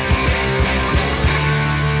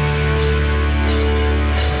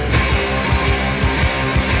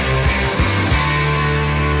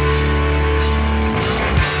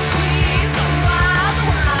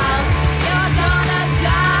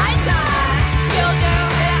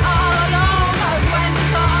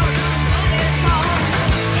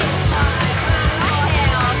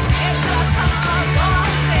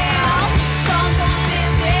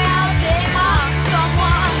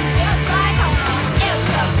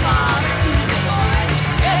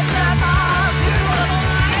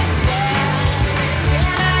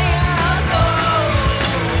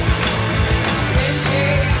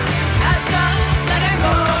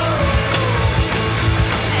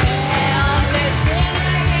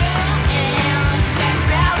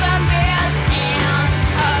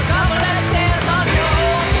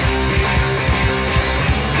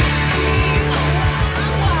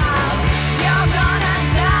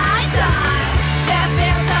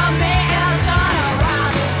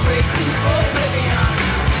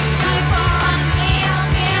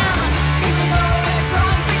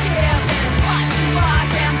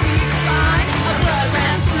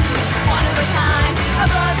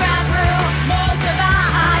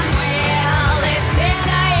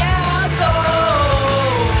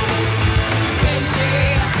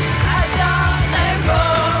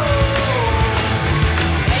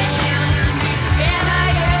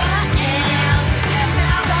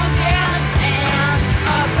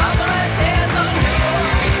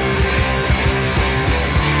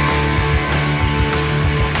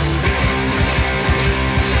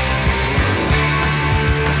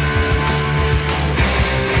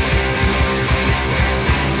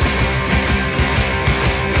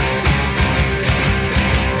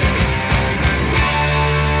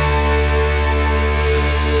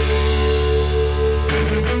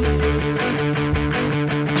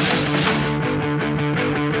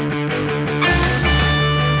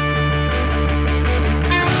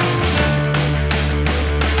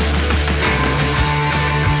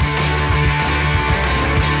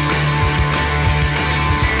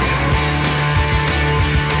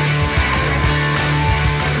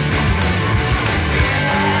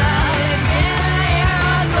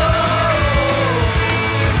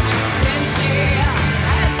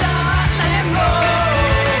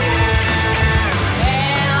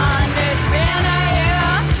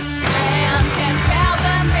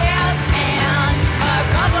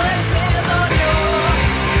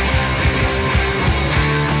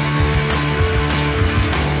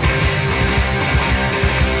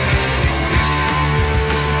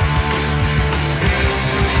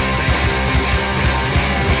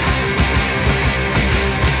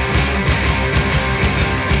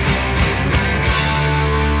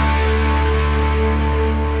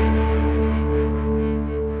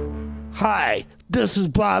 This is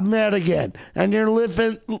Bob Madigan, and you're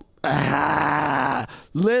listening to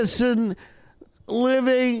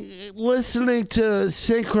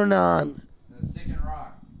Synchronon.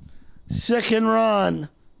 Sick and Ron.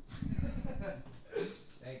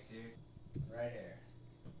 Thanks, dude. Right here.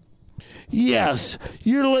 Yes,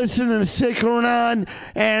 you're listening to Sick Around,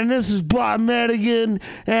 and this is Bob Madigan,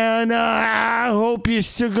 and I hope you're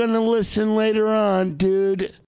still going to listen later on, dude.